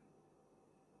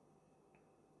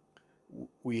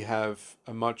 We have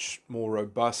a much more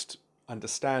robust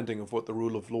understanding of what the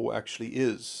rule of law actually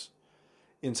is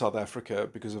in South Africa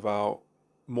because of our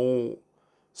more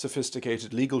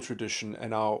sophisticated legal tradition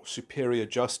and our superior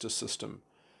justice system,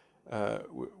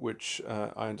 which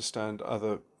I understand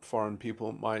other foreign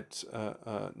people might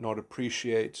not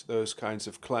appreciate those kinds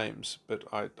of claims, but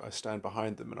I stand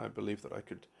behind them and I believe that I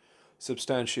could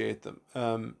substantiate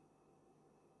them.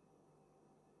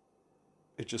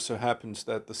 It just so happens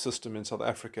that the system in South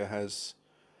Africa has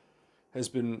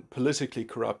been politically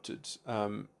corrupted,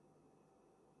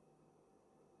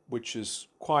 which is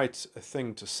quite a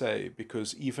thing to say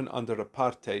because even under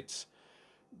apartheid,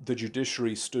 the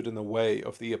judiciary stood in the way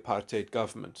of the apartheid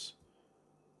government.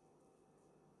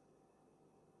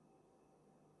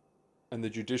 And the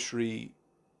judiciary,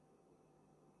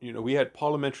 we had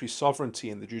parliamentary sovereignty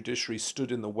and the judiciary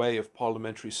stood in the way of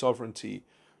parliamentary sovereignty,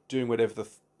 doing whatever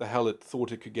the hell it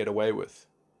thought it could get away with.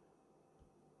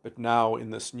 But now, in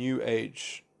this new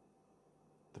age,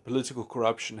 the political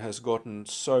corruption has gotten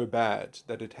so bad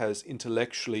that it has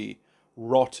intellectually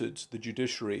rotted the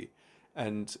judiciary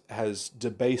and has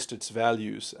debased its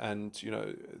values. And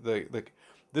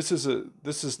this is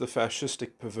the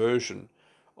fascistic perversion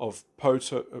of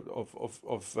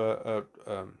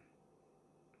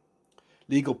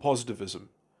legal positivism,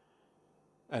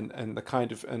 and the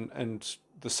kind of and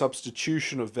the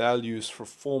substitution of values for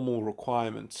formal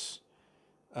requirements,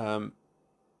 where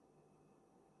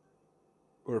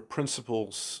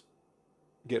principles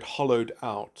get hollowed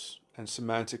out and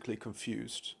semantically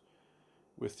confused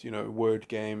with word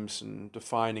games and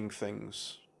defining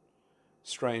things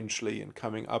strangely and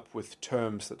coming up with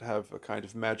terms that have a kind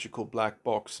of magical black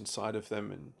box inside of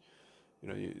them, and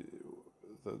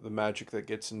the magic that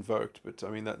gets invoked. But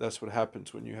I mean that's what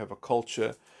happens when you have a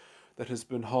culture that has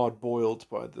been hard boiled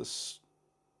by this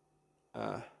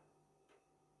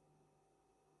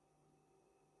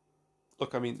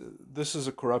look, I mean, this is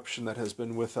a corruption that has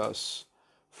been with us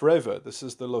forever. This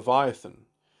is the Leviathan.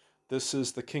 This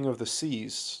is the king of the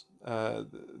seas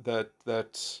that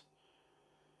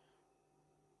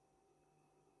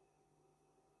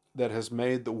has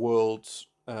made the world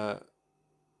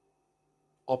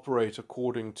operate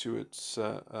according to its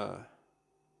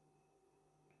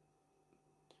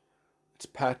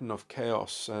pattern of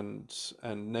chaos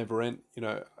and never end.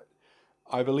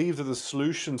 I believe that the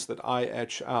solutions that I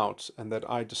etch out and that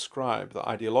I describe, the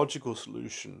ideological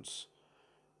solutions,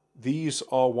 these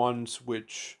are ones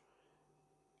which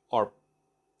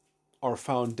are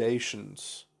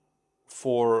foundations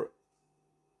for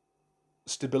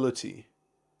stability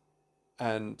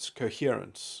and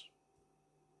coherence,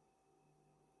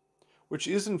 which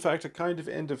is in fact a kind of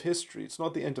end of history. It's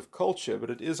not the end of culture, but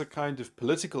it is a kind of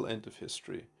political end of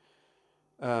history.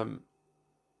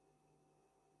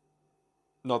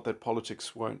 Not that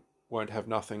politics won't have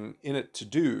nothing in it to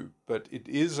do, but it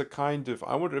is a kind of,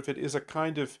 I wonder if it is a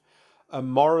kind of a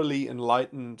morally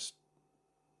enlightened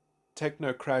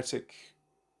technocratic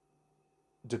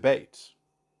debate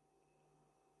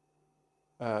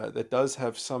that does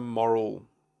have some moral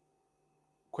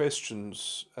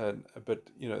questions, but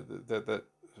that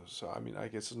so I mean I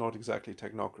guess it's not exactly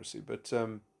technocracy, but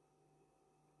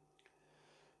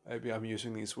maybe I'm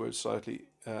using these words slightly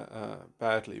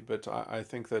badly, but I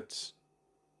think that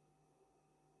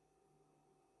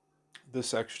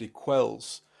this actually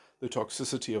quells the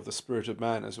toxicity of the spirit of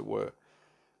man, as it were.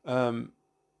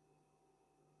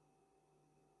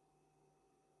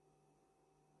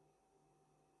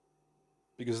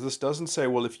 Because this doesn't say,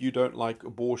 well, if you don't like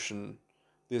abortion,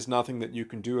 there's nothing that you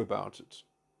can do about it.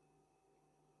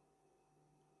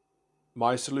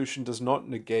 My solution does not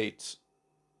negate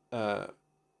there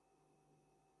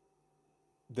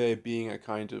being a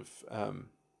kind of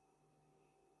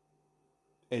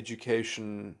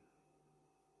education,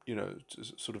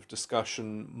 sort of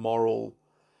discussion, moral,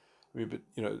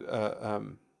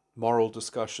 moral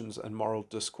discussions and moral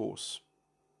discourse.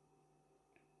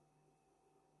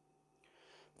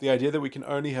 the idea that we can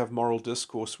only have moral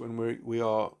discourse when we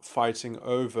are fighting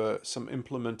over some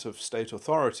implement of state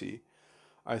authority,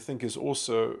 I think is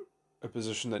also a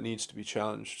position that needs to be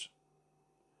challenged.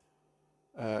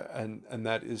 And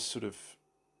that is sort of,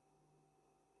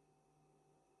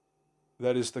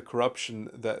 that is the corruption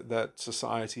that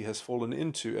society has fallen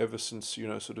into ever since,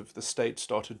 sort of the state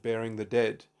started burying the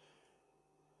dead.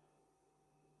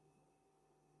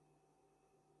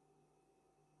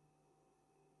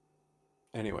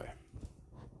 Anyway.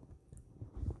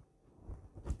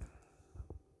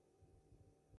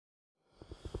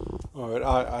 All right,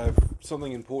 I have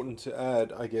something important to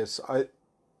add, I guess. I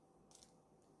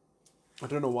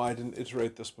don't know why I didn't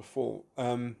iterate this before.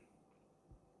 But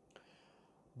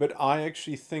I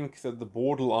actually think that the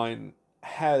borderline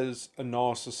has a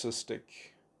narcissistic,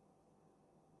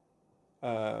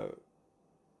 has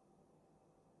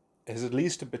at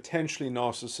least a potentially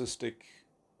narcissistic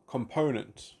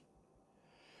component.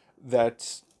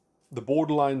 That the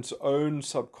borderline's own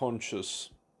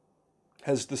subconscious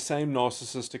has the same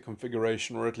narcissistic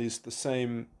configuration, or at least the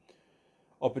same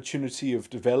opportunity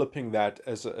of developing that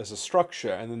as a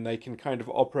structure, and then they can kind of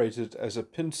operate it as a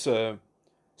pincer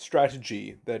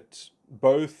strategy, that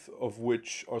both of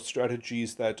which are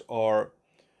strategies that are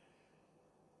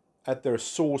at their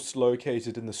source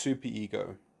located in the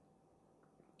superego.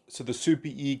 So the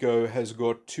superego has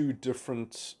got two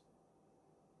different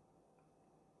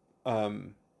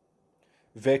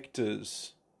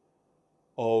vectors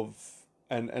of,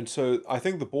 and so I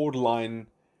think the borderline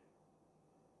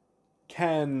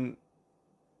can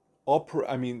operate.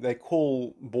 I mean, they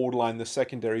call borderline the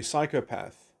secondary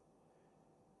psychopath,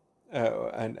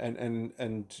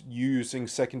 and using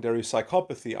secondary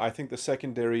psychopathy, I think the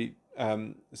secondary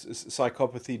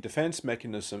psychopathy defense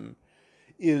mechanism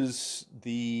is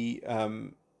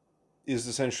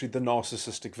essentially the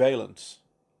narcissistic valence.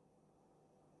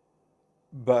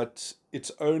 But it's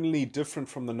only different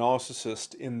from the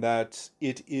narcissist in that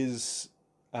it is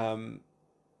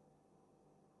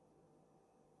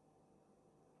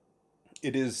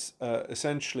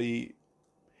essentially,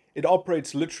 it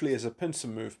operates literally as a pincer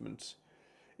movement.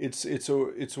 It's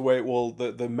a way. Well,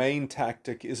 the main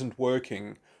tactic isn't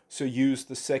working, so use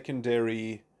the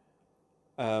secondary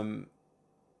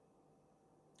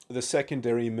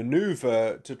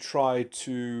maneuver to try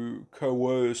to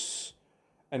coerce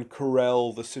and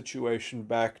corral the situation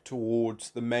back towards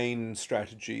the main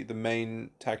strategy, the main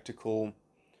tactical,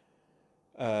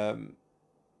 the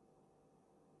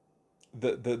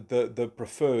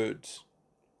preferred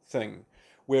thing.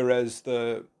 Whereas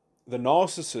the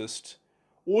narcissist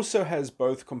also has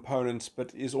both components,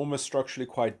 but is almost structurally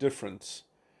quite different,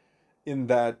 in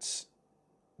that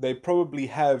they probably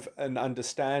have an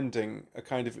understanding,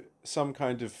 some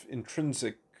kind of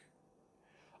intrinsic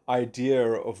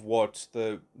idea of what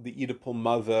the Oedipal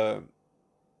mother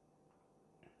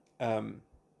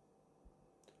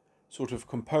sort of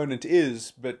component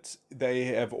is, but they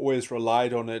have always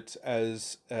relied on it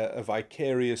as a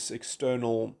vicarious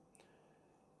external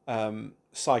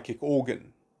psychic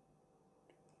organ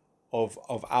of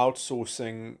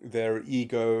outsourcing their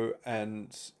ego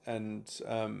and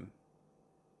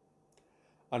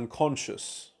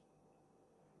unconscious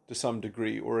to some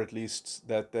degree, or at least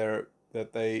that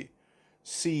they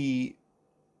see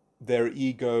their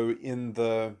ego in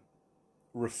the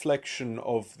reflection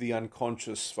of the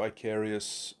unconscious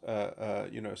vicarious,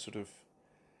 sort of.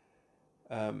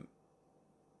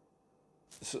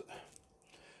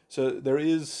 So there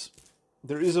is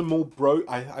a more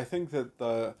I think that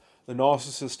the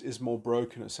narcissist is more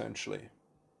broken, essentially,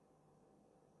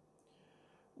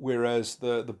 whereas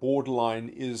the borderline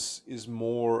is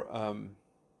more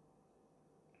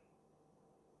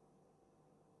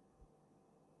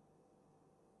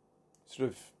sort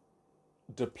of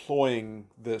deploying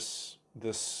this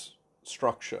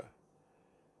structure.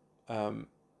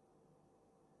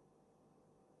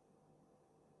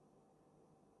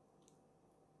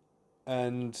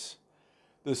 And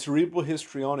the cerebral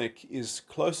histrionic is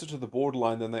closer to the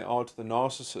borderline than they are to the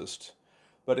narcissist,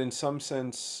 but in some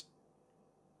sense,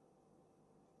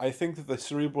 I think that the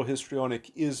cerebral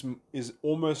histrionic is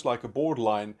almost like a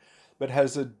borderline, but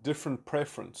has a different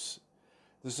preference.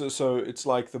 So it's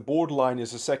like the borderline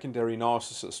is a secondary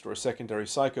narcissist or a secondary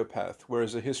psychopath,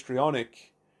 whereas a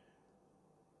histrionic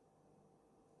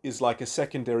is like a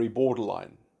secondary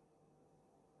borderline.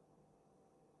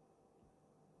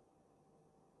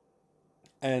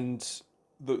 And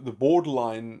the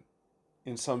borderline,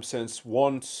 in some sense,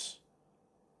 wants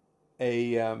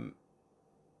ideally,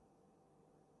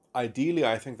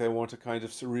 I think they want a kind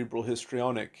of cerebral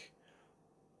histrionic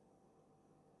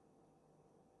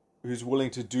who's willing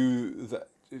to do that,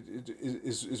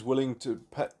 is willing to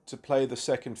play the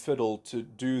second fiddle, to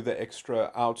do the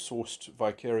extra outsourced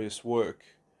vicarious work,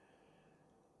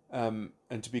 and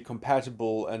to be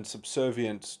compatible and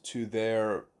subservient to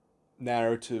their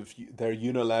narrative, their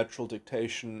unilateral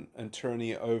dictation and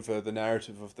tyranny over the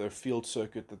narrative of their field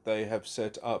circuit that they have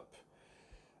set up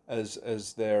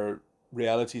as their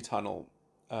reality tunnel.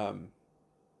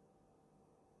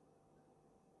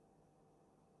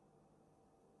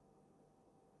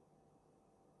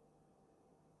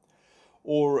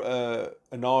 Or a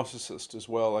narcissist as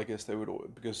well, I guess they would,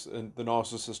 because the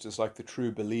narcissist is like the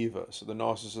true believer. So the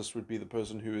narcissist would be the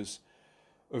person who is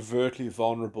overtly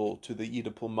vulnerable to the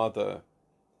Oedipal mother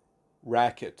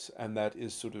racket, and that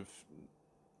is sort of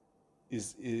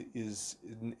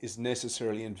is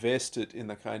necessarily invested in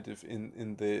the kind of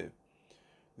in the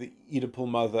Oedipal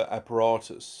mother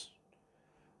apparatus,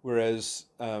 whereas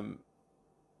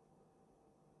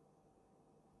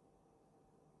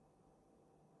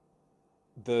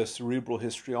the cerebral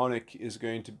histrionic is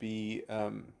going to be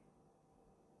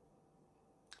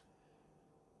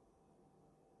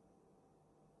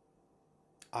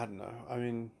I don't know. I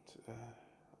mean,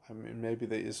 maybe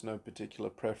there is no particular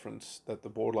preference that the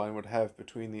borderline would have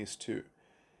between these two.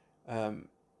 Um,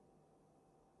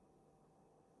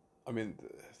 I mean,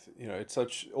 it's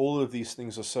such, all of these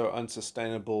things are so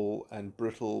unsustainable and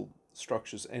brittle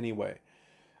structures anyway.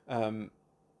 Um,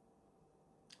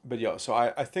 but yeah, so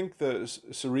I think the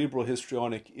cerebral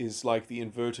histrionic is like the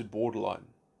inverted borderline.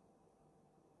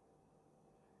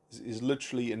 Is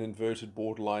literally an inverted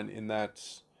borderline in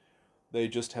that they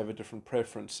just have a different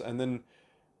preference, and then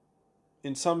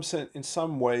in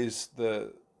some ways,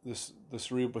 the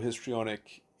cerebral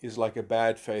histrionic is like a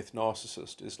bad faith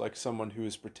narcissist. Is like someone who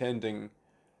is pretending,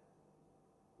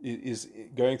 is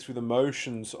going through the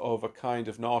motions of a kind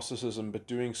of narcissism, but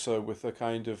doing so with a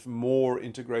kind of more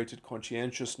integrated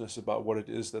conscientiousness about what it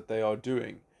is that they are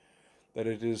doing. That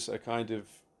it is a kind of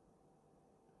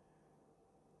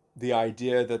the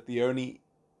idea that the only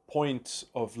point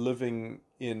of living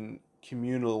in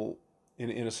communal, in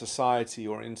a society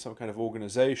or in some kind of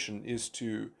organization, is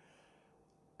to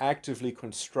actively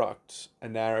construct a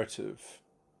narrative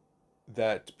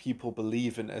that people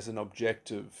believe in as an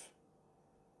objective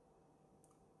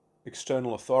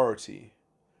external authority,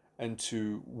 and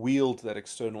to wield that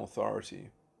external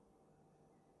authority.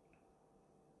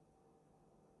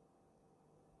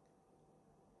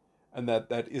 And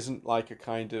that isn't like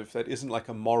that isn't like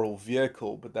a moral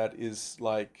vehicle, but that is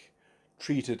like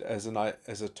treated as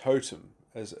a totem,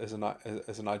 as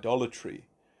an idolatry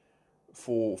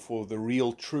for the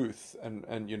real truth, and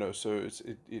so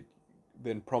it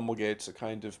then promulgates a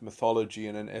kind of mythology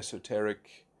and an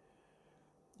esoteric,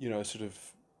 sort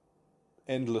of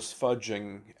endless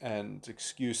fudging and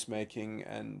excuse making,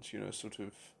 and sort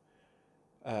of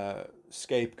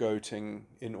scapegoating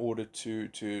in order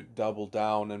to double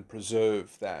down and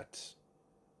preserve that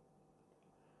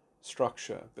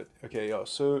structure. But okay, yeah.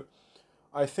 So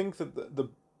I think that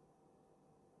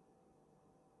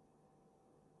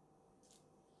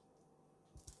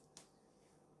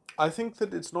I think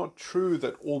that it's not true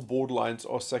that all borderlines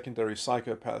are secondary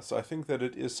psychopaths. I think that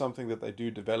it is something that they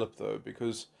do develop, though,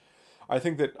 because I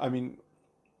think that, I mean,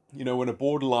 when a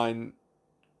borderline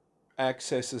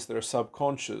accesses their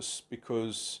subconscious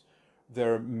because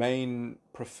their main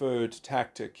preferred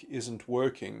tactic isn't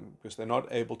working, because they're not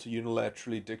able to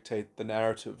unilaterally dictate the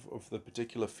narrative of the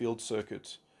particular field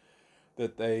circuit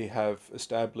that they have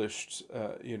established,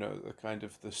 the kind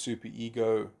of the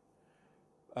superego,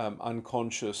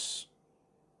 unconscious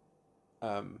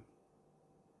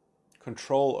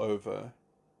control over.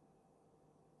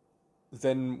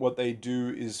 Then what they do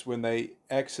is, when they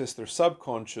access their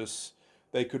subconscious,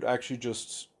 they could actually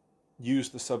just use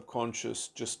the subconscious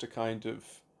just to kind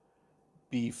of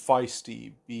be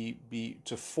feisty, be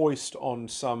to foist on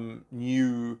some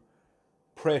new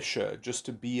pressure, just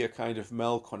to be a kind of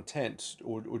malcontent,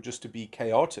 or just to be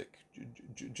chaotic,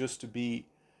 just to be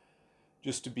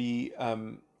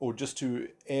or just to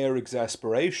air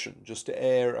exasperation, just to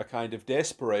air a kind of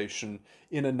desperation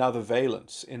in another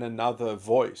valence, in another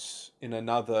voice, in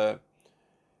another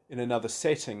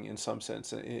setting, in some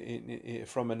sense,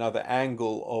 from another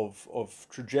angle of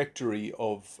trajectory,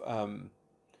 of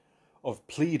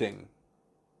pleading,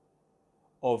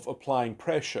 of applying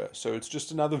pressure. So it's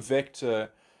just another vector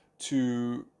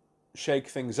to shake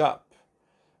things up.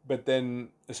 But then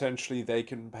essentially they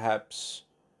can perhaps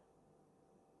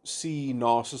see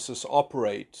narcissists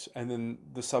operate, and then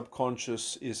the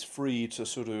subconscious is free to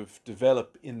sort of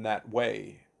develop in that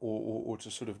way, or to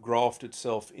sort of graft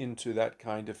itself into that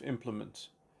kind of implement.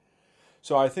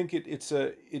 So I think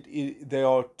they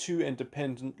are two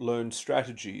independent learned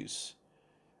strategies,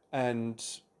 and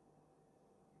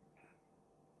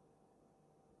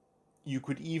you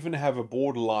could even have a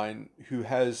borderline who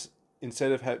has,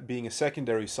 instead of being a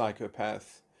secondary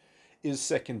psychopath, is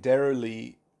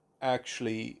secondarily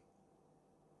actually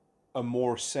a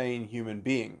more sane human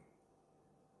being.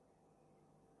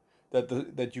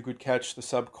 That you could catch the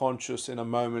subconscious in a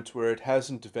moment where it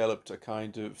hasn't developed a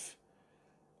kind of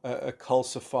a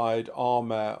calcified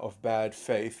armor of bad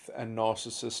faith and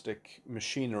narcissistic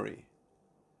machinery.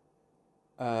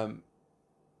 Um,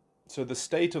 so the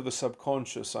state of the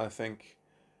subconscious, I think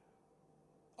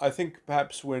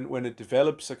perhaps when it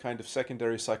develops a kind of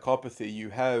secondary psychopathy, you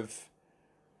have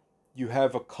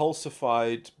a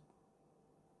calcified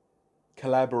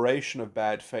collaboration of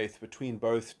bad faith between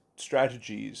both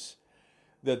strategies,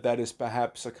 that is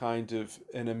perhaps a kind of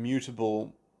an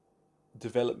immutable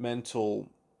developmental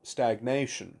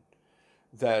stagnation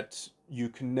that you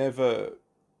can never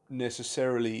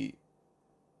necessarily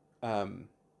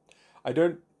I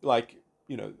don't like,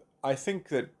 I think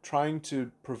that trying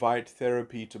to provide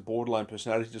therapy to borderline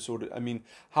personality disorder, I mean,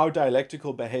 how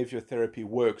dialectical behavior therapy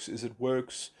works is it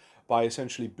works by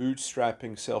essentially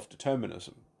bootstrapping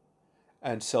self-determinism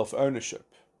and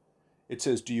self-ownership. It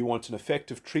says, do you want an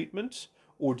effective treatment,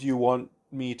 or do you want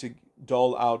me to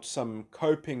dole out some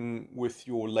coping with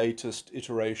your latest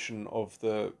iteration of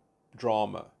the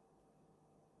drama?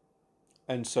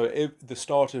 And so the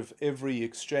start of every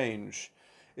exchange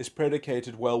is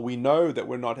predicated, well, we know that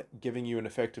we're not giving you an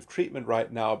effective treatment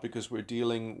right now because we're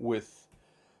dealing with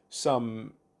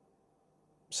some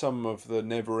of the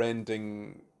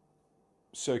never-ending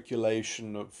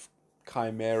circulation of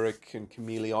chimeric and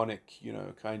chameleonic,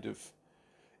 kind of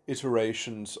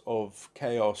iterations of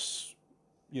chaos,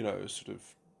 sort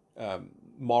of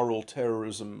moral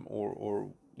terrorism, or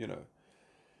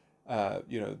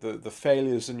the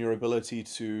failures in your ability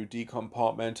to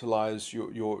decompartmentalize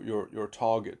your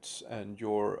targets, and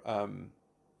your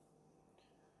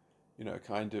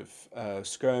kind of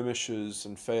skirmishes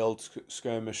and failed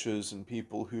skirmishes, and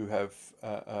people who have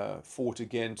fought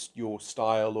against your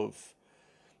style of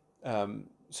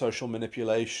social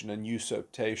manipulation and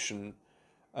usurpation,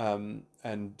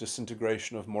 and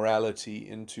disintegration of morality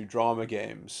into drama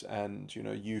games, and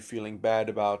you feeling bad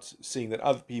about seeing that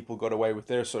other people got away with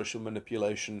their social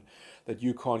manipulation, that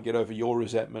you can't get over your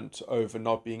resentment over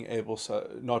not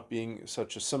being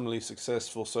such a similarly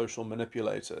successful social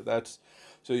manipulator.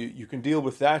 So you can deal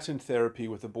with that in therapy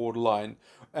with a borderline,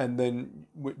 and then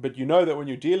but that when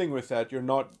you're dealing with that, you're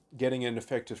not getting an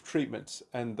effective treatment,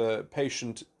 and the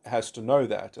patient has to know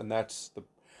that, and that's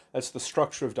the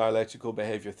structure of dialectical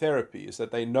behavior therapy, is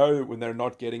that they know when they're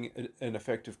not getting an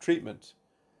effective treatment,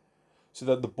 so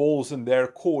that the ball's in their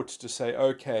court to say,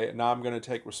 okay, now I'm going to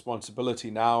take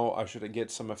responsibility, now I should get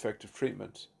some effective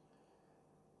treatment.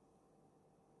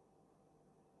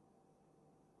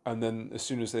 And then as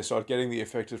soon as they start getting the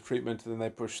effective treatment, then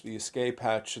they push the escape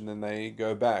hatch, and then they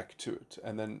go back to it.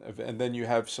 And then you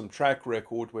have some track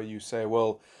record where you say,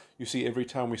 well, you see, every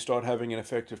time we start having an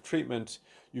effective treatment,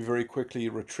 you very quickly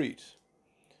retreat.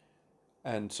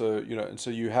 And so,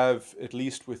 you have, at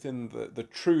least within the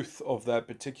truth of that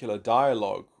particular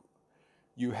dialogue,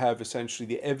 you have essentially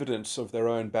the evidence of their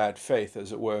own bad faith,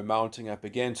 as it were, mounting up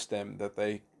against them, that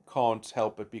they can't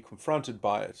help but be confronted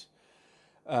by it.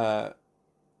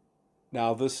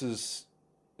 Now, this is,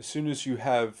 as soon as you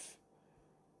have,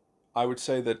 I would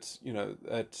say that,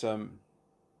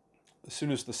 as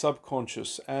soon as the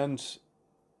subconscious and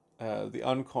the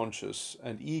unconscious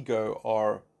and ego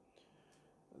are,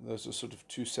 those are sort of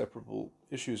two separable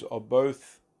issues, are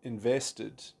both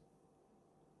invested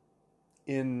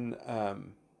in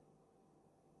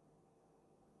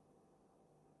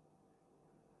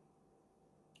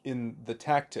the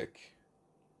tactic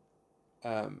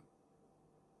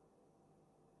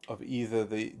of either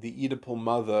the Oedipal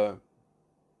mother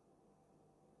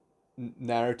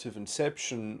narrative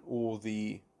inception, or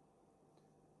the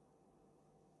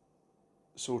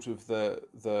sort of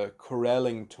the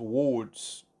corralling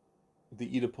towards the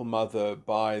Oedipal mother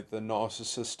by the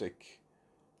narcissistic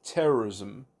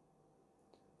terrorism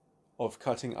of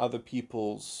cutting other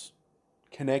people's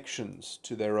connections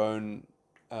to their own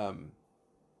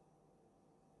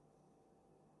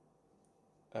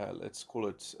let's call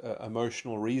it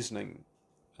emotional reasoning,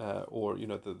 or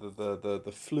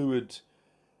the fluid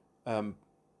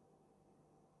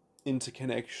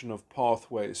interconnection of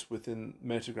pathways within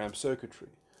metagram circuitry.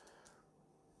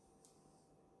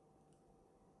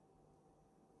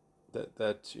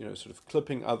 That sort of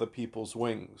clipping other people's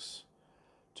wings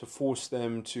to force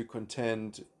them to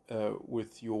contend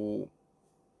with your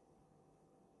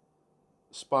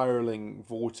spiraling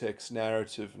vortex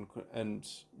narrative and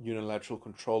unilateral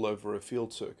control over a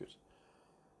field circuit.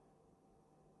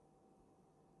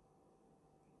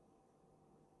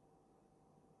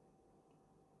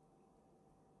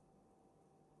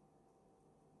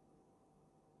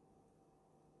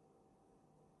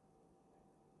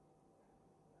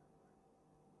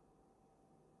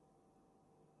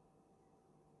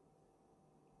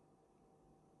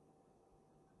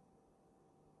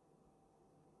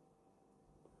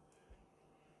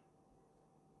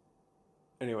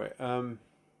 Anyway,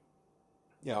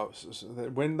 yeah, so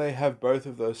when they have both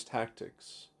of those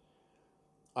tactics,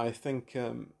 I think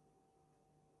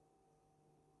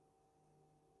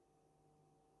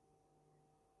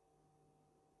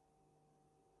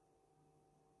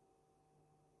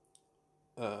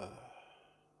uh,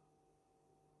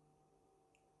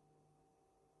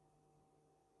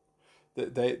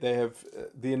 they have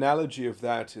the analogy of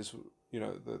that is,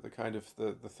 the kind of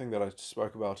the thing that I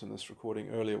spoke about in this recording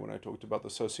earlier when I talked about the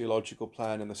sociological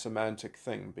plan and the semantic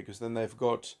thing, because then they've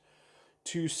got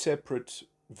two separate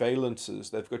valences,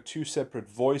 they've got two separate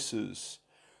voices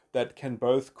that can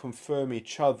both confirm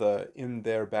each other in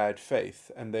their bad faith,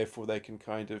 and therefore they can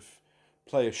kind of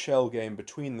play a shell game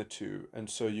between the two, and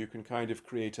so you can kind of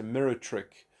create a mirror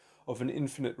trick of an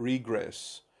infinite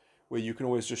regress where you can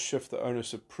always just shift the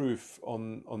onus of proof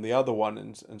on the other one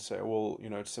and say, well,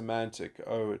 it's semantic.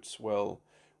 Oh, it's, well,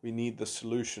 we need the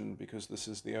solution because this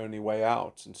is the only way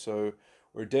out. And so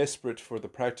we're desperate for the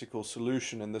practical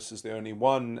solution and this is the only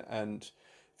one. And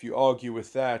if you argue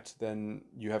with that, then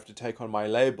you have to take on my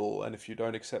label. And if you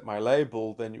don't accept my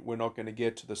label, then we're not going to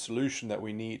get to the solution that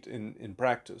we need in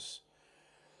practice.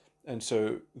 And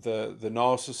so the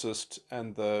narcissist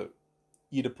and the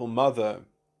Oedipal mother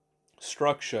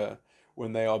structure,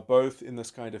 when they are both in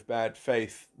this kind of bad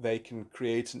faith, they can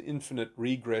create an infinite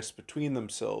regress between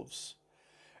themselves.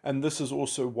 And this is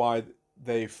also why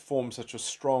they form such a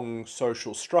strong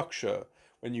social structure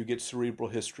when you get cerebral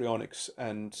histrionics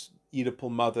and Oedipal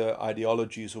mother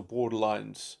ideologies or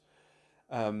borderlines,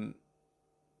 um,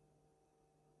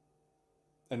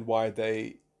 and why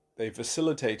they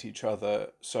facilitate each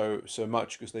other so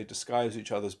much, because they disguise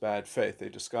each other's bad faith, they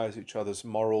disguise each other's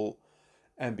moral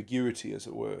ambiguity, as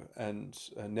it were, and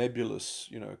a nebulous,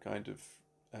 kind of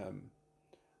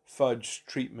fudge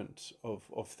treatment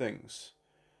of things.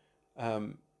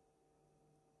 Um,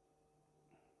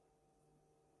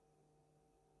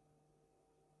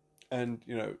 and,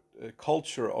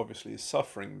 culture obviously is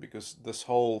suffering because this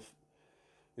whole,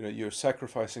 you're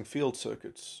sacrificing field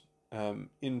circuits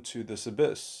into this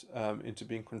abyss, into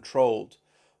being controlled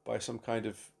by some kind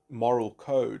of moral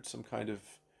code, some kind of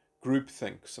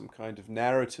groupthink, some kind of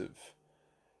narrative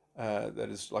that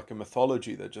is like a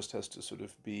mythology that just has to sort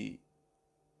of be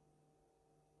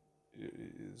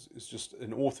is just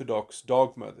an orthodox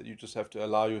dogma that you just have to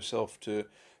allow yourself to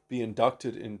be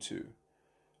inducted into.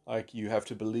 Like, you have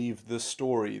to believe this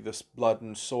story, this blood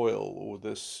and soil, or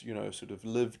this, sort of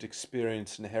lived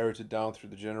experience inherited down through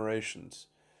the generations,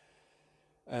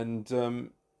 and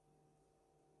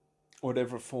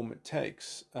whatever form it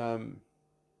takes.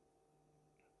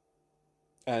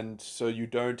 And so you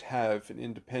don't have an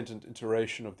independent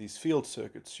iteration of these field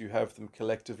circuits. You have them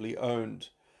collectively owned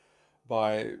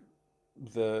by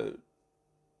the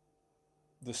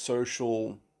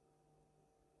social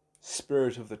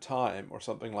spirit of the time or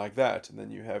something like that. And then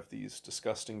you have these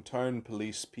disgusting tone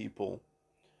police people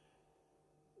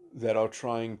that are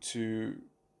trying to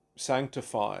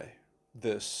sanctify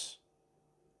this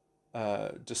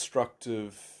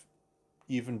destructive,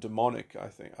 even demonic. I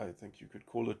think you could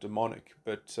call it demonic,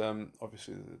 but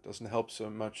obviously it doesn't help so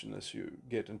much unless you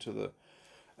get into the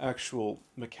actual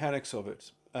mechanics of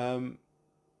it.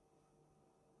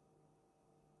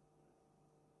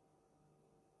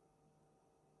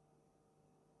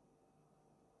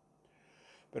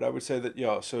 But I would say that,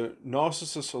 yeah, so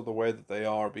narcissists are the way that they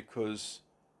are because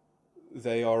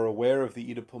they are aware of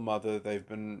the Oedipal mother. They've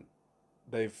been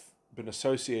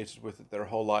associated with it their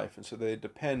whole life, and so they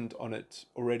depend on it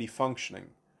already functioning.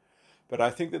 But I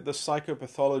think that the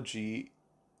psychopathology,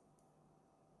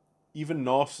 even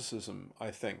narcissism,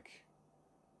 I think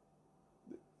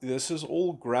this is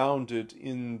all grounded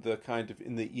in the kind of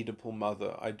in the Oedipal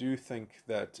mother. I do think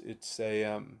that it's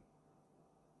a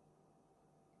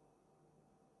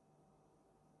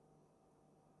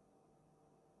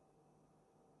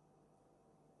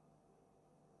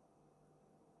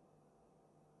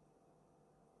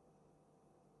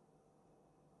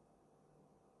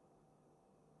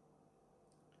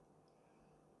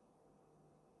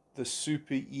the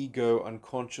super ego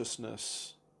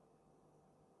unconsciousness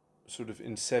sort of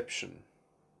inception.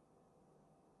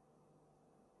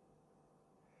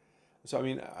 So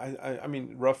I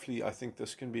mean, roughly, I think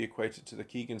this can be equated to the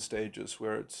Keegan stages,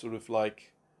 where it's sort of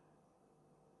like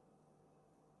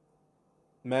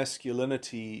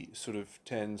masculinity sort of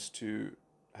tends to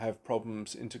have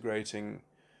problems integrating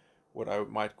what I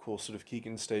might call sort of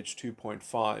Keegan stage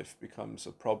 2.5 becomes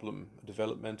a problem, a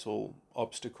developmental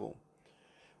obstacle.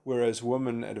 Whereas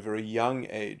women at a very young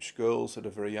age, girls at a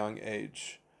very young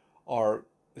age, are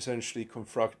essentially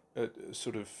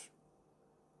sort of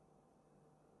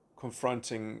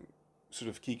confronting sort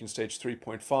of Keegan stage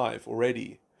 3.5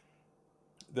 already.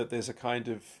 That there's a kind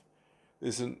of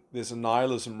there's a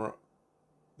nihilism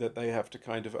that they have to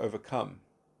kind of overcome,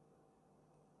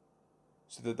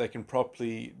 so that they can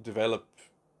properly develop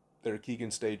their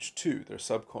Keegan stage 2, their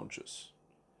subconscious,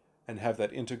 and have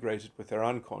that integrated with their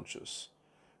unconscious.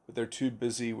 But they're too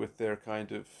busy with their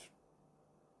kind of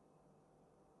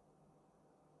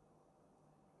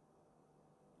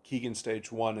Keegan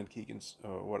stage 1 and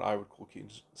what I would call Keegan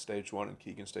stage 1 and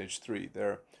Keegan stage 3.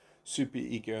 Their super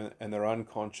ego and their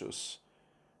unconscious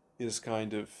is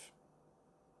kind of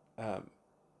um,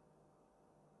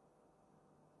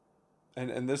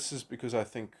 and this is because I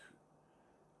think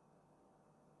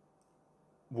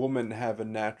women have a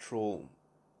natural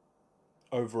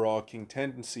overarching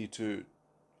tendency to,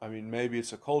 I mean, maybe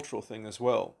it's a cultural thing as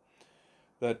well,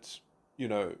 that, you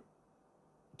know,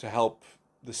 to help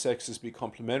the sexes be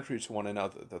complementary to one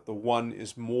another, that the one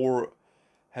is more,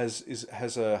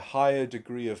 has a higher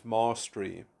degree of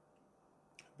mastery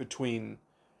between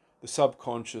the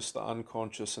subconscious, the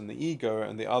unconscious, and the ego,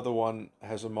 and the other one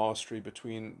has a mastery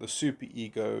between the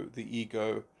superego, the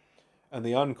ego, and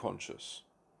the unconscious.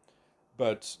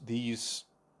 But these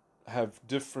have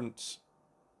different,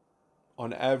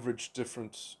 on average,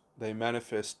 different, they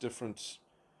manifest different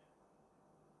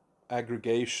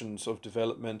aggregations of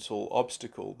developmental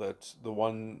obstacle. That the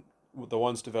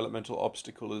one's developmental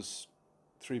obstacle is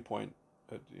Keegan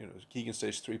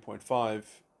stage 3.5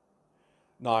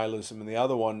 nihilism, and the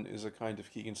other one is a kind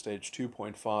of Keegan stage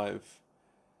 2.5.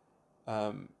 So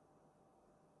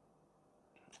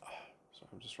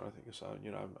I'm just trying to think of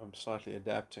something. I'm slightly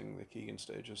adapting the Keegan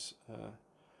stages to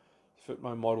fit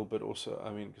my model, but also,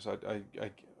 I mean, because I'm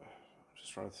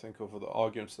just trying to think of the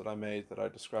arguments that I made that I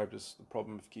described as the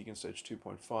problem of Keegan stage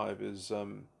 2.5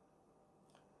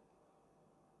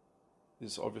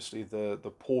 is obviously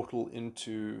the portal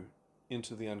into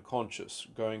the unconscious,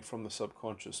 going from the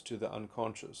subconscious to the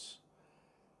unconscious.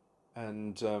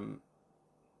 And the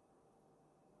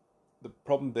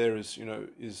problem there is,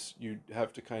 is you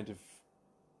have to kind of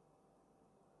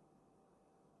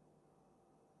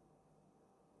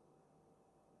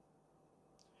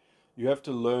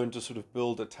learn to sort of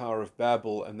build a Tower of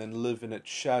Babel and then live in its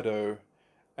shadow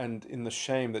and in the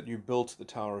shame that you built the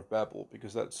Tower of Babel,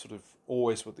 because that's sort of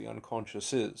always what the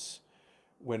unconscious is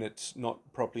when it's not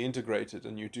properly integrated,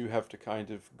 and you do have to kind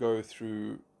of go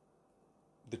through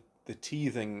the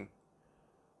teething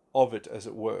of it, as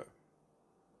it were.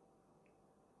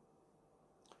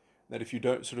 That if you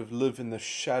don't sort of live in the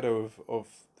shadow of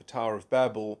the Tower of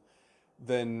Babel,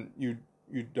 then you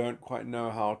don't quite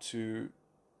know how to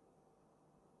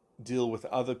deal with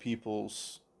other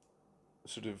people's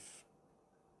sort of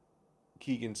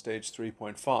Keegan stage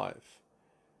 3.5.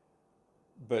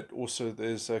 But also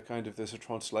there's a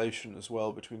translation as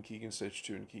well between Keegan stage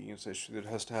 2 and Keegan stage 3 that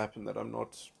has to happen, that I'm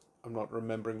not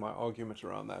remembering my argument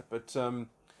around that, but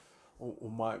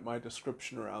or my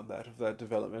description around that, of that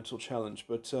developmental challenge.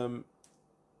 But and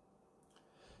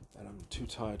I'm too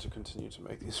tired to continue to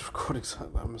make these recordings.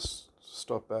 I must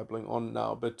stop babbling on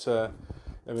now. But I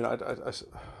mean,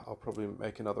 I'll probably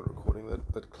make another recording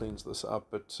that cleans this up.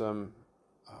 But yeah,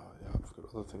 I've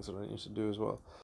got other things that I need to do as well.